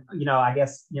again, you know, I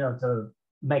guess, you know, to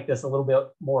make this a little bit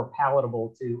more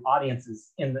palatable to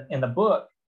audiences, in the book,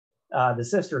 the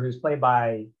sister, who's played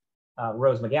by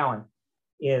Rose McGowan,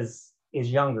 is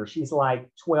younger. She's like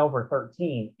 12 or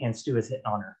 13, and Stu is hitting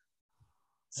on her.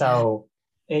 So,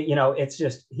 you know, it's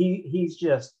just he's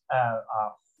just a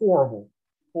horrible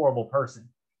person.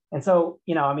 And so,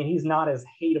 you know, I mean, he's not as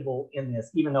hateable in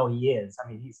this, even though he is. I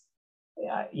mean, he's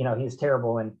you know, he's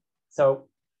terrible. And so,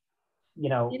 you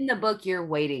know, in the book, you're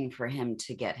waiting for him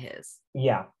to get his.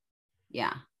 Yeah.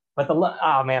 But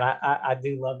oh man, I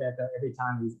do love that though. Every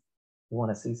time you want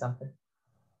to see something.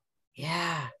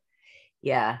 Yeah,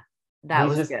 that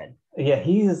was good. Yeah,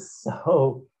 he is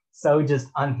so just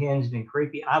unhinged and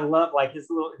creepy. I love like his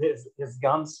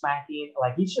gum smacking.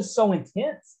 Like he's just so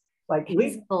intense. Like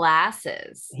his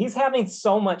glasses. He's having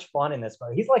so much fun in this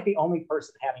movie. He's like the only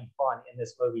person having fun in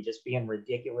this movie, just being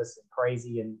ridiculous and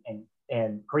crazy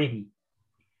and creepy.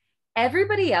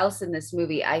 Everybody else in this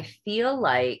movie, I feel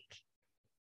like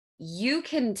you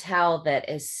can tell that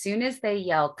as soon as they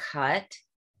yell cut,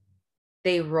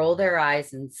 they roll their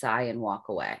eyes and sigh and walk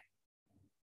away.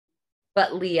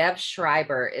 But Liev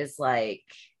Schreiber is like,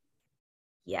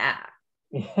 yeah.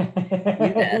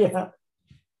 Yeah.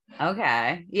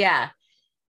 Okay. Yeah.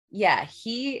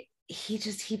 He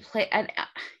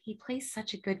plays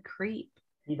such a good creep.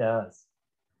 He does.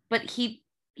 But he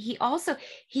also,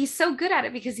 he's so good at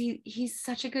it because he's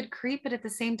such a good creep, but at the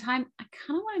same time, I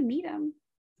kind of want to meet him.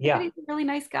 Yeah. He's a really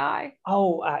nice guy.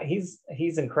 Oh, he's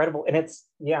incredible. And it's,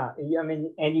 I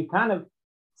mean, and you kind of,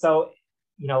 so,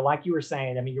 you know, like you were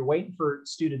saying, I mean, you're waiting for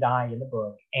Stu to die in the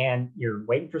book, and you're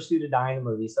waiting for Stu to die in the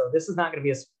movie. So this is not going to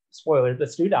be a spoiler,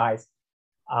 but Stu dies.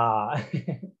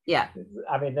 Yeah.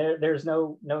 I mean, there's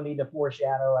no need to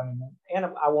foreshadow. I mean, and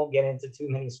I won't get into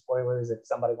too many spoilers if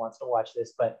somebody wants to watch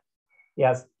this, but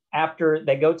Yes. After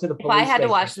they go to the If I police had to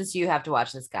station, watch this, you have to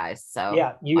watch this, guys. So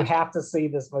yeah, you watch it. have to see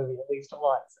this movie at least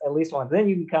once. At least once. Then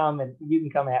you can come at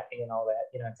me and all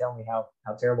that, and tell me how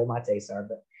terrible my tastes are.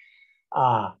 But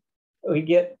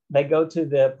they go to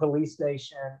the police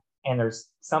station, and there's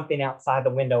something outside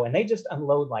the window, and they just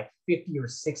unload like 50 or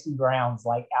 60 rounds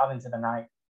like out into the night.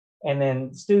 And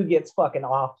then Stu gets fucking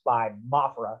off by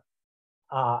Mothra.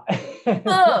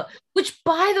 Which,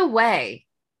 by the way,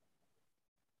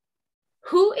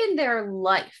 who in their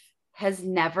life has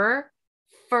never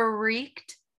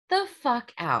freaked the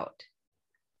fuck out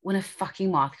when a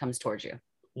fucking moth comes towards you?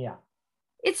 Yeah.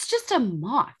 It's just a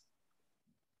moth.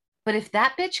 But if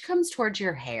that bitch comes towards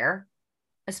your hair,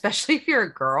 especially if you're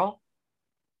a girl,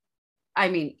 I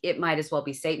mean, it might as well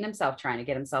be Satan himself trying to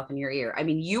get himself in your ear. I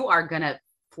mean, you are going to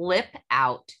flip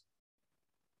out.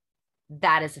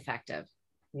 That is effective.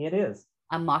 It is.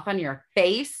 A moth on your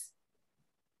face.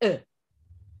 Ugh.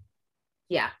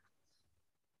 Yeah.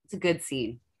 It's a good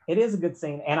scene. It is a good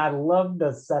scene. And I love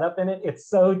the setup in it. It's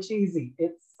so cheesy.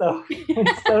 It's so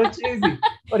cheesy.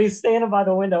 But he's standing by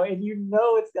the window and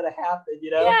it's going to happen,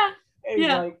 Yeah. And he's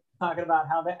like talking about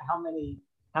how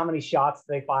many shots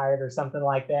they fired or something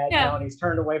like that, and he's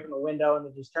turned away from the window and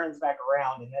then just turns back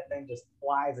around and that thing just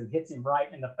flies and hits him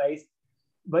right in the face.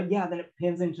 But yeah, then it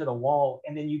pins into the wall,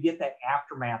 and then you get that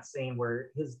aftermath scene where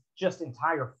his just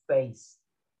entire face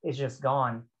is just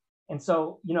gone. And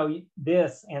so,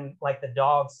 this and like the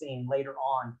dog scene later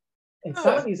on, and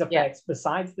some of these effects,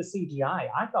 besides the CGI,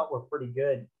 I thought were pretty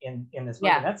good in this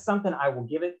movie. Yeah. That's something I will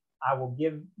give it. I will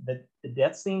give the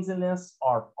death scenes in this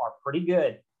are pretty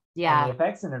good. Yeah. And the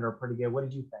effects in it are pretty good. What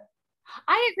did you think?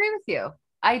 I agree with you.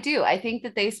 I do. I think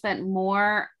that they spent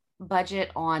more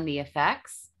budget on the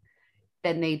effects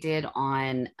than they did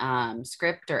on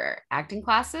script or acting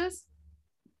classes.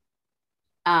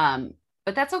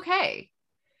 But that's okay.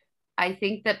 I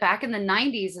think that back in the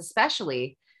 90s,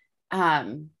 especially,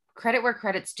 credit where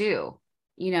credit's due.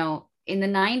 In the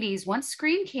 90s, once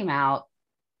Scream came out,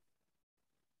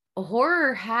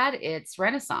 horror had its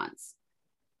renaissance.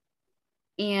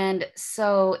 And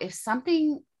so if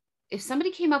somebody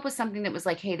came up with something that was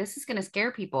like, hey, this is going to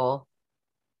scare people.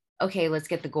 Okay, let's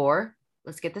get the gore.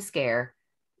 Let's get the scare.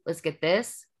 Let's get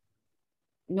this.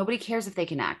 Nobody cares if they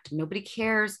can act. Nobody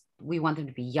cares. We want them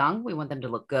to be young. We want them to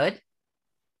look good.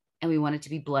 And we want it to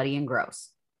be bloody and gross.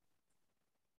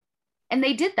 And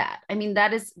they did that. I mean,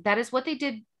 that is what they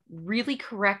did really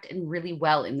correct and really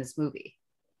well in this movie.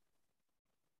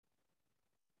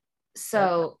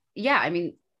 So, yeah, I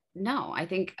mean, no, I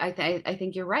think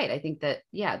you're right. I think that,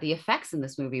 yeah, the effects in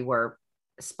this movie were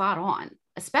spot on,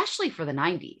 especially for the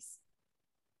 90s.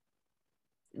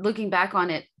 Looking back on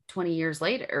it 20 years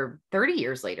later, or 30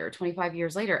 years later, 25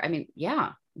 years later, I mean,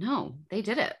 yeah, no, they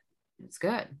did it. It's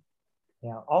good.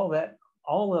 Yeah, all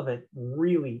of it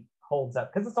really holds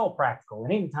up because it's all practical.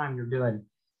 And anytime you're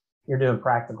doing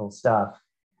practical stuff,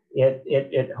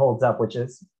 it holds up, which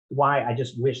is why I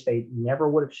just wish they never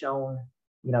would have shown,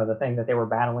 the thing that they were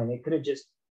battling. It could have just,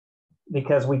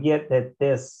 because we get that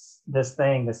this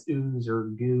thing, this ooze or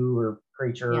goo or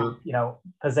creature,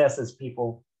 possesses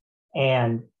people,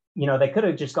 and they could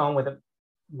have just gone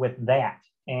with that,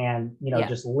 and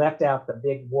just left out the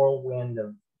big whirlwind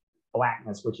of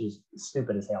blackness, which is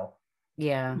stupid as hell.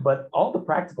 Yeah. But all the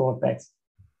practical effects,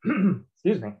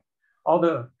 excuse me, all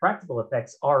the practical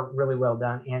effects are really well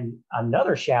done. And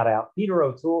another shout out, Peter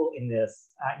O'Toole in this.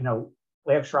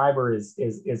 Liev Schreiber is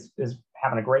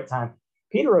having a great time.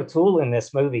 Peter O'Toole in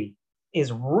this movie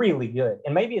is really good,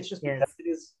 and maybe it's just because it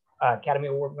is Academy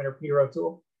Award winner Peter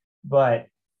O'Toole, but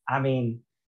I mean,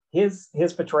 his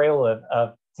portrayal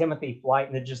of Timothy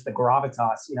Flight and just the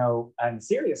gravitas, and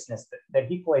seriousness that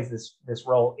he plays this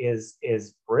role is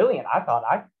brilliant. I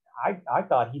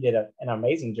thought he did an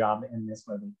amazing job in this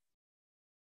movie.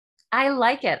 I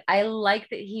like it. I like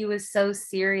that he was so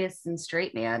serious and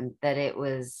straight man that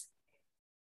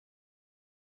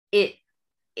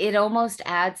it almost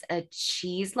adds a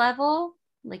cheese level,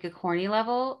 like a corny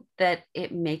level, that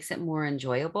it makes it more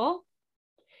enjoyable.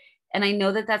 And I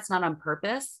know that that's not on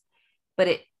purpose, but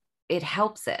it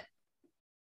helps it.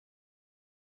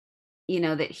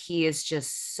 That he is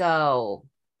just so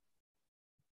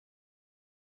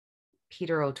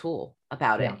Peter O'Toole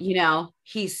about it.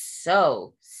 He's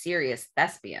so serious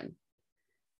thespian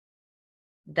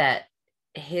that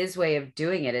his way of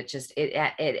doing it,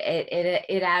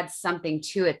 it adds something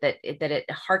to it that it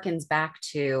harkens back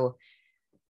to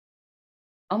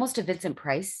almost a Vincent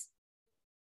Price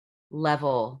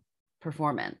level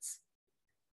performance.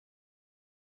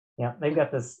 Yeah, they've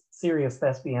got this serious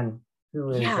thespian who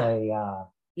is a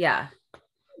yeah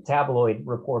tabloid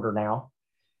reporter now,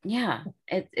 Yeah,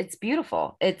 it's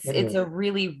beautiful. It It's is. a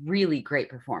really, really great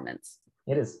performance.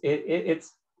 It is.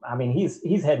 It's. I mean,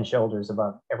 he's head and shoulders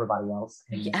above everybody else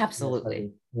in this Absolutely.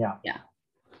 movie. Yeah. Yeah.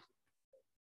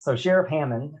 So Sheriff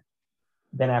Hammond,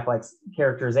 Ben Affleck's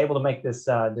character, is able to make this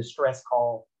distress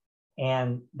call,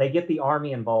 and they get the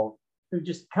army involved, who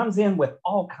just comes in with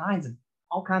all kinds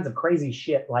of crazy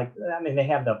shit. Like, I mean, they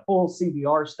have the full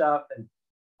CBR stuff, and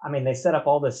I mean, they set up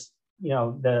all this,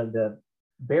 the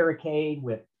barricade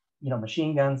with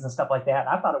machine guns and stuff like that.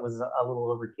 I thought it was a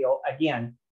little overkill.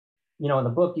 Again, in the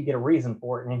book you get a reason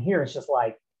for it, and in here it's just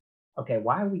like, okay,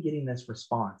 why are we getting this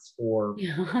response for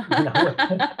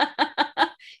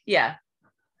Yeah.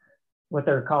 what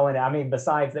they're calling it? I mean,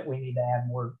 besides that, we need to add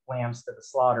more lambs to the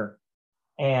slaughter,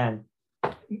 and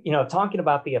talking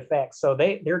about the effects, so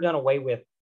they're done away with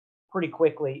pretty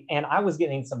quickly, and I was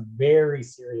getting some very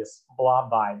serious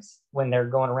Blob vibes when they're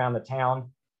going around the town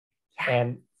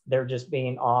and they're just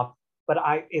being off. But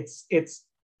it's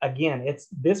again, it's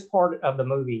this part of the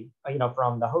movie,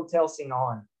 from the hotel scene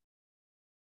on,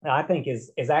 I think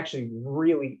is actually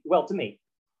really well, to me,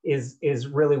 is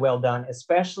really well done,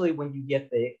 especially when you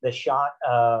get the shot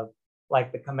of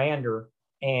like the commander,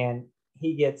 and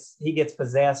he gets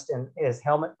possessed and his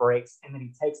helmet breaks, and then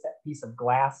he takes that piece of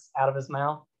glass out of his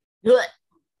mouth.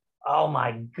 Oh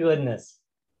my goodness.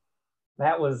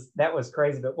 That was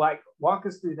crazy. But like, walk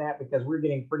us through that, because we're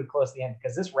getting pretty close to the end,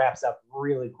 because this wraps up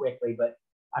really quickly. But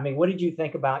I mean, what did you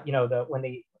think about, when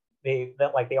the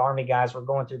army guys were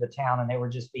going through the town and they were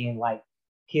just being like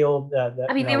killed?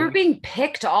 I mean, they were being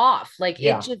picked off. Like,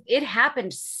 yeah, it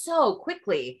happened so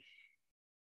quickly.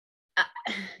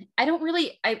 I don't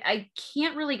really, I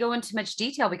can't really go into much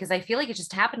detail because I feel like it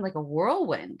just happened like a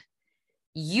whirlwind.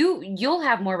 You'll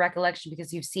have more recollection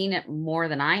because you've seen it more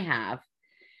than I have.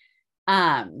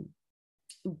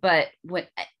 But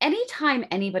anytime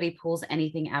anybody pulls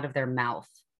anything out of their mouth,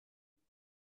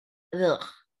 ugh,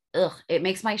 it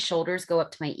makes my shoulders go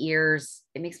up to my ears.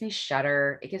 It makes me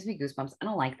shudder. It gives me goosebumps. I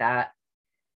don't like that.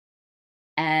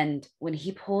 And when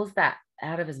he pulls that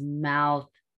out of his mouth,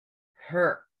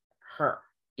 her,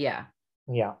 yeah.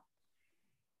 yeah.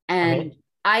 And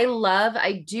I mean,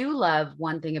 I do love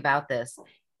one thing about this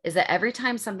is that every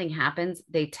time something happens,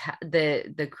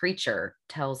 the creature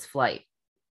tells Flight,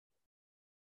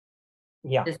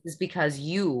 yeah, this is because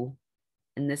you,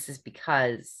 and this is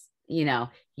because,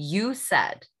 you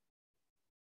said,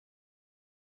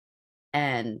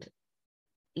 and,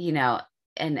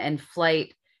 and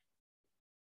Flight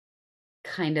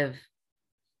kind of,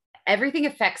 everything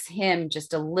affects him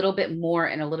just a little bit more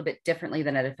and a little bit differently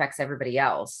than it affects everybody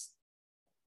else,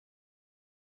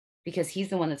 because he's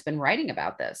the one that's been writing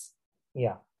about this.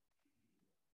 yeah,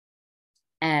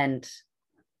 And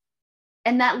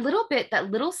that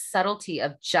little subtlety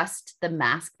of just the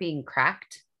mask being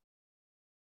cracked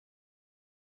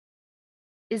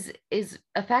is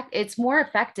it's more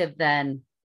effective than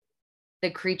the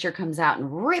creature comes out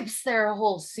and rips their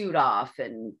whole suit off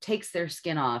and takes their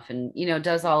skin off and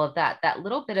does all of that. That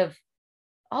little bit of,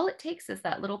 all it takes is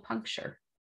that little puncture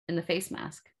in the face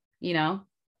mask. yeah.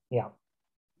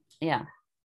 Yeah,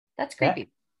 that's That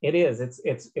creepy. it is.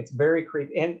 It's very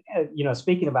creepy. And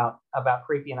speaking about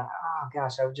creepy, and oh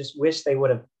gosh, I just wish they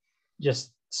would have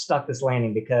just stuck this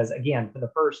landing, because again, for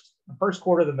the first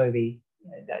quarter of the movie,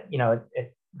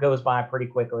 it goes by pretty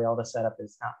quickly. All the setup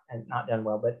is not done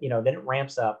well, but then it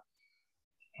ramps up,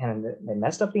 and they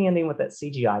messed up the ending with that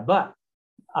CGI. But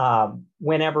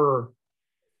whenever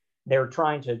they're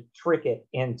trying to trick it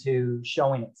into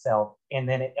showing itself, and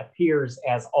then it appears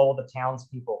as all the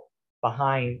townspeople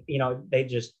behind, they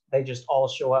just all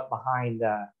show up behind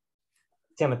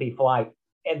Timothy Flight,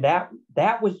 and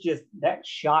that was just, that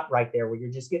shot right there where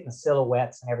you're just getting the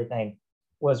silhouettes and everything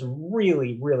was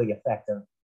really really effective.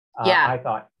 Yeah. I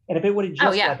thought, and if it would have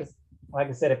Oh just, yeah. like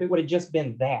I said, if it would have just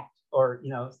been that, or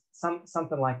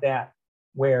something like that,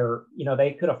 where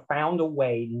they could have found a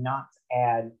way not to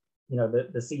add the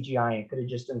CGI, and could have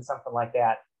just done something like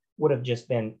that, would have just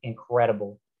been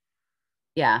incredible.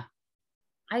 Yeah.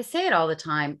 I say it all the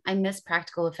time. I miss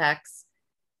practical effects.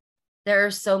 There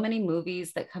are so many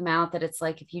movies that come out that it's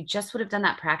like, if you just would have done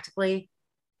that practically,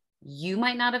 you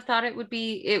might not have thought it would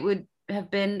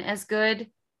have been as good,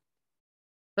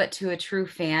 but to a true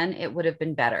fan, it would have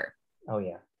been better. Oh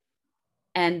yeah.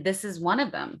 And this is one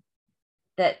of them,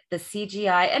 that the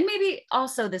CGI, and maybe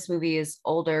also this movie is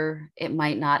older. It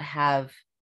might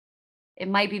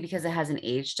be because it hasn't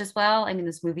aged as well. I mean,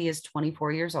 this movie is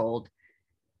 24 years old.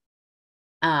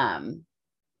 CGI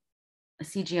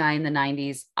in the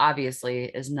 90s obviously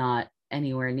is not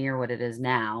anywhere near what it is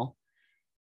now,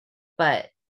 but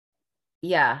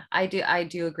Yeah, I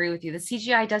do agree with you. The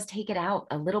CGI does take it out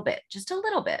a little bit, just a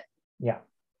little bit. Yeah.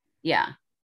 Yeah.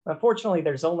 Unfortunately,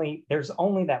 there's only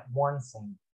that one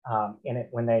scene in it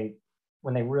when they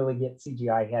really get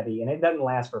CGI heavy, and it doesn't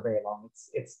last for very long.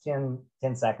 It's 10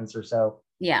 seconds or so.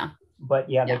 Yeah. But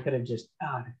yeah, they Yeah. could have just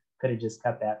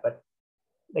cut that. But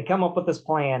they come up with this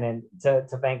plan and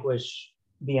to vanquish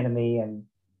the enemy, and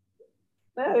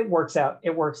it works out.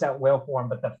 It works out well for them.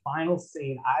 But the final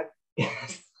scene,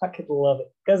 I could love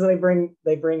it because they bring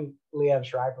Liev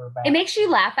Schreiber It back. makes you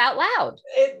laugh out loud.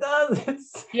 It does.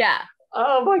 It's, Yeah.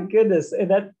 oh my goodness. And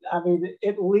that, I mean,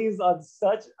 it leaves on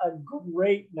such a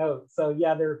great note. So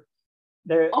yeah, they're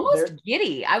Almost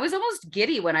giddy. I was almost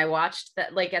giddy when I watched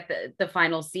that, like at the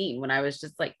final scene when I was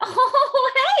just like,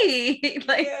 oh hey,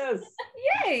 like yes.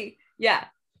 yay. Yeah.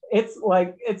 It's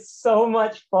like it's so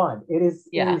much fun. It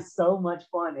Yeah. is so much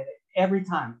fun. And every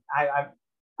time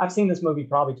I've seen this movie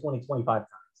probably 20, 25 times.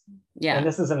 And Yeah.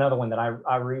 this is another one that I've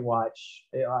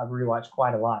rewatched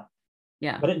quite a lot.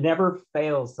 Yeah. But it never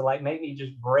fails to like make me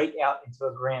just break out into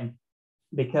a grin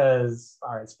because,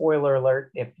 all right, spoiler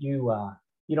alert, if you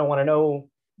don't want to know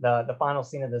the final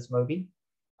scene of this movie,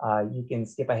 you can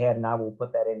skip ahead and I will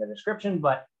put that in the description.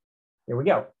 But here we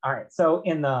go. All right. So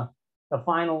in the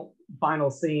final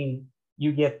scene,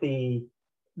 you get the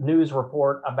news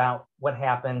report about what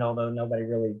happened, although nobody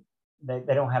really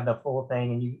they don't have the full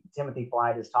thing. And Timothy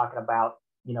Flight is talking about,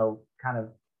 kind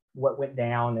of what went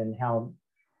down and how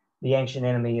the ancient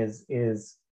enemy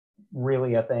is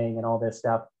really a thing and all this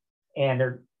stuff. And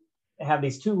they have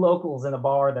these two locals in a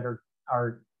bar that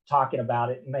are talking about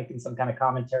it and making some kind of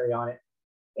commentary on it.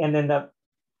 And then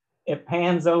it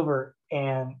pans over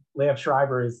and Liev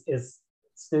Schreiber is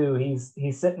Stu. He's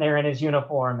sitting there in his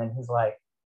uniform and he's like,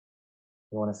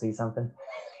 "You want to see something?"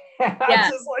 Yeah.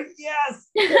 I'm just like, yes.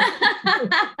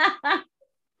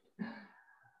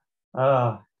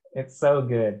 Oh, it's so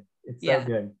good. It's so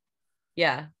good.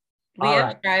 Yeah.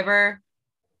 Liev Schreiber,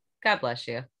 God bless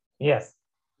you. Yes.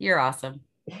 You're awesome.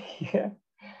 Yeah.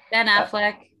 Ben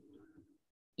Affleck,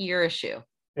 you're a shoe.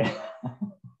 Yeah.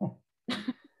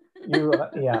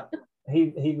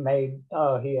 He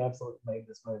absolutely made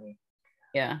this movie.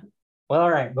 Yeah. Well,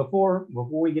 all right. Before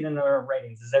we get into our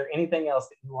ratings, is there anything else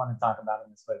that you want to talk about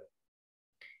in this movie?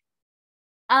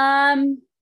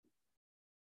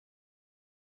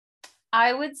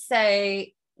 I would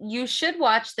say you should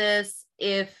watch this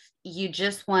if you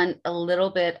just want a little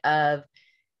bit of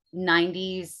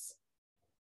 90s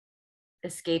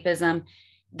escapism.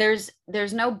 There's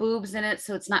no boobs in it,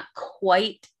 so it's not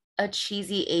quite a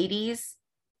cheesy 80s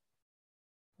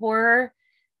horror,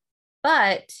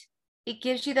 but it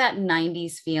gives you that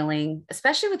 90s feeling,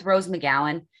 especially with Rose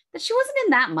McGowan, that she wasn't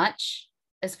in that much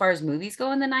as far as movies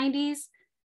go in the 90s.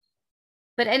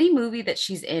 But any movie that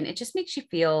she's in, it just makes you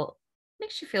feel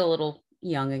a little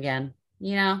young again,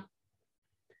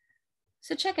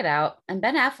 So check it out. And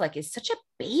Ben Affleck is such a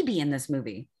baby in this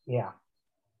movie. Yeah.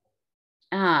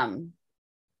 I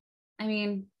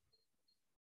mean,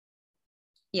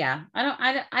 yeah,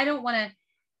 I don't want to.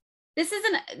 This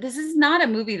is not a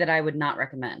movie that I would not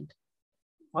recommend.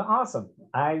 Well, awesome.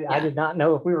 I did not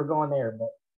know if we were going there,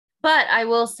 but I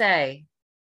will say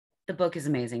the book is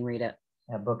amazing. Read it.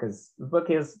 The book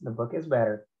is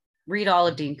better. Read all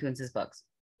of Dean Koontz's books.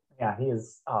 Yeah,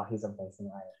 he's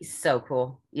amazing. Right? He's so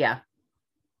cool. Yeah.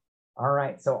 All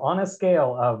right. So on a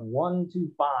scale of 1 to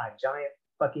 5 giant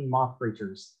fucking moth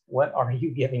creatures, what are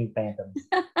you giving Phantoms?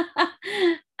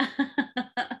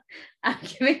 I'm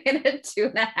giving it a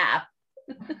 2.5.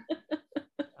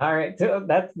 All right,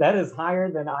 that is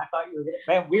higher than I thought you were going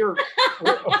to.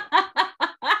 Man,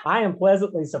 I am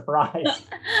pleasantly surprised.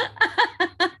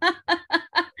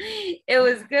 It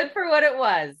was good for what it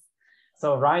was.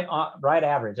 So right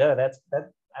average. That's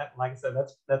like I said,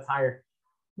 that's higher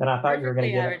than I thought you were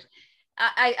going to get.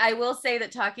 I will say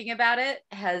that talking about it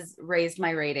has raised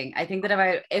my rating. I think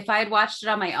that if I had watched it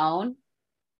on my own,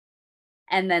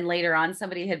 and then later on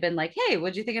somebody had been like, "Hey,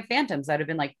 what'd you think of Phantoms?" I'd have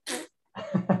been like.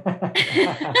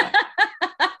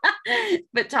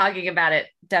 But talking about it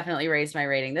definitely raised my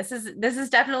rating. This is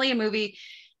definitely a movie.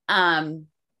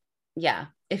 Yeah,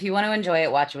 if you want to enjoy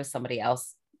it, watch it with somebody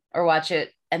else or watch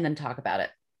it and then talk about it.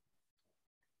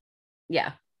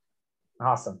 Yeah.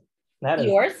 Awesome. That is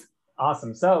yours.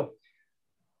 Awesome. So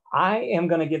I am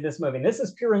going to give this movie, and this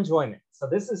is pure enjoyment. So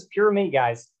this is pure me,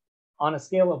 guys. On a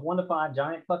scale of 1 to 5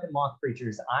 giant fucking moth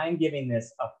creatures, I'm giving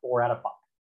this a 4 out of 5.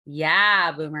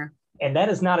 Yeah, boomer. And that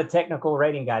is not a technical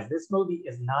rating, guys. This movie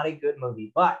is not a good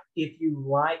movie. But if you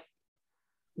like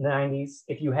 90s,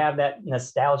 if you have that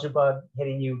nostalgia bug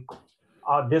hitting you,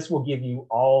 this will give you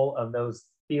all of those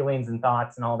feelings and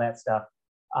thoughts and all that stuff.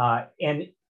 And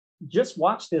just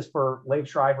watch this for Liev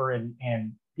Schreiber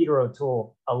and Peter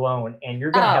O'Toole alone, and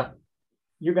you're gonna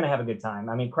have a good time.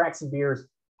 I mean, crack some beers,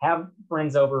 have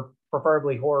friends over,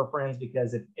 preferably horror friends,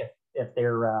 because if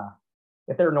they're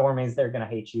normies, they're gonna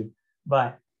hate you.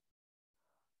 But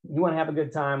you want to have a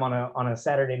good time on a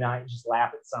Saturday night, just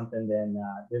laugh at something, then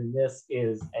this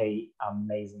is a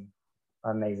amazing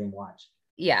watch.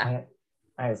 Yeah.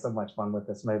 I had so much fun with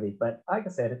this movie, but like I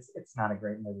said, it's not a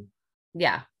great movie.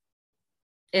 Yeah.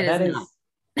 It is not.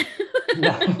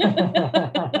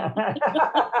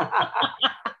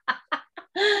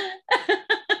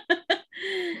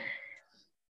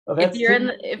 Well, if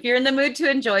you're in the mood to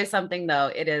enjoy something, though,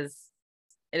 it is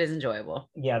enjoyable.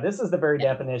 Yeah, this is the very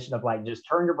definition of like, just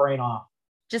turn your brain off.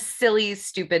 Just silly,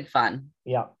 stupid fun.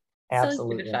 Yeah,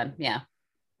 absolutely. Silly, stupid fun. Yeah.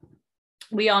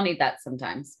 We all need that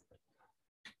sometimes.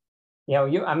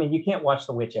 You can't watch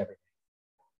The Witch every day.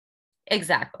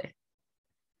 Exactly.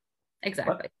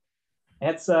 But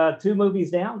that's 2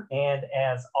 movies down. And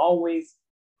as always,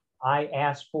 I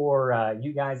asked for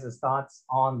you guys' thoughts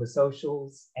on the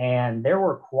socials, and there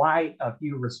were quite a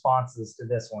few responses to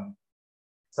this one.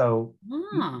 So,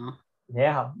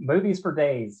 yeah, Movies for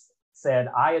Days said,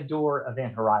 I adore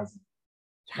Event Horizon.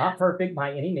 Yes. Not perfect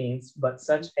by any means, but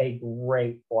such a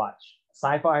great watch.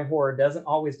 Sci-fi horror doesn't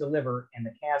always deliver, and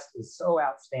the cast is so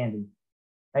outstanding.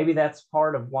 Maybe that's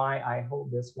part of why I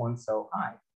hold this one so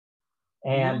high.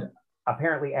 And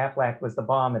apparently Affleck was the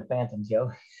bomb at Phantoms,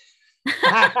 yo.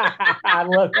 I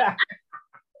love that.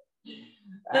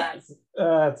 That's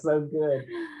so good.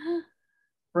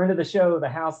 Friend of the show, The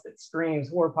House That Screams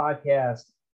Horror Podcast.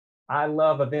 I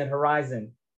love Event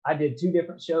Horizon. I did 2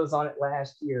 different shows on it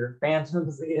last year.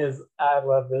 Phantoms is, I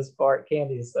love this part.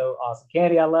 Candy is so awesome.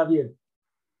 Candy, I love you.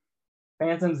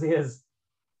 Phantoms is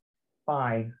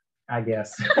fine, I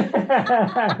guess.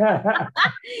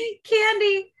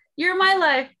 Candy, you're my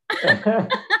life.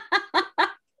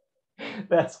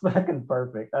 That's fucking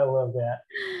perfect. I love that.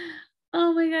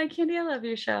 Oh my God, Candy, I love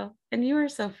your show. And you are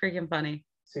so freaking funny.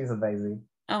 She's amazing.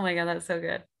 Oh my God, that's so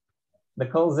good.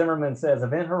 Nicole Zimmerman says,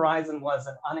 Event Horizon was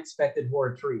an unexpected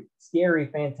horror treat. Scary,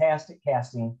 fantastic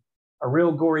casting, a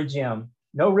real gory gem.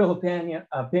 No real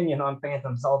opinion on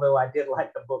Phantoms, although I did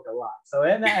like the book a lot. So,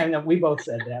 and we both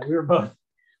said that. We were both.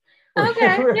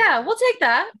 Okay, yeah, we'll take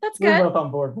that. That's good. We're both on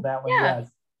board for that one,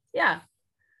 yes. Yeah.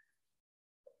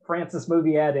 Francis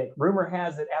Movie Addict. Rumor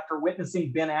has it, after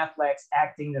witnessing Ben Affleck's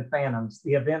acting in Phantoms,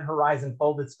 the Event Horizon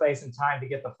folded space and time to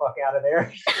get the fuck out of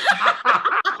there.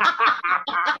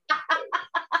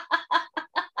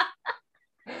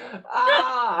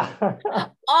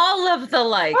 All of the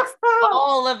likes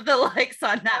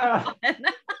on that one.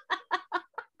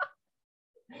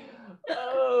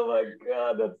 Oh my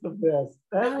God, that's the best.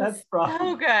 That's probably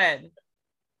so good.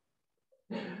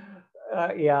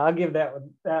 Yeah, I'll give that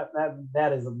one.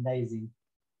 That is amazing.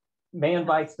 Man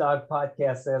Bites Dog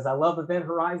Podcast says, I love Event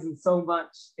Horizon so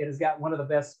much. It has got one of the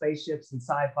best spaceships in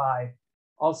sci-fi.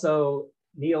 Also,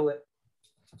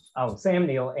 Sam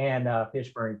Neill and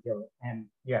Fishburne kill it. And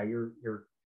yeah, you're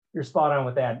spot on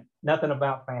with that. Nothing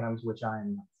about Phantoms, which I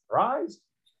am not surprised.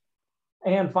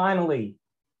 And finally,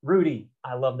 Rudy.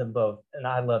 I love them both, and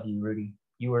I love you, Rudy.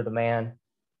 You are the man.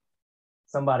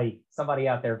 Somebody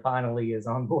out there finally is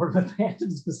on board with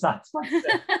Phantoms besides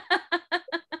myself.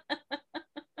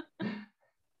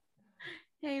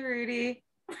 Hey, Rudy.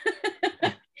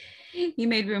 You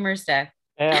made Rumors day.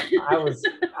 Yeah, he was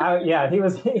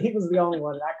the only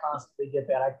one. I constantly get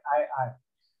that.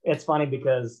 It's funny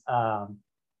because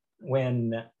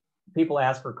when people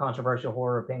ask for controversial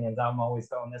horror opinions, I'm always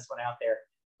throwing this one out there.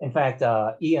 In fact,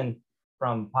 Ian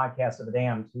from Podcast of the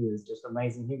Damned, who is just an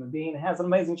amazing human being, has an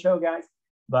amazing show, guys.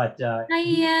 But hi,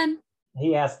 Ian.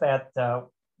 He asked that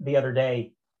the other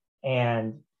day,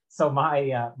 and so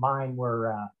mine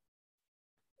were.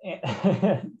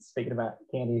 Speaking about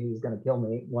Candy, who's going to kill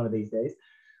me one of these days,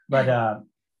 but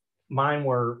mine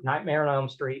were Nightmare on Elm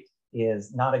Street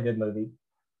is not a good movie.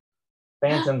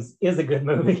 Phantoms is a good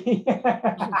movie.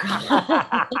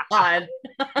 God.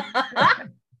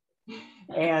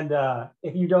 And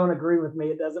if you don't agree with me,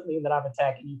 it doesn't mean that I'm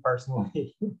attacking you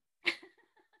personally.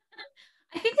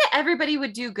 I think that everybody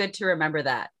would do good to remember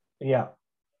that. Yeah.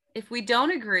 If we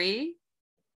don't agree,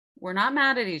 we're not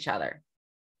mad at each other.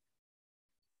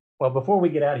 Well, before we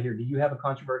get out of here, do you have a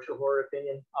controversial horror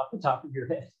opinion off the top of your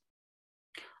head?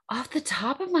 Off the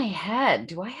top of my head,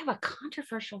 do I have a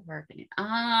controversial horror opinion?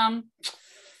 Oh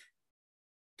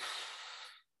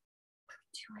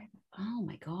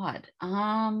my God.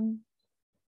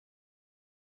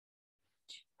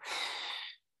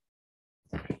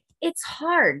 It's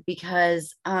hard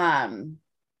because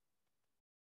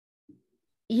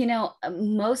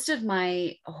Most of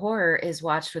my horror is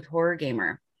watched with Horror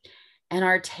Gamer, and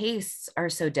our tastes are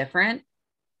so different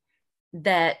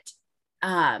that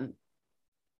um,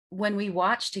 when we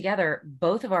watch together,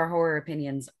 both of our horror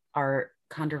opinions are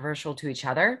controversial to each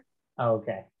other.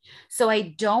 Okay. So I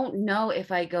don't know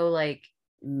if I go like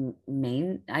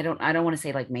I don't want to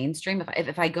say like mainstream.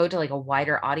 If I go to like a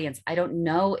wider audience, I don't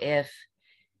know if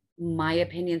my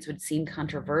opinions would seem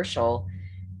controversial.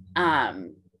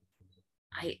 Um,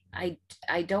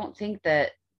 I don't think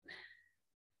that.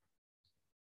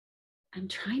 I'm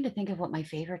trying to think of what my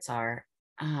favorites are.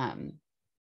 Um,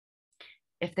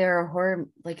 if there are horror,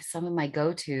 like some of my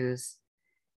go-tos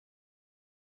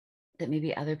that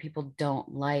maybe other people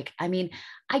don't like. I mean,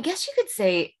 I guess you could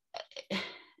say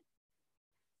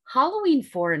Halloween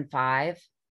 4 and 5.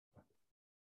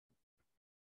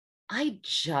 I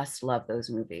just love those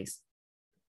movies.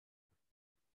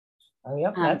 Oh,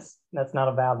 yep. Um, That's not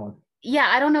a bad one. yeah,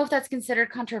 I don't know if that's considered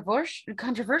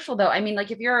controversial though. I mean, like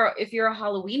if you're a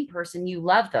Halloween person, you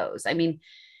love those. I mean,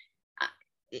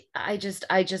 I just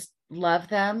love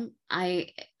them.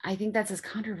 I think that's as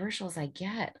controversial as I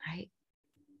get. I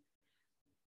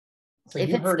So If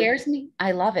you it heard it. scares me,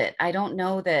 I love it. I don't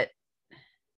know that.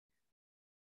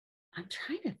 I'm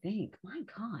trying to think. My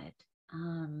God.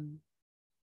 Um,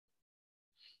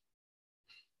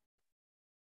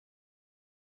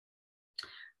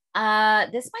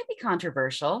 this might be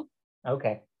controversial.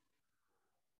 Okay.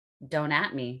 Don't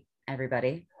at me,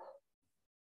 everybody.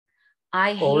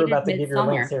 I Well, we're hated about to give your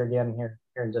links Midsummer. here again here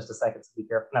in just a second, so be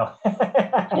careful.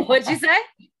 No. What'd you say?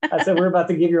 I said we're about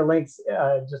to give your links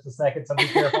just a second, so be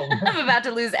careful. I'm about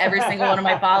to lose every single one of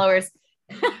my followers.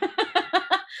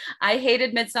 I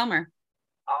hated Midsummer.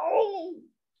 Oh,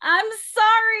 I'm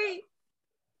sorry.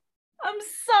 I'm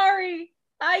sorry.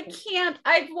 I can't.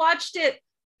 I've watched it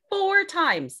 4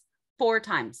 times. 4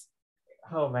 times.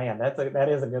 oh man, that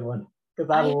is a good one because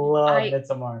I I love I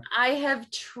Midsommar. I have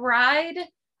tried.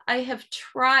 I have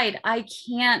tried. I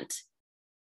can't.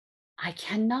 I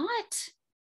cannot.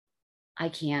 I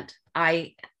can't.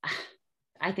 I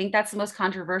think that's the most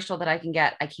controversial that I can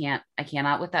get. I can't. I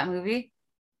cannot with that movie.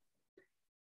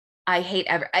 I hate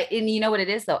and you know what it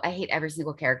is though? I hate every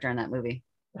single character in that movie.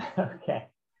 Okay.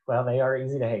 Well, they are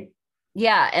easy to hate.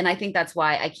 Yeah, and I think that's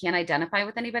why I can't identify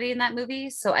with anybody in that movie.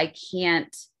 So I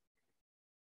can't.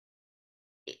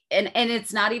 And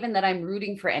it's not even that I'm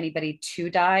rooting for anybody to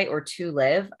die or to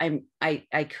live. I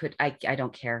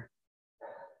don't care.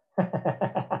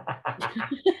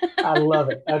 I love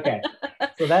it. Okay.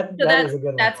 So that So that is a good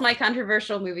one. that's my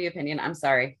controversial movie opinion. I'm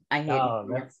sorry. I hate Oh,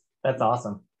 Midsommar. that's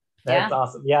awesome. That's Yeah.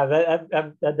 awesome. Yeah,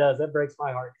 that breaks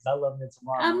my heart because I love Midsommar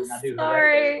more I'm than I do Hereditary.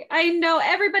 sorry. I know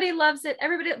everybody loves it.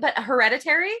 Everybody, but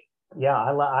Hereditary? Yeah,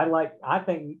 I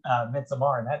think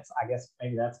Midsommar, and that's I guess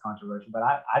maybe that's controversial, but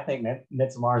I think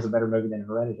Midsommar is a better movie than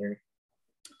Hereditary.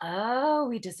 Oh,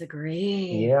 we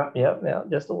disagree. Yeah,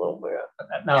 just a little bit.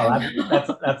 No,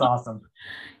 that's awesome.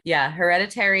 Yeah,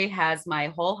 Hereditary has my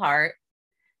whole heart.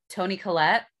 Toni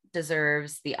Collette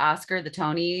deserves the Oscar, the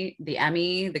Tony, the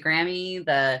Emmy, the Grammy,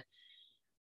 the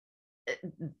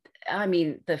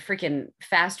freaking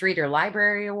Fast Reader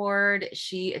Library Award.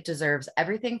 She deserves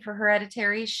everything for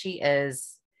Hereditary. She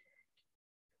is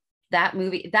that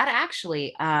movie. That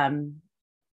actually, I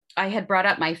had brought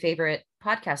up my favorite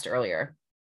podcast earlier.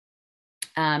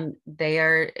 They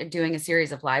are doing a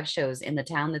series of live shows in the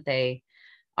town that they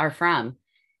are from.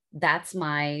 That's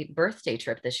my birthday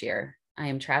trip this year. I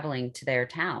am traveling to their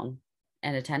town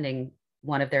and attending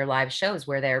one of their live shows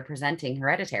where they're presenting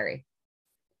Hereditary.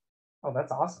 Oh,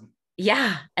 that's awesome.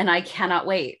 Yeah. And I cannot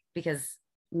wait because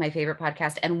my favorite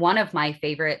podcast and one of my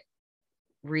favorite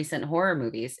recent horror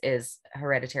movies is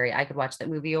Hereditary. I could watch that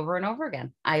movie over and over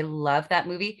again. I love that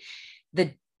movie.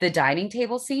 The dining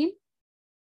table scene,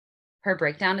 her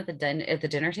breakdown at the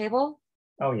dinner table.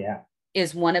 Oh yeah.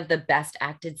 Is one of the best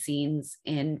acted scenes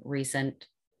in recent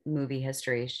movie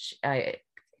history. I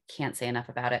can't say enough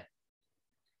about it.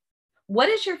 What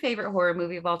is your favorite horror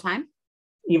movie of all time?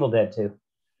 Evil Dead 2.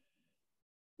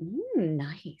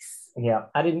 Nice. Yeah,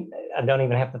 I don't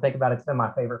even have to think about it. It's been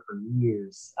my favorite for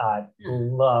years. I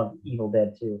love Evil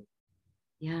Dead 2.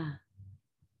 Yeah.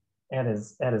 That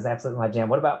is absolutely my jam.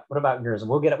 What about yours?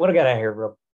 We'll get out of here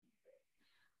real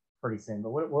pretty soon. But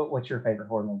what's your favorite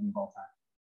horror movie of all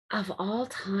time? Of all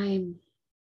time.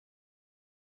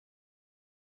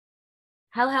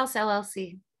 Hell House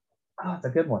LLC. Oh, it's a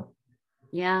good one.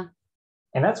 Yeah.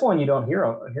 And that's one you don't hear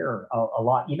a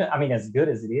lot. Even I mean, as good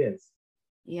as it is.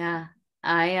 Yeah.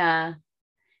 And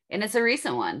it's a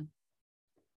recent one.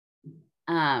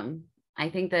 I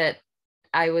think that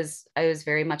I was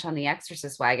very much on the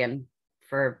Exorcist wagon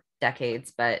for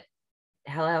decades, but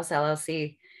Hell House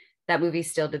LLC, that movie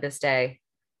still to this day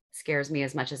scares me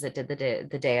as much as it did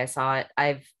the day I saw it.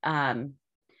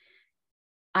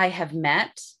 I have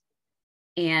met,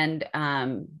 and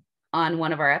on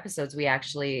one of our episodes, we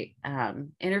actually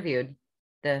interviewed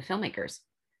the filmmakers.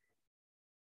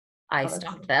 I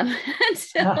stalked them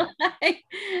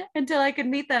until I could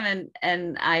meet them,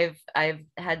 and I've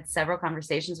had several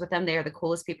conversations with them. They are the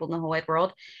coolest people in the whole wide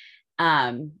world.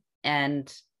 And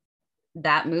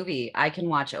that movie I can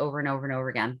watch over and over and over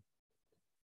again.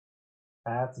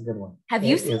 That's a good one. Have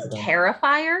you seen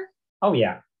Terrifier? Oh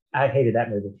yeah, I hated that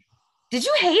movie. Did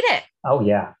you hate it? Oh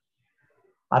yeah,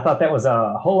 I thought that was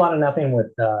a whole lot of nothing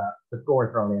with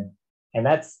gore thrown in. And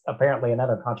that's apparently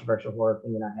another controversial horror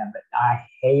opinion I have. But I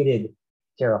hated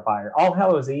Terrifier. All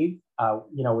Hallows Eve,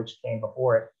 which came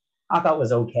before it, I thought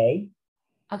was okay.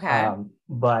 Okay.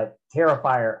 But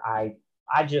Terrifier, I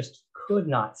just could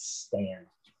not stand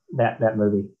that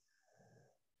movie.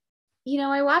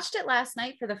 I watched it last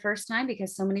night for the first time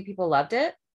because so many people loved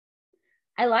it.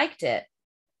 I liked it.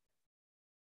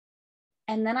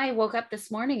 And then I woke up this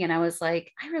morning and I was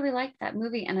like, I really liked that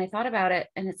movie. And I thought about it,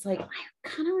 and it's like, I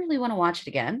kind of really want to watch it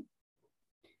again.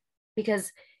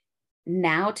 Because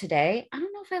now today, I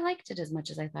don't know if I liked it as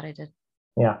much as I thought I did.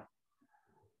 Yeah.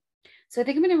 So I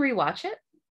think I'm going to rewatch it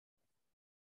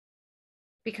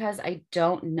because I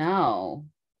don't know.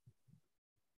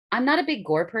 I'm not a big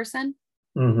gore person.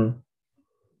 Mm-hmm.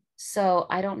 So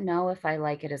I don't know if I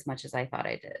like it as much as I thought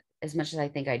I did, as much as I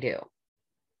think I do.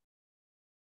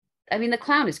 I mean, the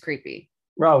clown is creepy.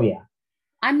 Oh, yeah.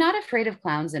 I'm not afraid of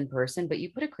clowns in person, but you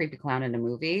put a creepy clown in a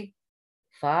movie,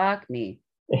 fuck me.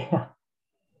 Yeah.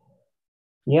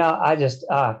 Yeah, I just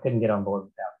couldn't get on board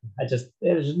with that.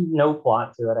 There's no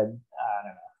plot to it. I don't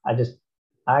know.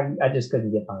 I just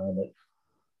couldn't get behind it.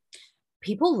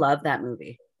 People love that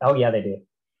movie. Oh, yeah, they do.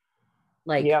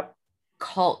 Like, yep.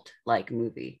 Cult-like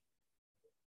movie.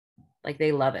 Like,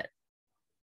 they love it.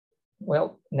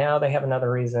 Well, now they have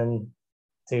another reason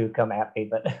to come at me,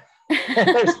 but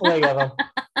there's plenty of them.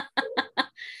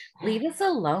 Leave us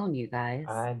alone, you guys.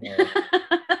 I know.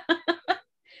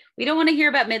 We don't want to hear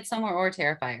about Midsommar or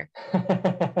Terrifier.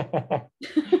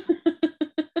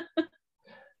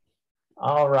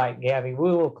 All right, Gabby,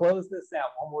 we will close this out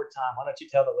one more time. Why don't you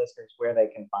tell the listeners where they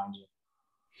can find you?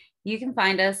 You can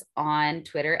find us on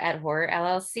Twitter at Horror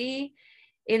LLC,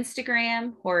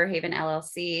 Instagram, Horror Haven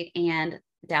LLC, and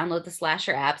download the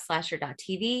Slasher app,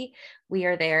 slasher.tv. We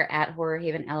are there at Horror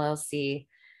Haven LLC.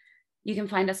 You can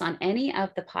find us on any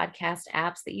of the podcast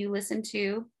apps that you listen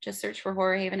to. Just search for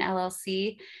Horror Haven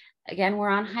LLC. Again, we're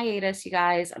on hiatus, you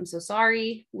guys. I'm so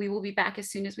sorry. We will be back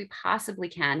as soon as we possibly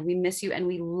can. We miss you and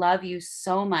we love you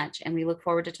so much, and we look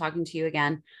forward to talking to you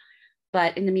again.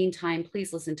 But in the meantime,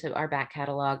 please listen to our back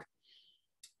catalog,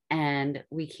 and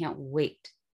we can't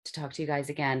wait to talk to you guys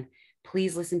again.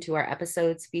 Please listen to our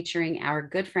episodes featuring our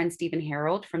good friend Stephen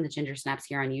Harold from the Ginger Snaps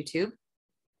here on YouTube.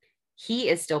 He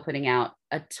is still putting out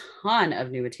a ton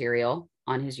of new material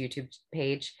on his YouTube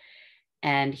page.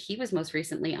 And he was most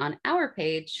recently on our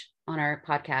page, on our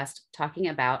podcast, talking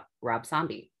about Rob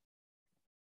Zombie.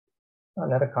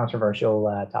 Another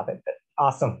controversial topic, but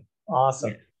awesome.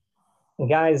 Yeah. And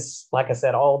guys, like I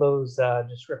said, all those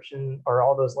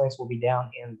all those links will be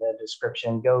down in the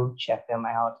description. Go check them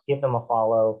out. Give them a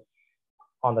follow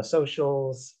on the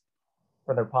socials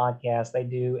for their podcast. They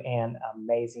do an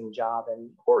amazing job. And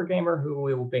Horror Gamer, who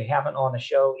we will be having on the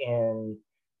show in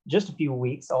just a few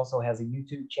weeks, also has a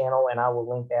YouTube channel, and I will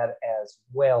link that as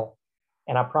well.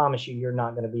 And I promise you, you're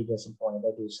not going to be disappointed.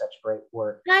 They do such great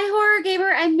work. Hi, Horror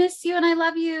Gamer. I miss you and I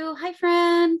love you. Hi,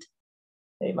 friend.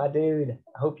 Hey, my dude.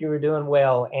 I hope you were doing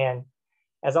well. And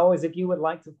as always, if you would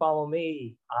like to follow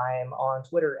me, I'm on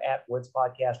Twitter at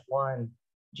WoodsPodcast1,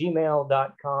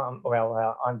 gmail.com.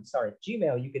 Well,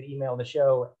 Gmail. You can email the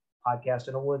show,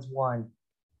 podcastinthewoods1.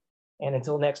 And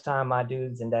until next time, my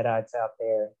dudes and deadites out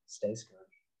there, stay scary.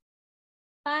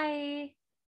 Bye.